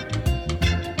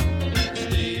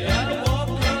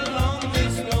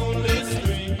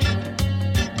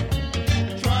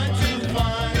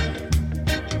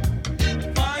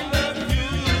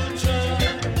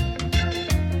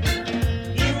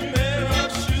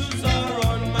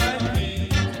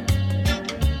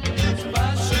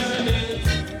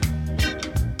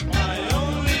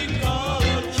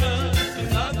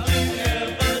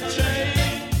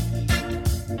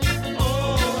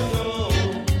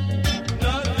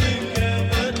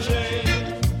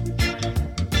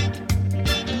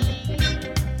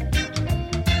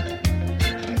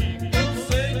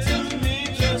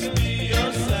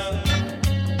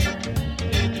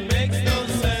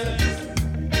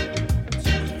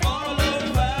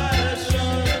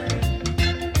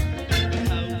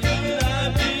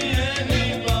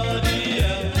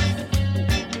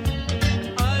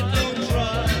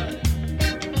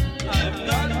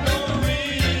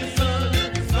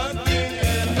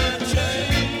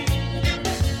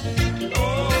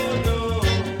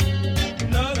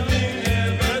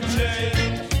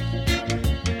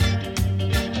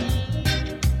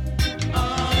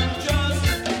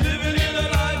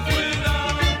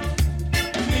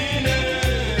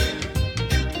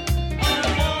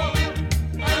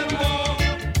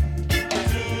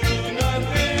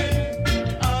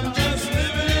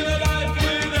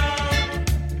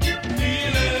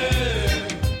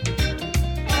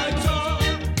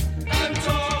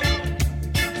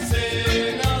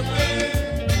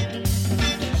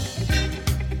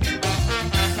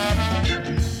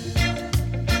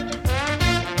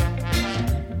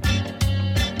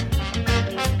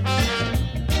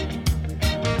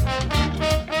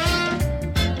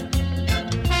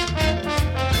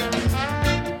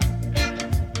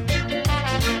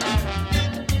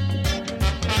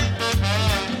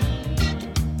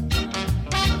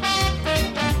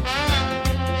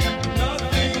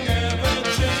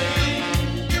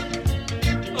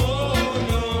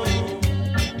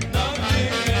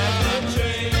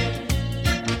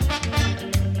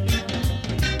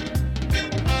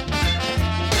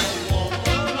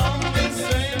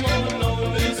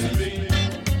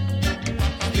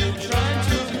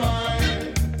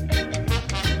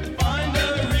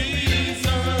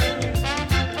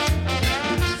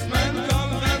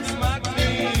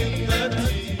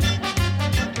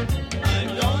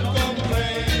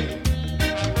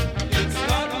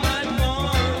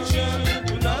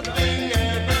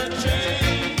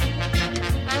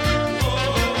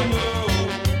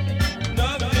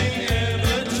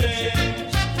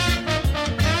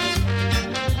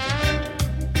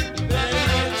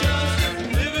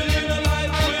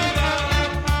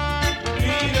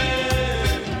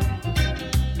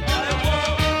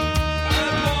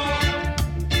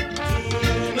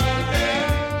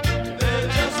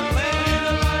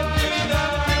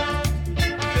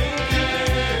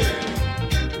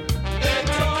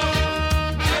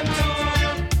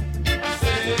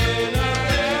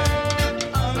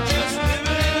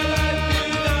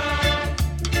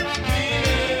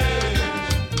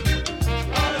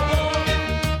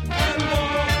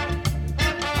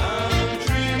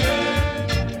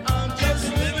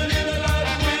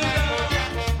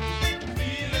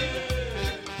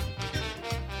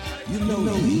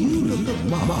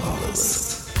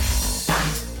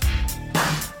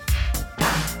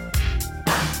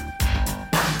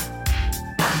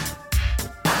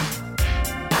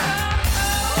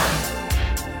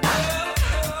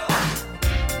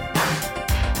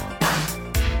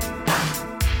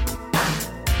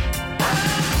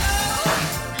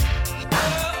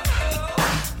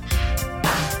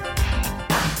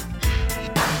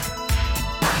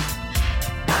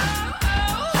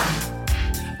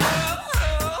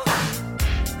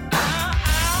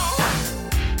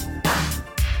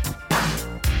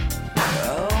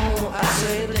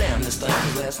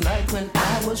 last night when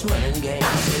I was running game.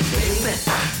 I said,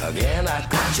 baby, again I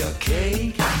cut your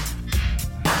cake.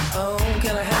 Oh,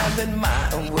 can I have it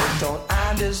my way? Don't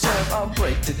I deserve a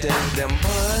break today? Them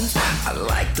buns, I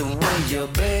like the way you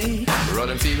bake.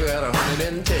 Running fever at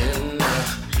 110.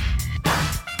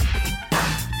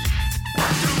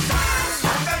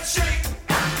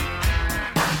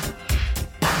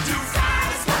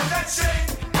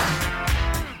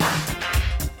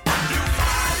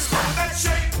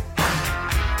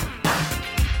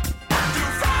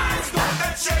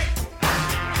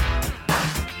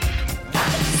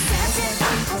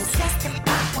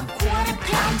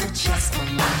 Just for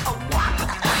me, a whopper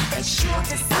that's sure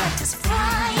to set us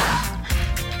fire.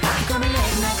 You got me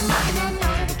late night mugging and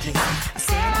order to kiss. I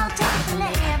said I'll take a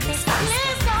fillet of this.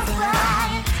 Please don't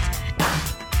fry.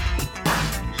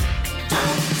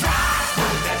 Don't fry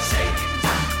for that shake.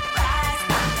 Don't fry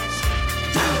for that shake.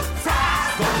 Don't fry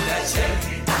for that shake.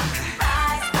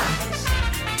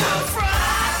 Don't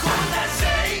fry for that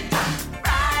shake.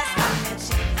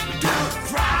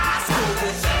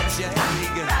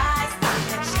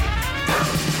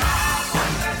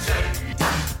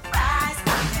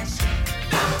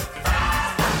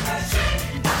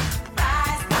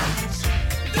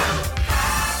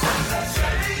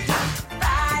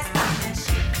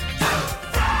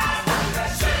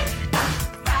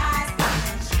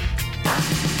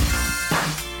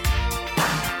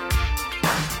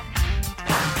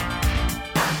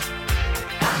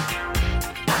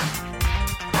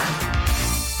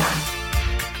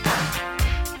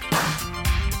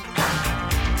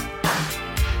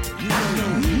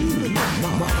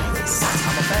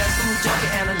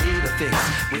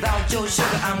 Without your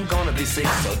sugar, I'm gonna be sick,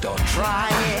 so don't try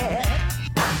it.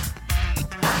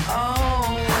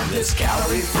 Oh, this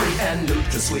calorie-free and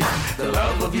nutri-sweet. The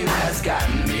love of you has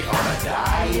gotten me on a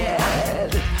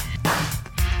diet.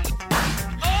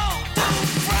 Oh, don't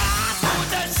fry for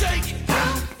that shake.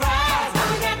 Don't fry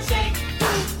for that shake.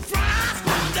 Don't fry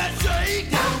for that shake.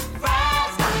 Don't fry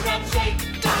for that shake.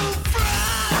 Don't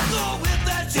fry with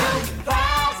that shake. Don't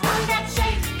fry for that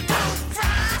shake. Don't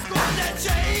fry for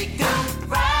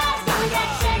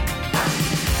that shake.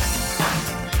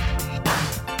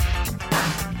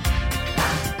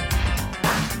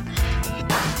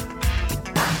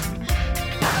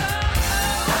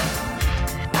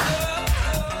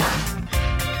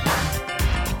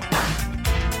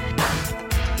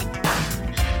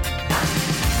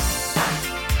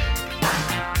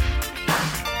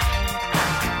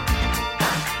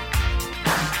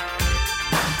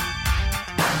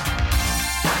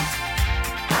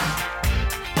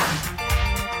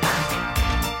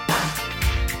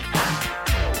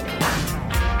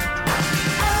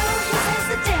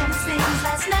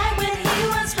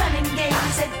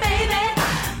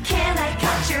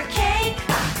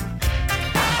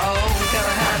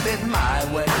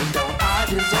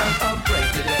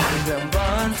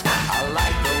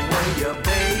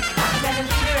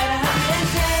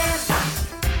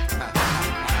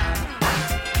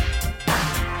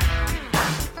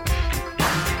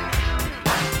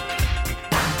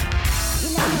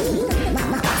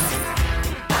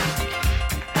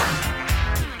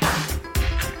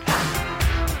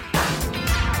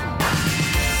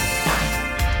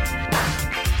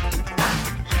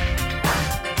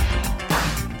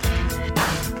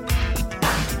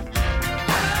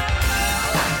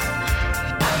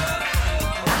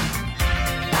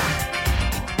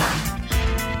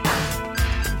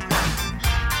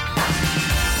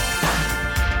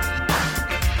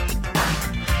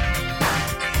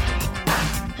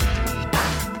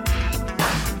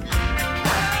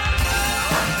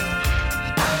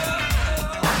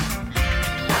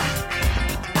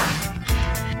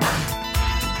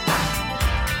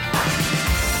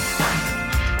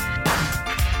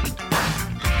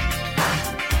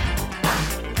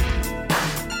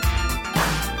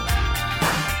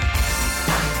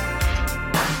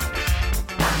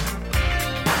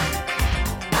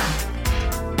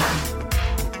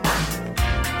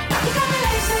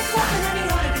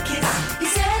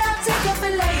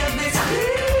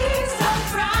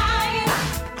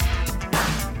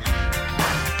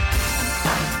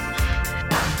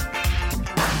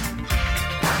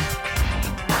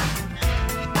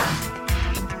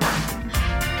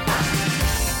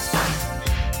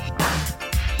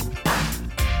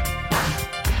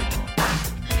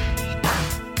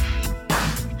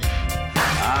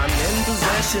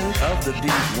 Of the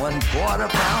beef, 1/4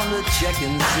 pound of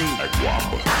chicken feet. At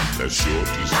Whopper, that's your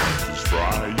dessert is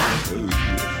fried. Two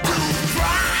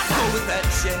fries go with that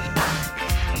shit.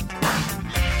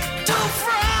 Two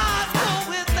fries go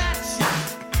with that shit.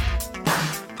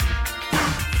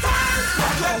 Two fries go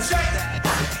with that shit.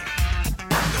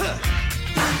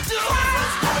 Two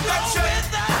fries go with that shit.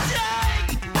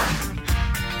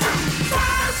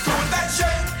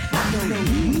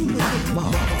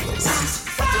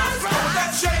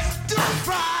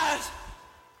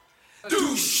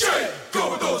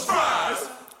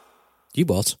 You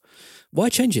what? Why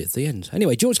change it at the end?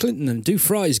 Anyway, George Clinton and Do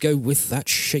Fries go with that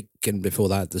shake, and before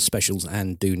that, the Specials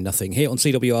and Do Nothing. Here on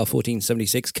CWR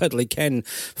 1476, Cuddly Ken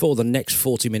for the next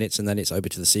 40 minutes, and then it's over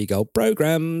to the Seagull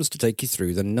programmes to take you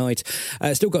through the night.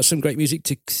 Still got some great music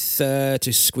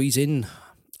to squeeze in.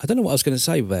 I don't know what I was going to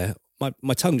say there.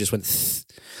 My tongue just went...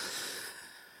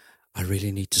 I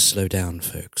really need to slow down,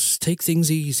 folks. Take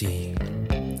things easy.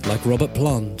 Like Robert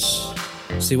Plant.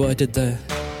 See what I did there?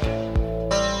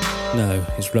 No,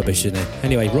 it's rubbish, isn't it?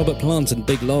 Anyway, Robert Plant and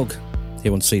Big Log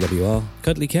here on CWR.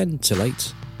 Cuddly Ken till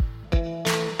 8.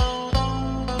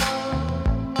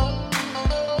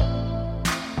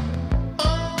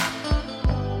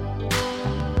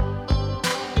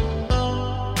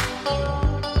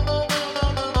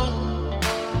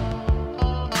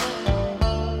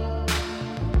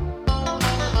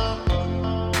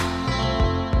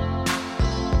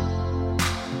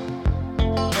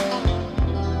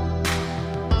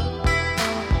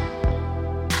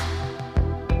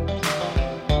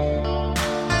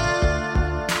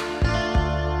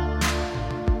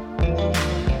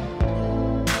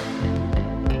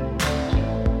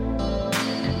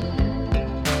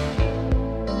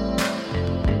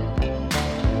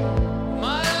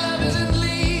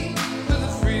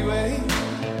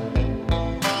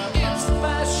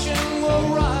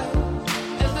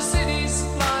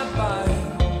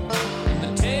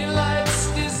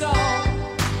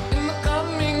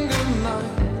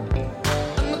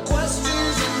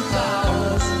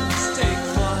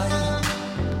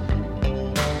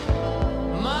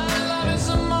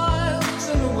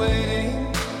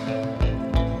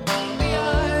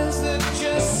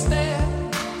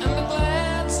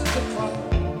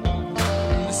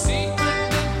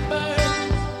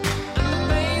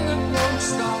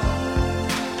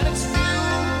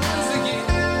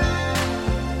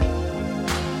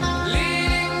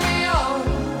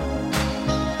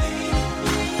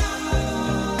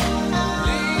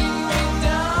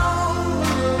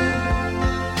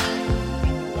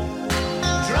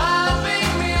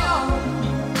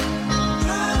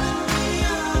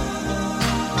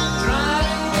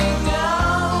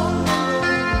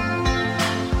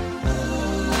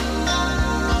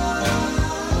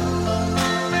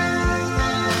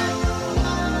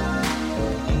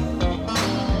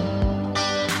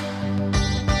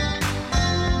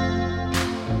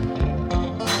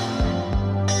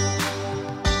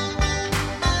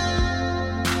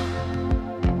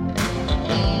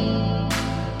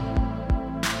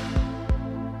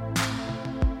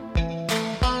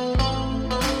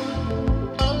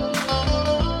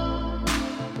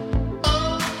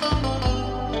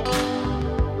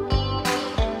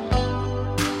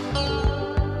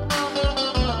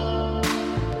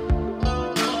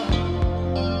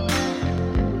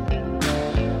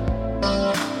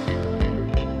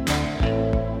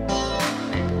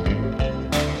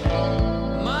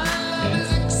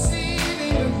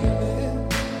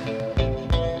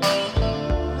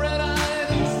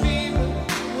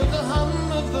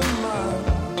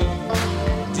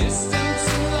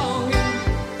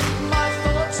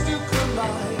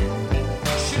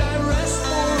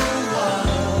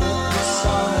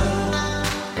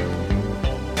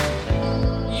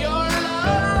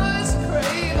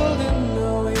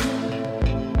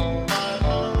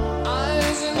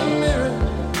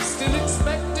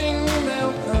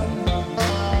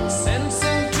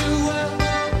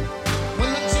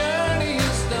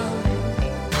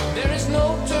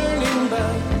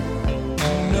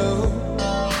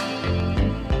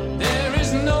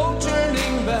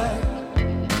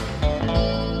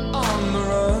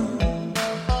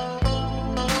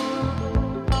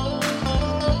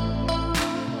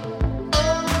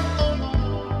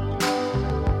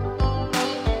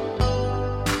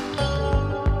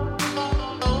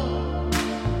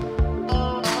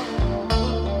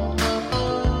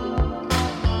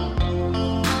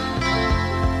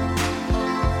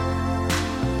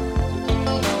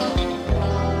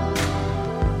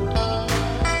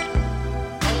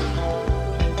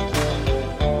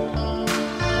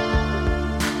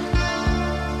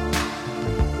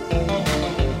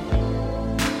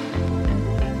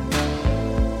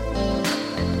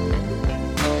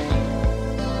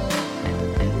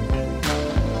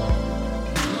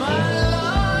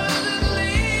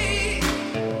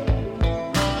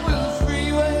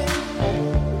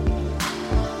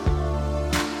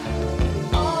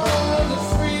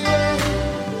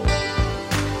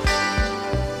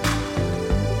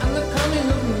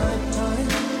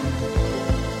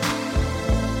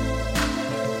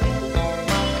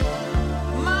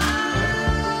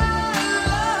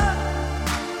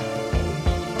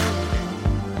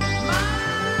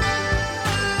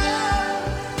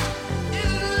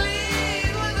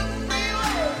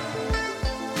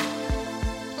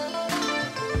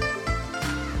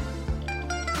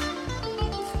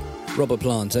 Robert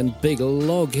Plant and Big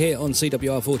Log here on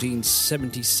CWR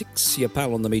 1476, your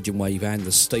pal on the medium wave and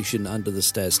the station under the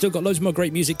stairs. Still got loads more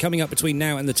great music coming up between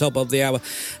now and the top of the hour.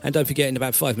 And don't forget, in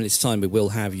about 5 minutes' time, we will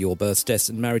have your births, deaths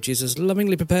and marriages as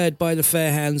lovingly prepared by the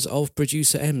fair hands of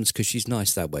producer Ems, because she's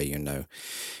nice that way, you know.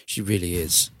 She really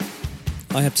is.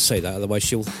 I have to say that, otherwise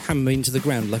she'll hammer me into the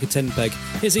ground like a 10-peg.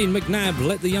 Here's Ian McNabb,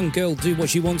 Let the Young Girl Do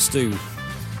What She Wants To.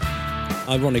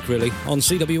 Ironic, really, on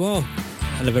CWR.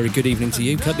 And a very good evening to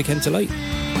you, Cuddly Kentalate.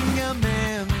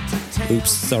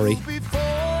 Oops, sorry.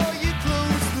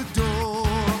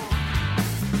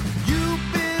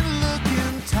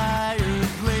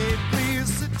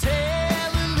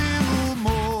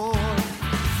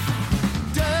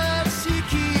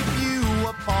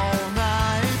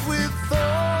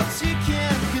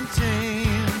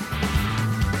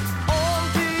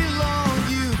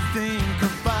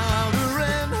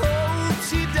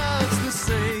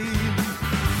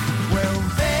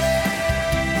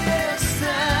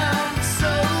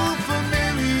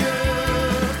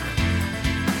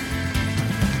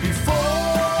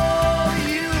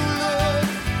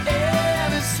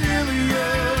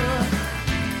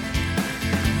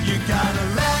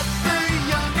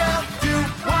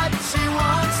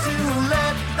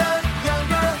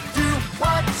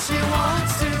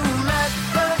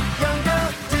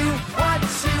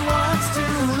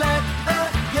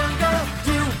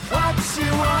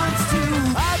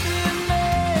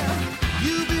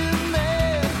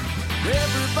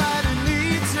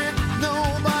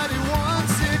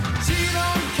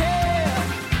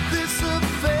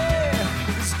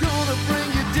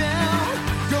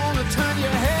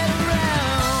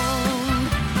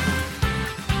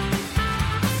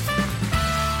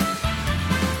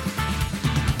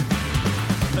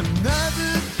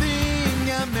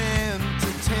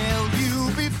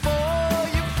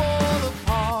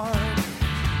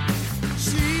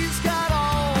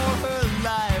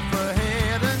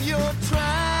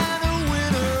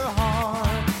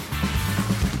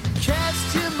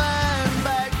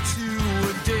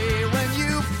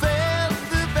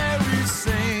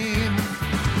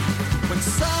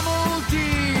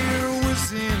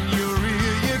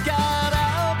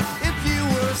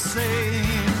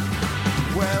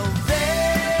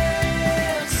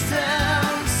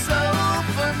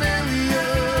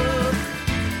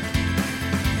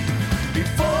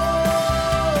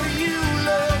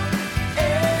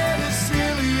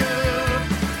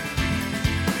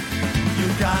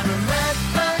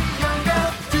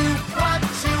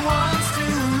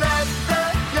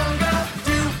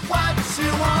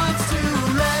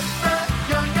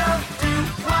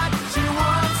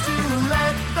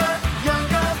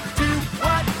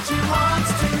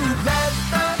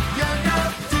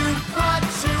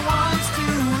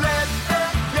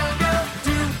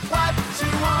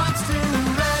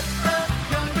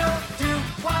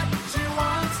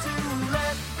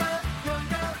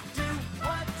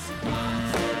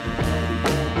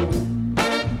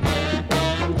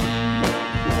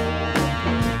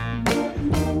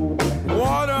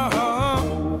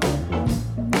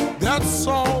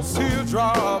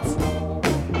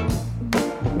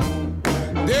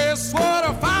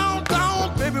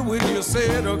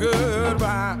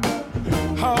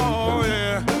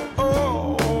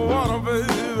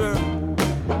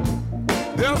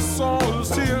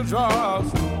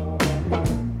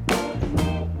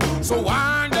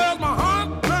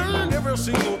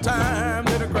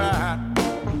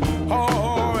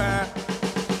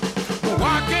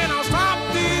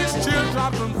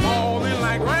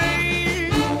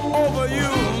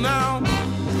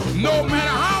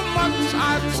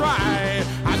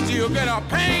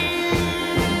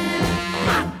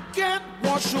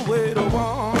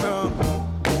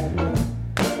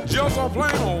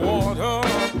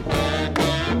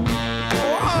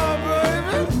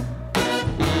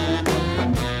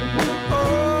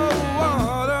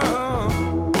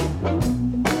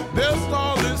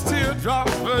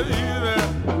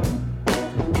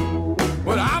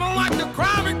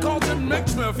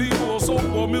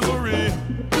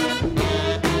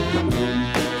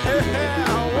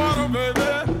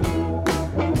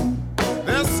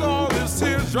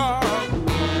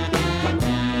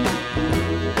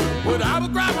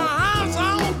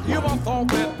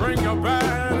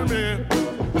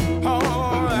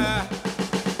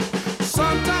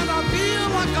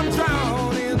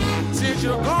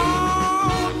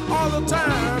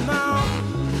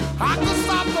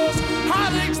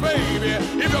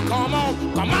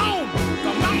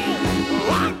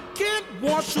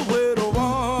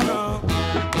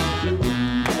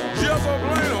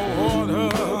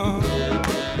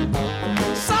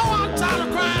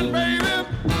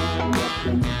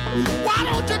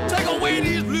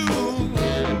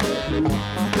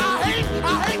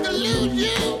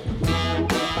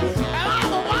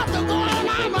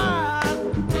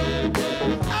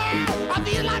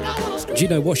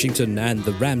 Gino Washington and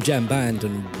the Ram Jam Band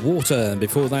and Water. And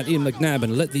before that, Ian McNabb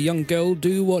and Let the Young Girl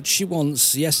Do What She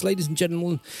Wants. Yes, ladies and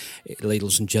gentlemen,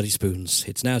 ladles and jelly spoons,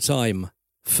 it's now time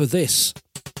for this.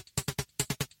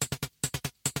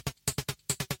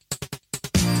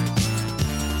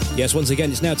 Yes, once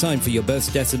again, it's now time for your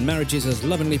births, deaths and marriages as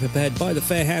lovingly prepared by the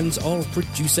fair hands of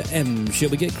producer M. Shall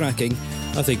we get cracking?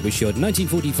 I think we should.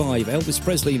 1945, Elvis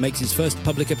Presley makes his first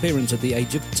public appearance at the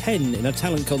age of 10 in a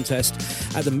talent contest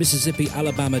at the Mississippi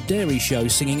Alabama Dairy Show,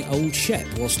 singing Old Shep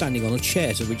while standing on a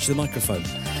chair to reach the microphone.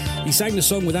 He sang the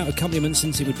song without accompaniment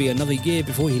since it would be another year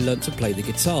before he learnt to play the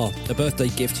guitar, a birthday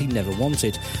gift he never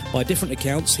wanted. By different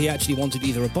accounts, he actually wanted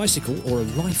either a bicycle or a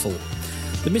rifle.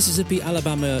 The Mississippi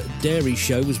Alabama Dairy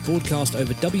Show was broadcast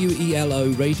over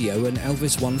WELO radio, and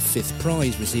Elvis won 5th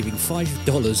prize, receiving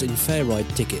 $5 in fair ride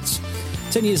tickets.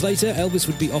 10 years later, Elvis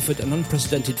would be offered an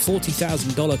unprecedented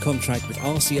 $40,000 contract with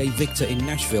RCA Victor in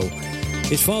Nashville.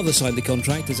 His father signed the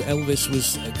contract as Elvis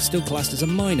was still classed as a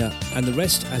minor, and the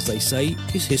rest, as they say,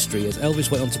 is history, as Elvis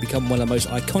went on to become one of the most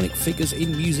iconic figures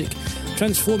in music,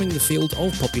 transforming the field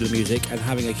of popular music and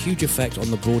having a huge effect on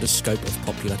the broader scope of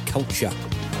popular culture.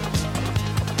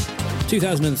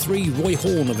 2003, Roy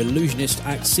Horn of illusionist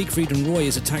act Siegfried and Roy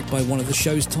is attacked by one of the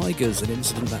show's tigers, an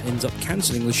incident that ends up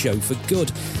cancelling the show for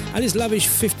good. At his lavish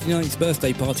 59th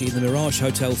birthday party in the Mirage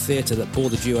Hotel Theatre that bore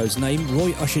the duo's name,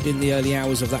 Roy ushered in the early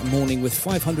hours of that morning with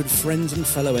 500 friends and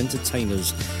fellow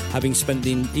entertainers, having spent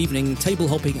the evening table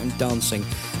hopping and dancing,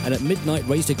 and at midnight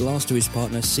raised a glass to his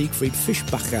partner Siegfried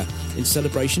Fischbacher in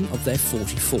celebration of their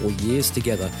 44 years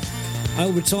together.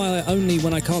 "I'll retire only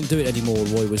when I can't do it anymore,"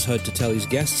 Roy was heard to tell his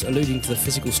guests, alluding to the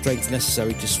physical strength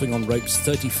necessary to swing on ropes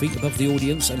 30 feet above the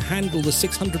audience and handle the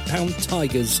 600-pound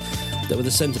tigers that were the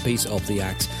centrepiece of the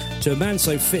act. To a man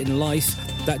so fit in life,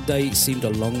 that day seemed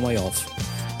a long way off.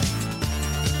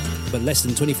 But less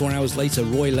than 24 hours later,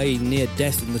 Roy lay near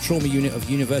death in the trauma unit of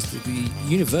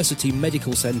University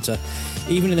Medical Centre.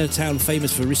 Even in a town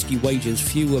famous for risky wagers,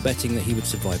 few were betting that he would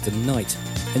survive the night.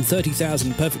 In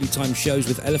 30,000 perfectly timed shows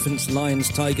with elephants, lions,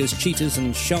 tigers, cheetahs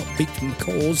and sharp-beaked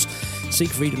macaws,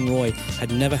 Siegfried and Roy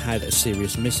had never had a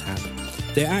serious mishap.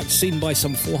 Their act, seen by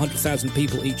some 400,000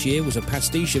 people each year, was a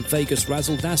pastiche of Vegas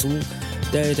razzle-dazzle,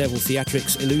 daredevil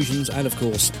theatrics, illusions and, of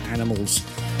course, animals.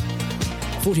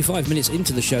 45 minutes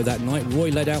into the show that night,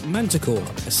 Roy led out Manticore,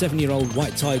 a 7-year-old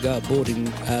white tiger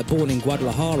born in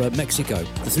Guadalajara, Mexico.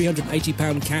 The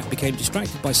 380-pound cat became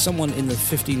distracted by someone in the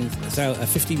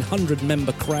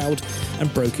 1,500-member crowd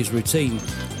and broke his routine.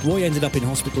 Roy ended up in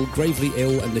hospital, gravely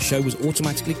ill, and the show was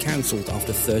automatically cancelled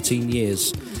after 13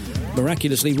 years.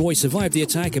 Miraculously, Roy survived the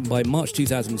attack and by March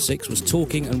 2006 was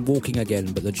talking and walking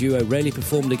again, but the duo rarely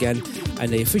performed again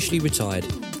and they officially retired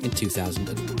in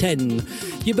 2010.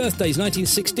 Your birthdays: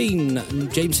 1916,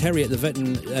 James Herriot, the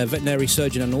veterinary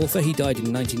surgeon and author. He died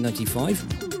in 1995.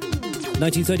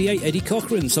 1938, Eddie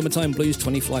Cochran, Summertime Blues,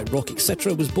 20 Flight Rock,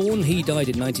 etc. was born. He died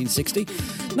in 1960.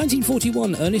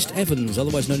 1941, Ernest Evans,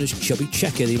 otherwise known as Chubby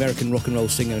Checker, the American rock and roll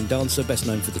singer and dancer, best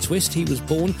known for The Twist. He was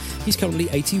born. He's currently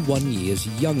 81 years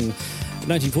young.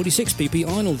 1946, P.P.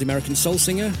 Arnold, the American soul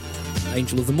singer,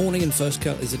 Angel of the Morning and First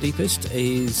Cut is the Deepest,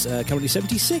 is currently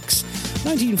 76.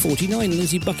 1949,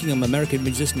 Lindsey Buckingham, American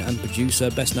musician and producer,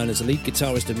 best known as the lead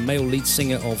guitarist and male lead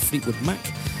singer of Fleetwood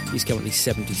Mac. He's currently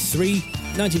 73.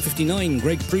 1959,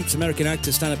 Greg Proops, American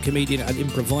actor, stand-up comedian and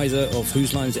improviser of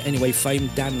Whose Lines Are Anyway fame,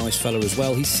 damn nice fellow as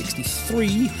well. He's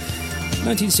 63.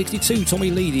 1962, Tommy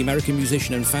Lee, the American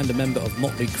musician and founder member of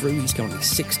Motley Crue. He's currently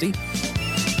 60.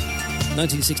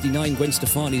 1969, Gwen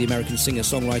Stefani, the American singer,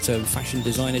 songwriter and fashion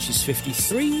designer. She's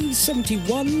 53.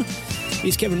 71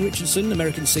 is Kevin Richardson,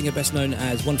 American singer, best known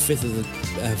as one-fifth of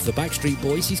the Backstreet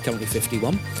Boys. He's currently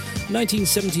 51.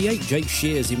 1978, Jake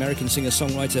Shears, the American singer,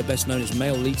 songwriter, best known as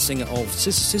male lead singer of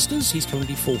Sister Sisters. He's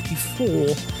currently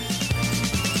 44.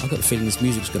 I've got the feeling this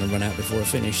music's going to run out before I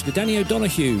finish. The Danny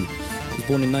O'Donoghue. He was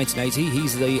born in 1980.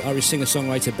 He's the Irish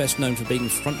singer-songwriter best known for being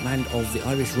frontman of the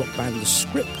Irish rock band The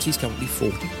Script. He's currently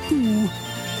 42.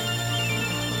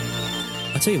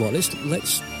 I tell you what, let's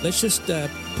just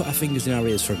put our fingers in our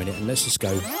ears for a minute and let's just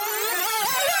go.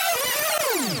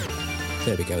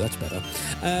 There we go, that's better.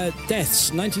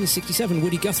 Deaths, 1967,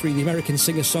 Woody Guthrie, the American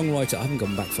singer-songwriter. I haven't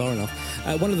gone back far enough.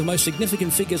 One of the most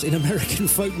significant figures in American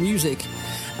folk music.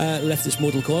 Left this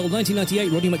mortal coil.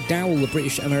 1998, Roddy McDowall, the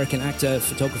British-American actor,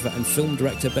 photographer and film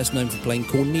director, best known for playing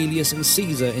Cornelius and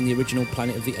Caesar in the original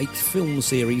Planet of the Apes film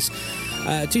series.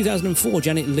 2004,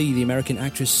 Janet Leigh, the American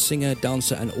actress, singer,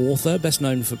 dancer and author, best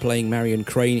known for playing Marion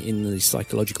Crane in the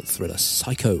psychological thriller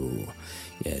Psycho.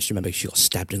 Yes, remember she got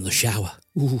stabbed in the shower.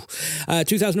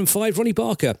 2005, Ronnie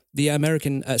Barker, the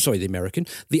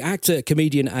actor,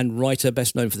 comedian and writer,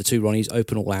 best known for the two Ronnies,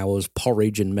 Open All Hours,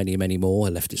 Porridge and many, many more,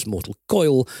 Left Its Mortal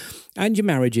Coil, and Your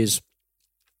Marriages.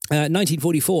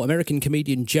 1944, American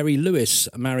comedian Jerry Lewis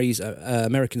marries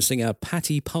American singer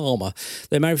Patty Palmer.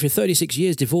 They're married for 36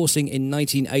 years, divorcing in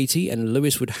 1980, and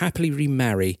Lewis would happily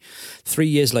remarry 3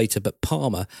 years later, but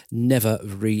Palmer never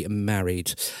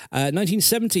remarried.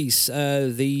 1970s,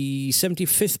 the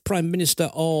 75th Prime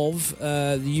Minister of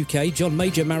the UK, John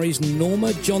Major, marries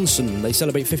Norma Johnson. They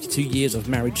celebrate 52 years of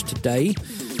marriage today,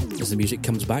 as the music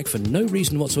comes back for no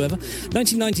reason whatsoever.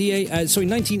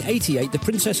 1988, the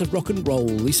Princess of Rock and Roll,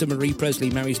 Lisa Marie Presley,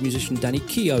 marries musician Danny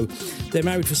Keogh. They're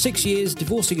married for 6 years,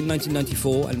 divorcing in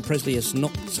 1994, and Presley has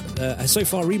so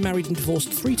far remarried and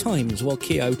divorced 3 times, while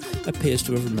Keogh appears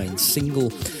to have remained single.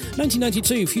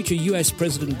 1992, future US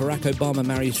President Barack Obama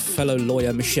marries fellow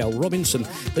lawyer Michelle Robinson.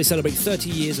 They celebrate 30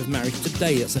 years of marriage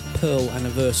today. That's a pearl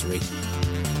anniversary.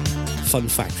 Fun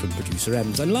fact from producer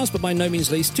Ems. And last but by no means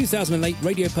least, 2008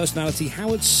 radio personality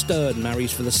Howard Stern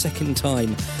marries for the second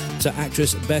time to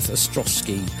actress Beth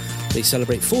Ostrowski. They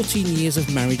celebrate 14 years of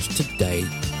marriage today.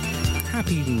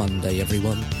 Happy Monday,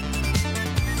 everyone.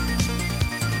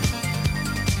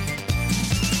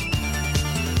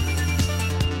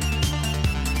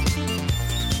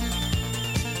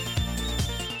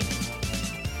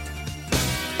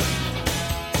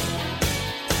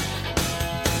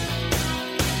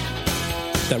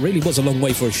 That really was a long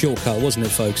way for a short car, wasn't it,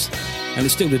 folks? And it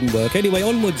still didn't work. Anyway,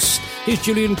 onwards. Here's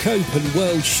Julian Cope and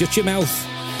World Shut Your Mouth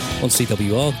on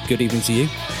CWR. Good evening to you.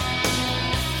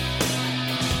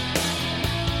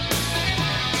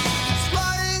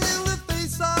 Flying in the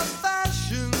face of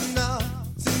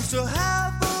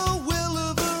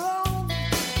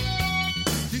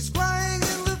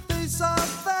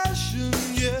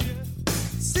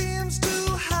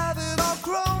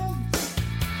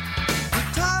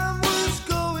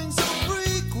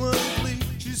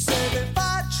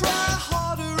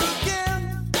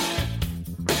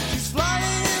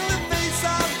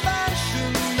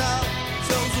fashion.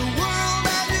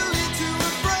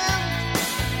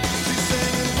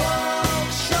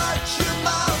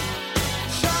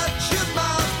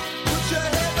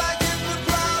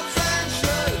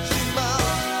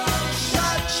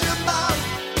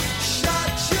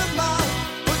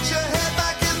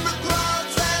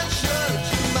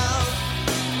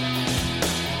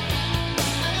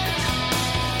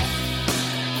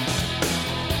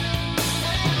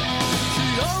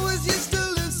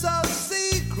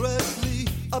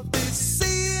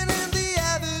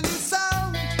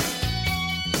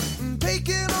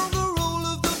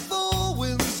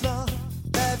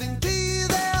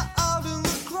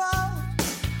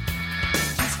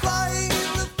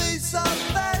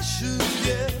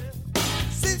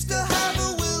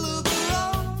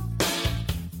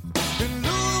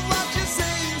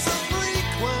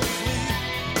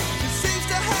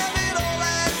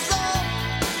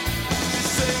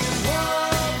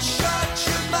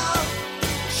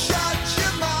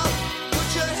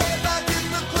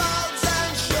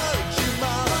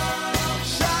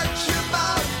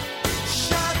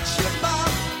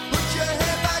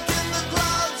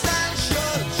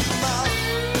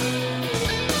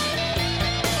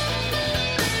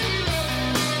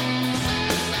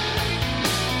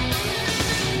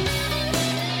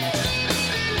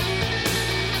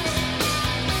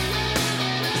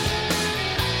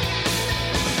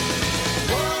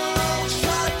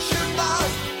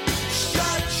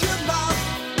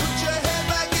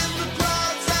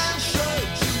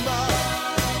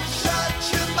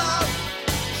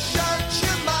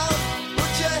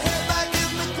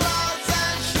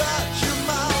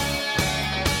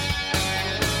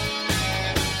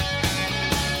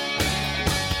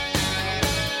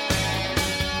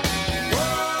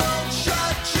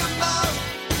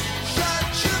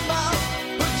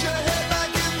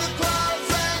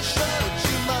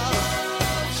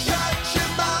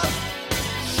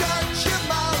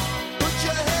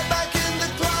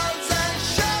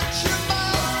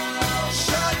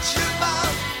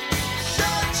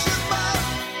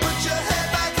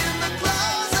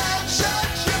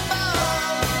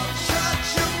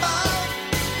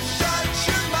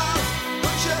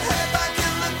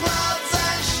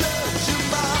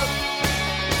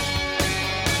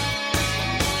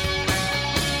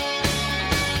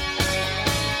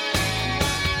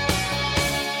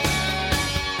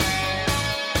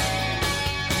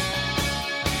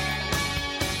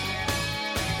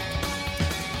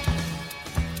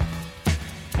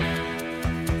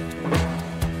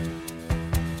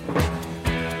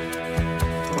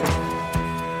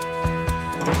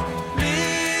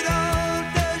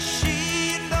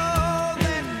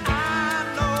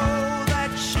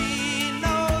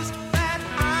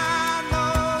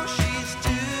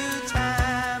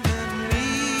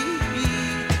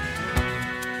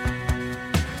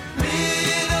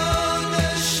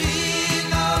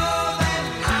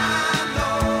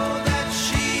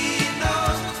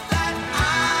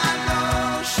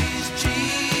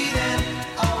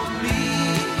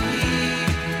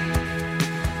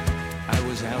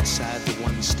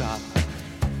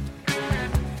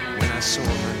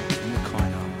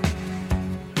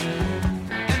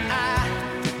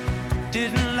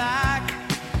 didn't like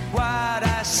what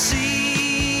I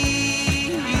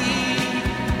see.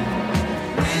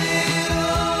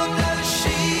 Little does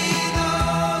she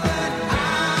know that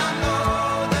I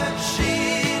know that she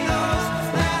knows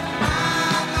that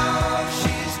I know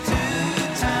she's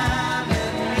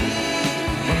two-timing me.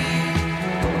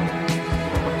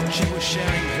 She was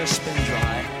sharing her spin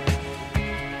dry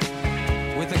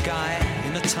with a guy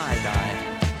in a tie-dye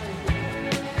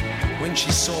when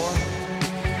she saw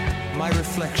my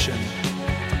reflection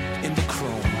in the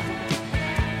chrome.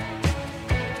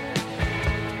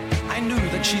 I knew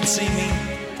that she'd see me,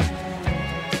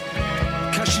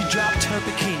 'cause she dropped her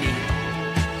bikini,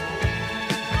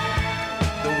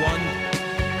 the one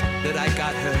that I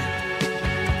got her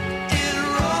in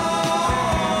Rome.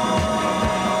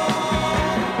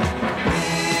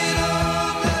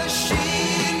 Little does she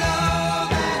know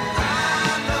that I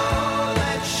know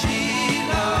that she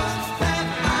knows that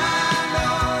I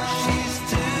know she's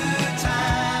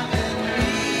two-timing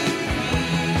me.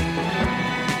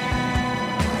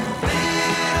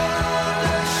 Little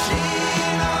does she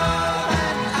know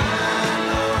that I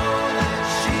know that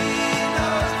she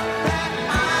knows that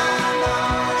I know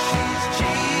she's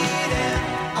cheating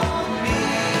on me.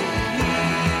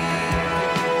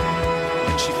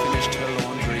 When she finished her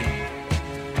laundry,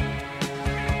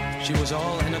 she was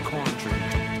all in a quandary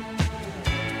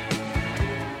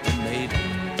and made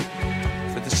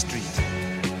for the street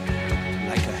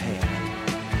like a hare.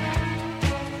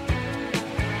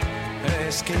 Her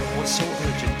escape was so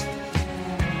urgent,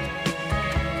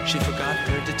 she forgot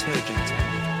her detergent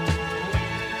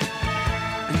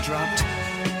and dropped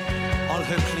all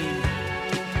her clean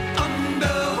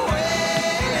underwear.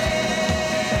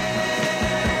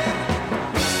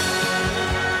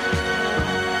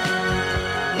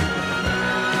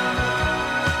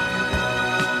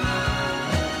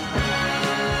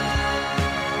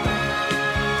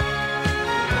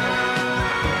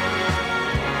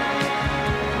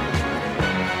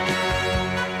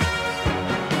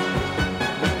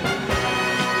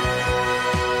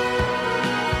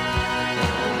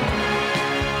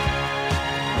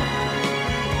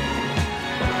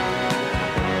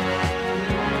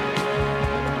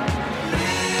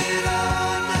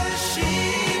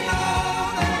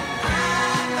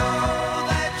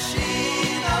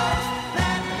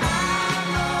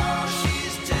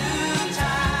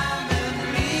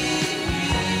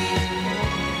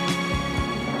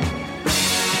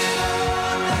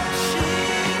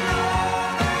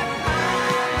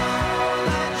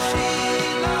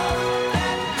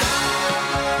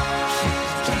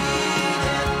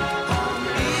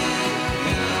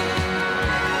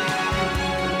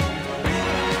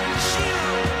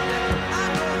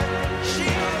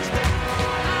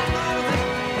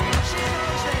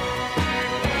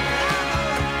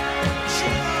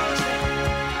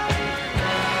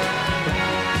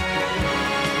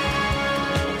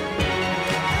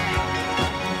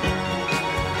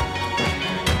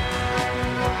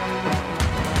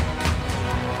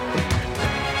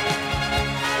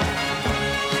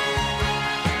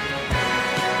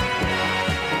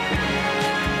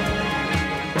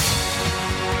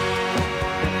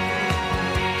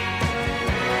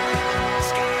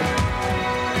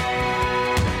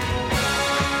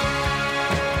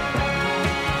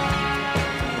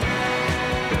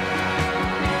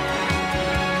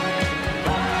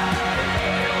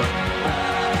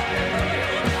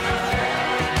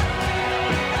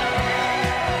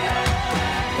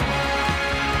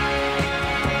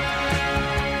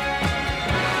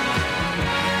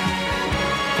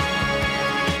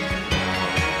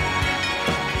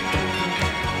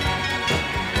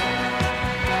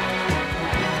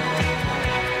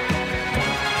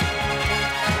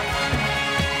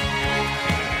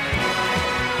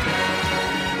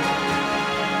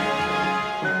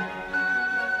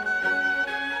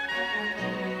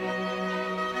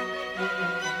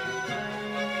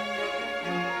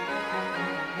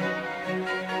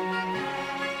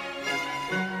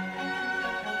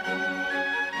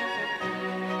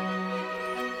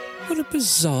 What a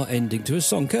bizarre ending to a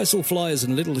song. Kersal Flyers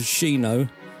and Little Does She Know.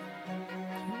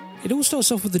 It all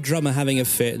starts off with the drummer having a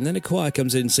fit, and then a choir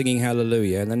comes in singing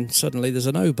Hallelujah, and then suddenly there's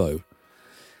an oboe.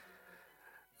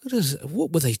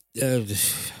 What were they?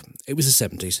 It was the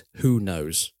 70s. Who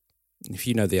knows? If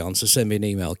you know the answer, send me an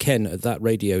email,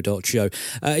 ken@thatradio.show.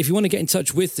 If you want to get in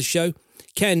touch with the show,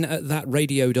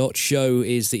 ken@thatradio.show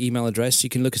is the email address. You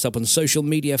can look us up on social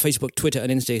media, Facebook, Twitter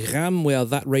and Instagram. We are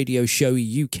That Radio Show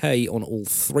UK on all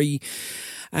three.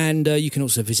 And you can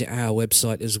also visit our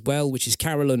website as well, which is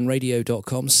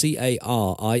carillonradio.com, CARILLON,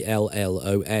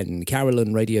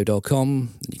 carillonradio.com.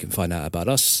 You can find out about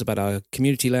us, about our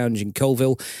community lounge in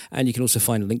Colville, and you can also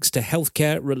find links to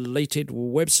healthcare-related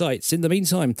websites. In the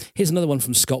meantime, here's another one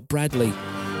from Scott Bradley,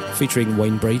 featuring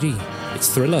Wayne Brady. It's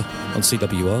Thriller on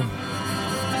CWR.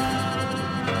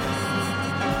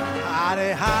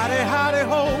 Howdy, howdy, howdy,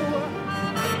 ho.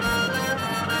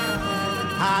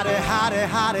 Howdy, howdy,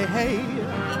 howdy, hey.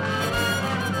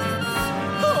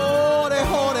 Howdy,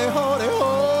 howdy, howdy, ho.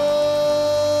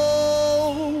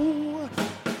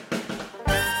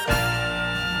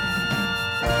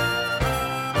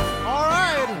 All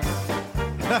right.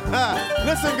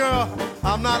 Listen, girl,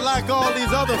 I'm not like all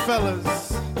these other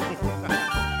fellas.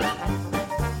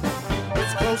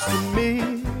 It's close to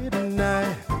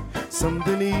midnight.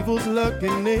 Something evil's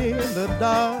lurking in the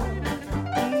dark.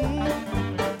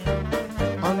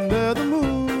 Under the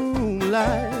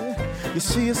moonlight, you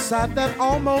see a sight that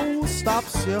almost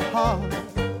stops your heart.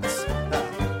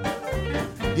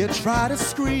 You try to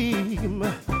scream,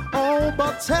 oh,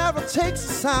 but terror takes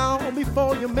the sound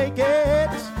before you make it.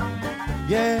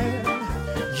 Yeah,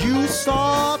 you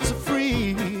start to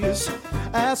freeze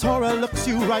as horror looks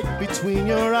you right between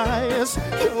your eyes.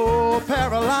 You're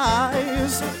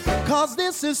paralyzed, 'cause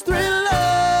this is Thriller,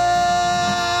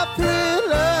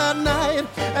 Thriller night,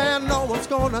 and no one's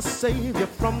gonna save you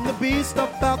from the beast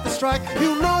about to strike.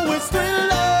 You know it's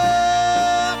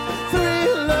Thriller,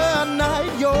 Thriller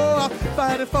night. You're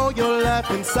fighting for your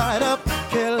life inside a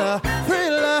killer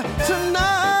thriller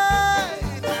tonight.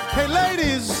 Hey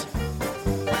ladies,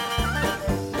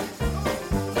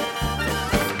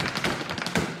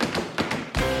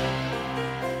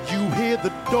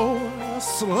 the door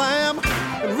slam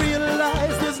and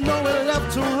realize there's nowhere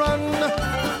left to run.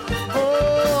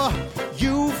 Oh,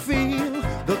 you feel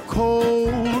the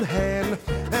cold hand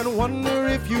and wonder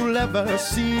if you'll ever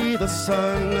see the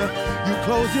sun. You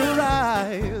close your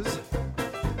eyes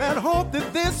and hope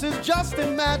that this is just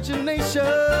imagination,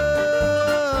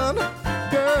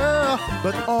 girl,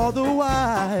 but all the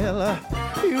while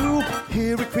you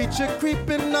hear a creature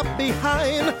creeping up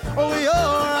behind. Oh, you're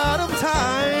out of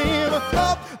time.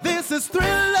 Oh, this is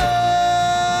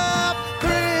Thriller,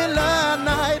 Thriller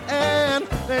night, and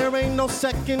there ain't no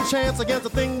second chance against a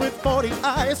thing with 40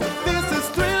 eyes. This is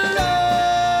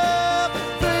Thriller,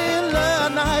 Thriller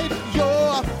night.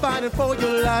 You're fighting for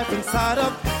your life inside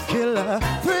a killer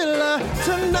thriller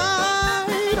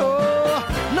tonight. Oh,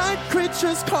 night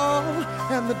creatures call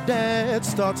and the dead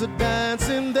start to dance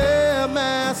in their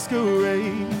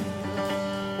masquerade.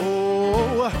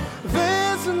 Oh,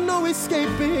 there's no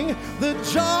escaping the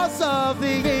jaws of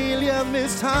the alien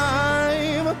this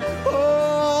time.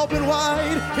 Open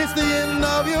wide, it's the end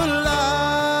of your life.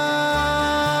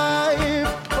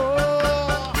 Oh.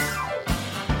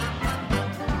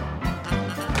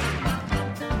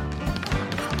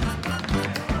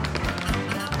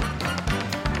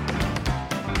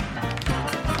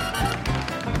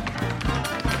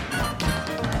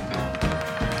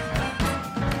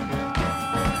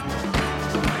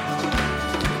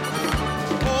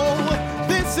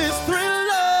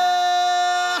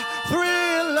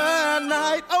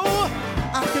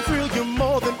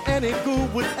 Any ghoul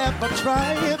would ever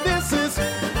try. This is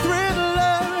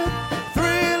Thriller,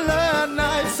 Thriller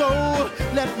night. So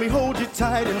let me hold you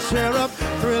tight and share up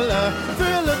Thriller,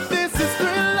 Thriller. This is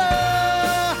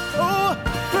Thriller, oh,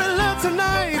 Thriller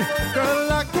tonight.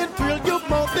 Girl, I can thrill you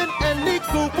more than any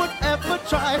ghoul would ever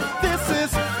try. This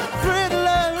is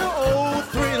Thriller, oh,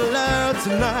 Thriller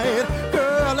tonight.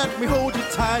 Girl, let me hold you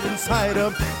tight inside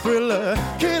of Thriller,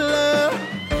 killer.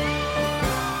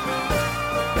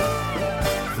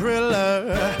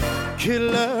 Thriller,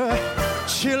 killer,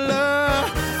 chiller,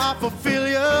 I fulfill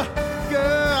you,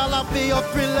 girl, I'll be your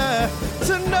thriller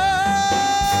tonight.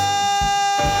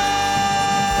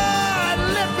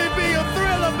 Let me be your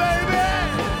thriller, baby.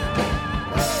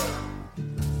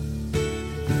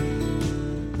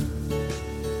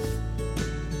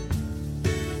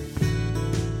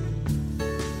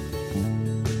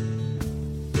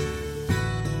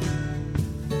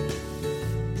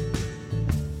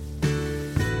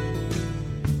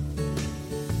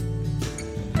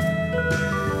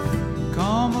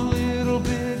 Come a little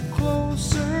bit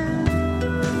closer,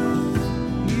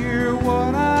 hear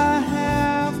what I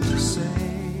have to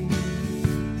say.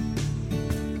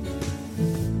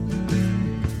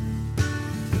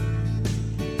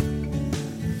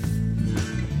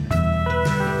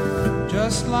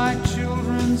 Just like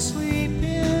children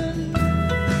sleeping,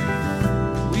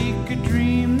 we could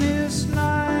dream this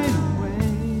night away.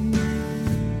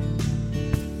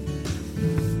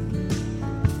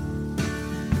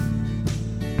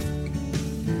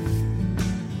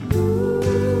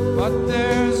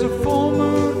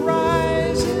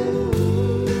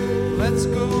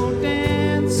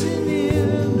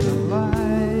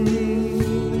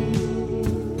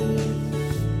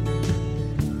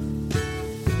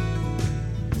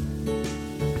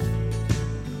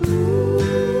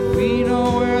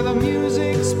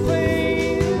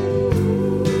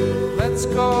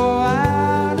 let's go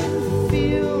out and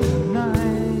feel the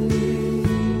night.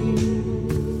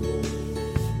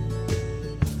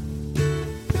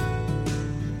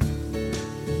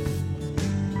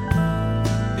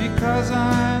 Because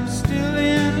I'm still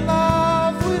in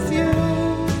love with you.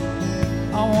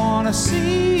 I wanna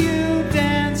see you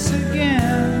dance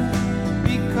again.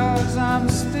 Because I'm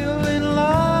still in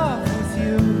love with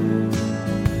you.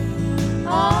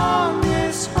 On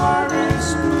this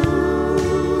harvest moon.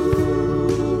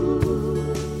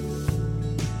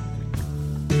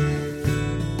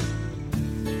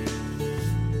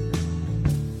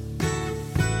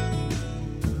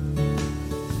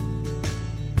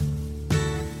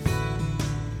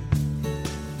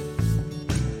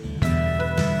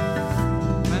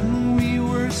 When we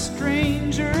were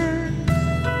strangers,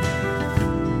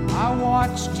 I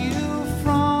watched you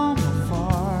from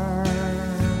afar.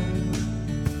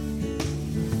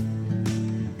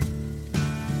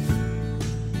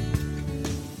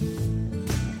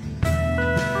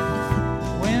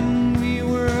 When we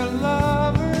were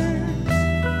lovers,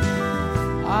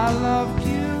 I loved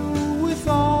you with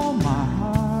all my heart.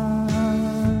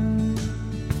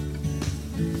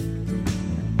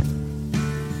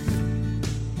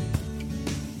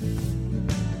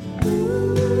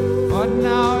 But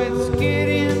now it's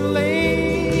getting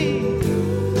late,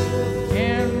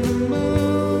 and the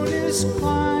moon is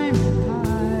climbing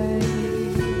high.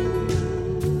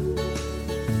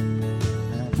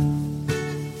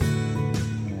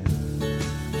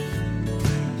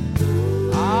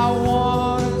 I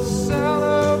want to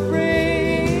celebrate,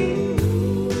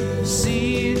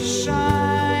 see it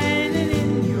shining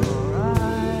in your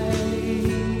eyes.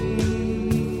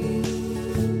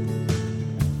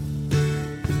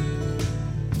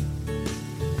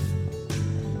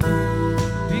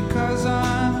 Because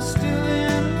I'm still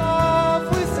in love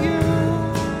with you.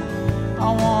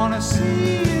 I wanna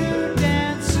see you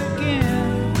dance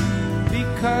again.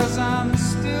 Because I'm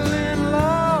still in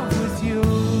love with you.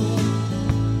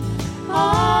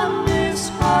 On this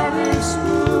harvest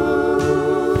moon.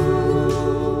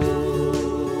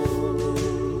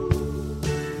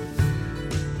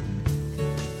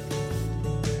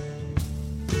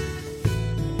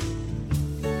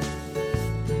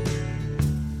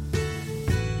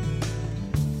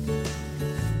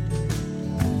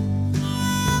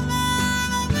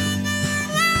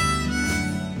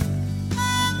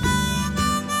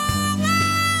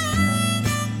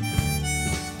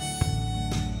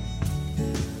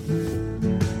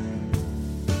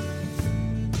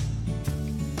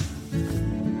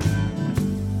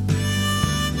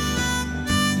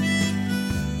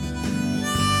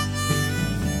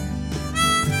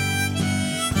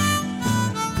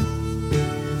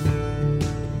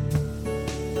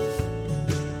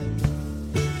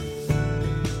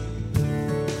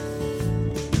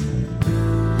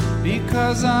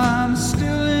 Because I'm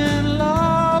still in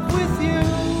love with you.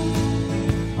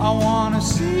 I wanna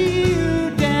see you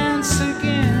dance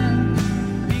again.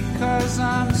 Because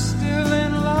I'm still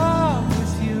in love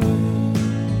with you.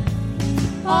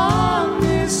 On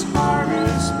this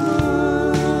harvest moon.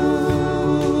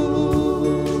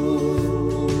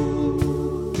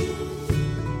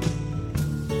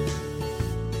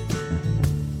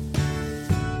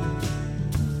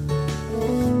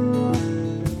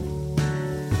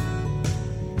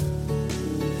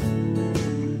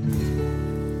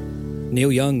 Neil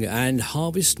Young and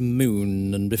Harvest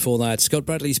Moon, and before that, Scott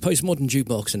Bradley's Postmodern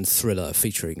Jukebox and Thriller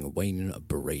featuring Wayne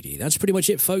Brady. That's pretty much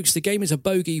it, folks. The game is a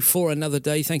bogey for another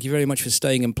day. Thank you very much for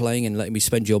staying and playing and letting me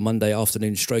spend your Monday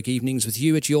afternoon stroke evenings with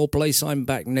you at your place. I'm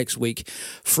back next week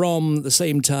from the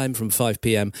same time, from 5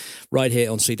 p.m, right here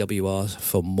on CWR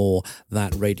for more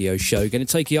That Radio Show. Going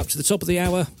to take you up to the top of the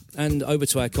hour and over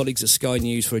to our colleagues at Sky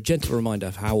News for a gentle reminder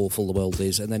of how awful the world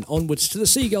is, and then onwards to the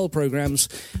Seagull programmes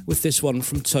with this one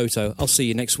from Toto. I'll see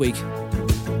you next week.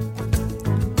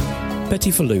 Betty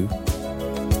Falou.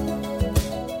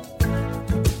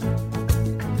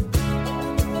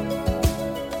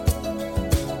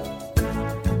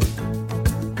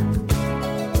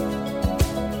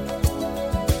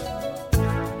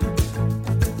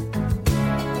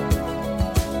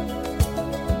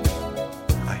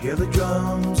 I hear the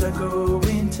drums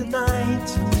echoing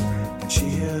tonight, and she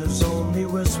hears only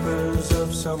whispers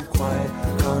of some quiet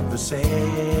conversation.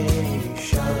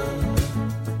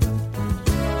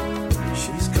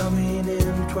 She's coming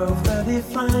in 12:30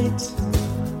 flight.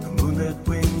 The moonlit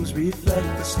wings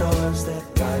reflect the stars that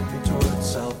guide me towards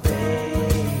salvation.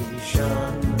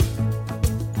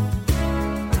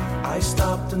 I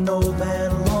stopped an old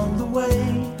man along the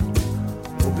way,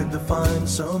 hoping to find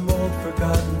some old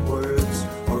forgotten words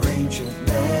or ancient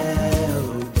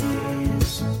melodies.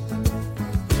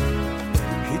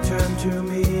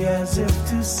 as if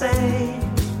to say,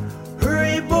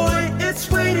 hurry boy,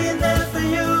 it's waiting there for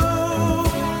you.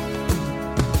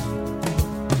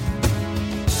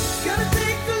 Gonna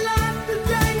take a lot to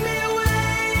drag me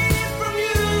away from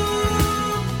you.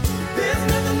 There's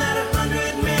nothing that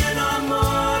 100 men or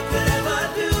more could ever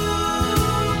do.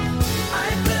 I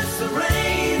bless the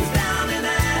rains down in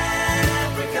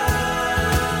Africa.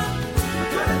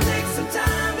 Gonna take some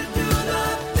time to do the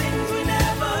things we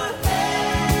never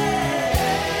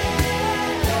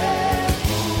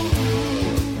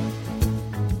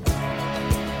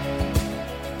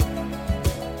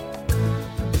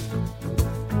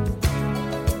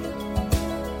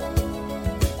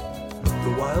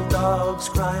The wild dogs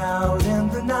cry out in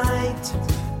the night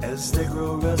as they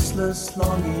grow restless,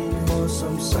 longing for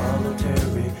some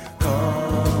solitary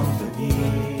company.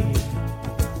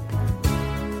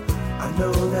 I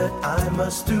know that I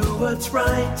must do what's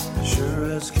right,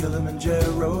 sure as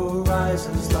Kilimanjaro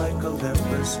rises like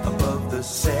Olympus above the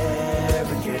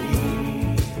Serengeti.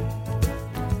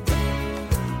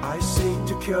 I seek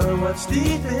to cure what's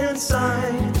deep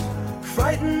inside,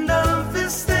 frightened of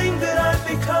this thing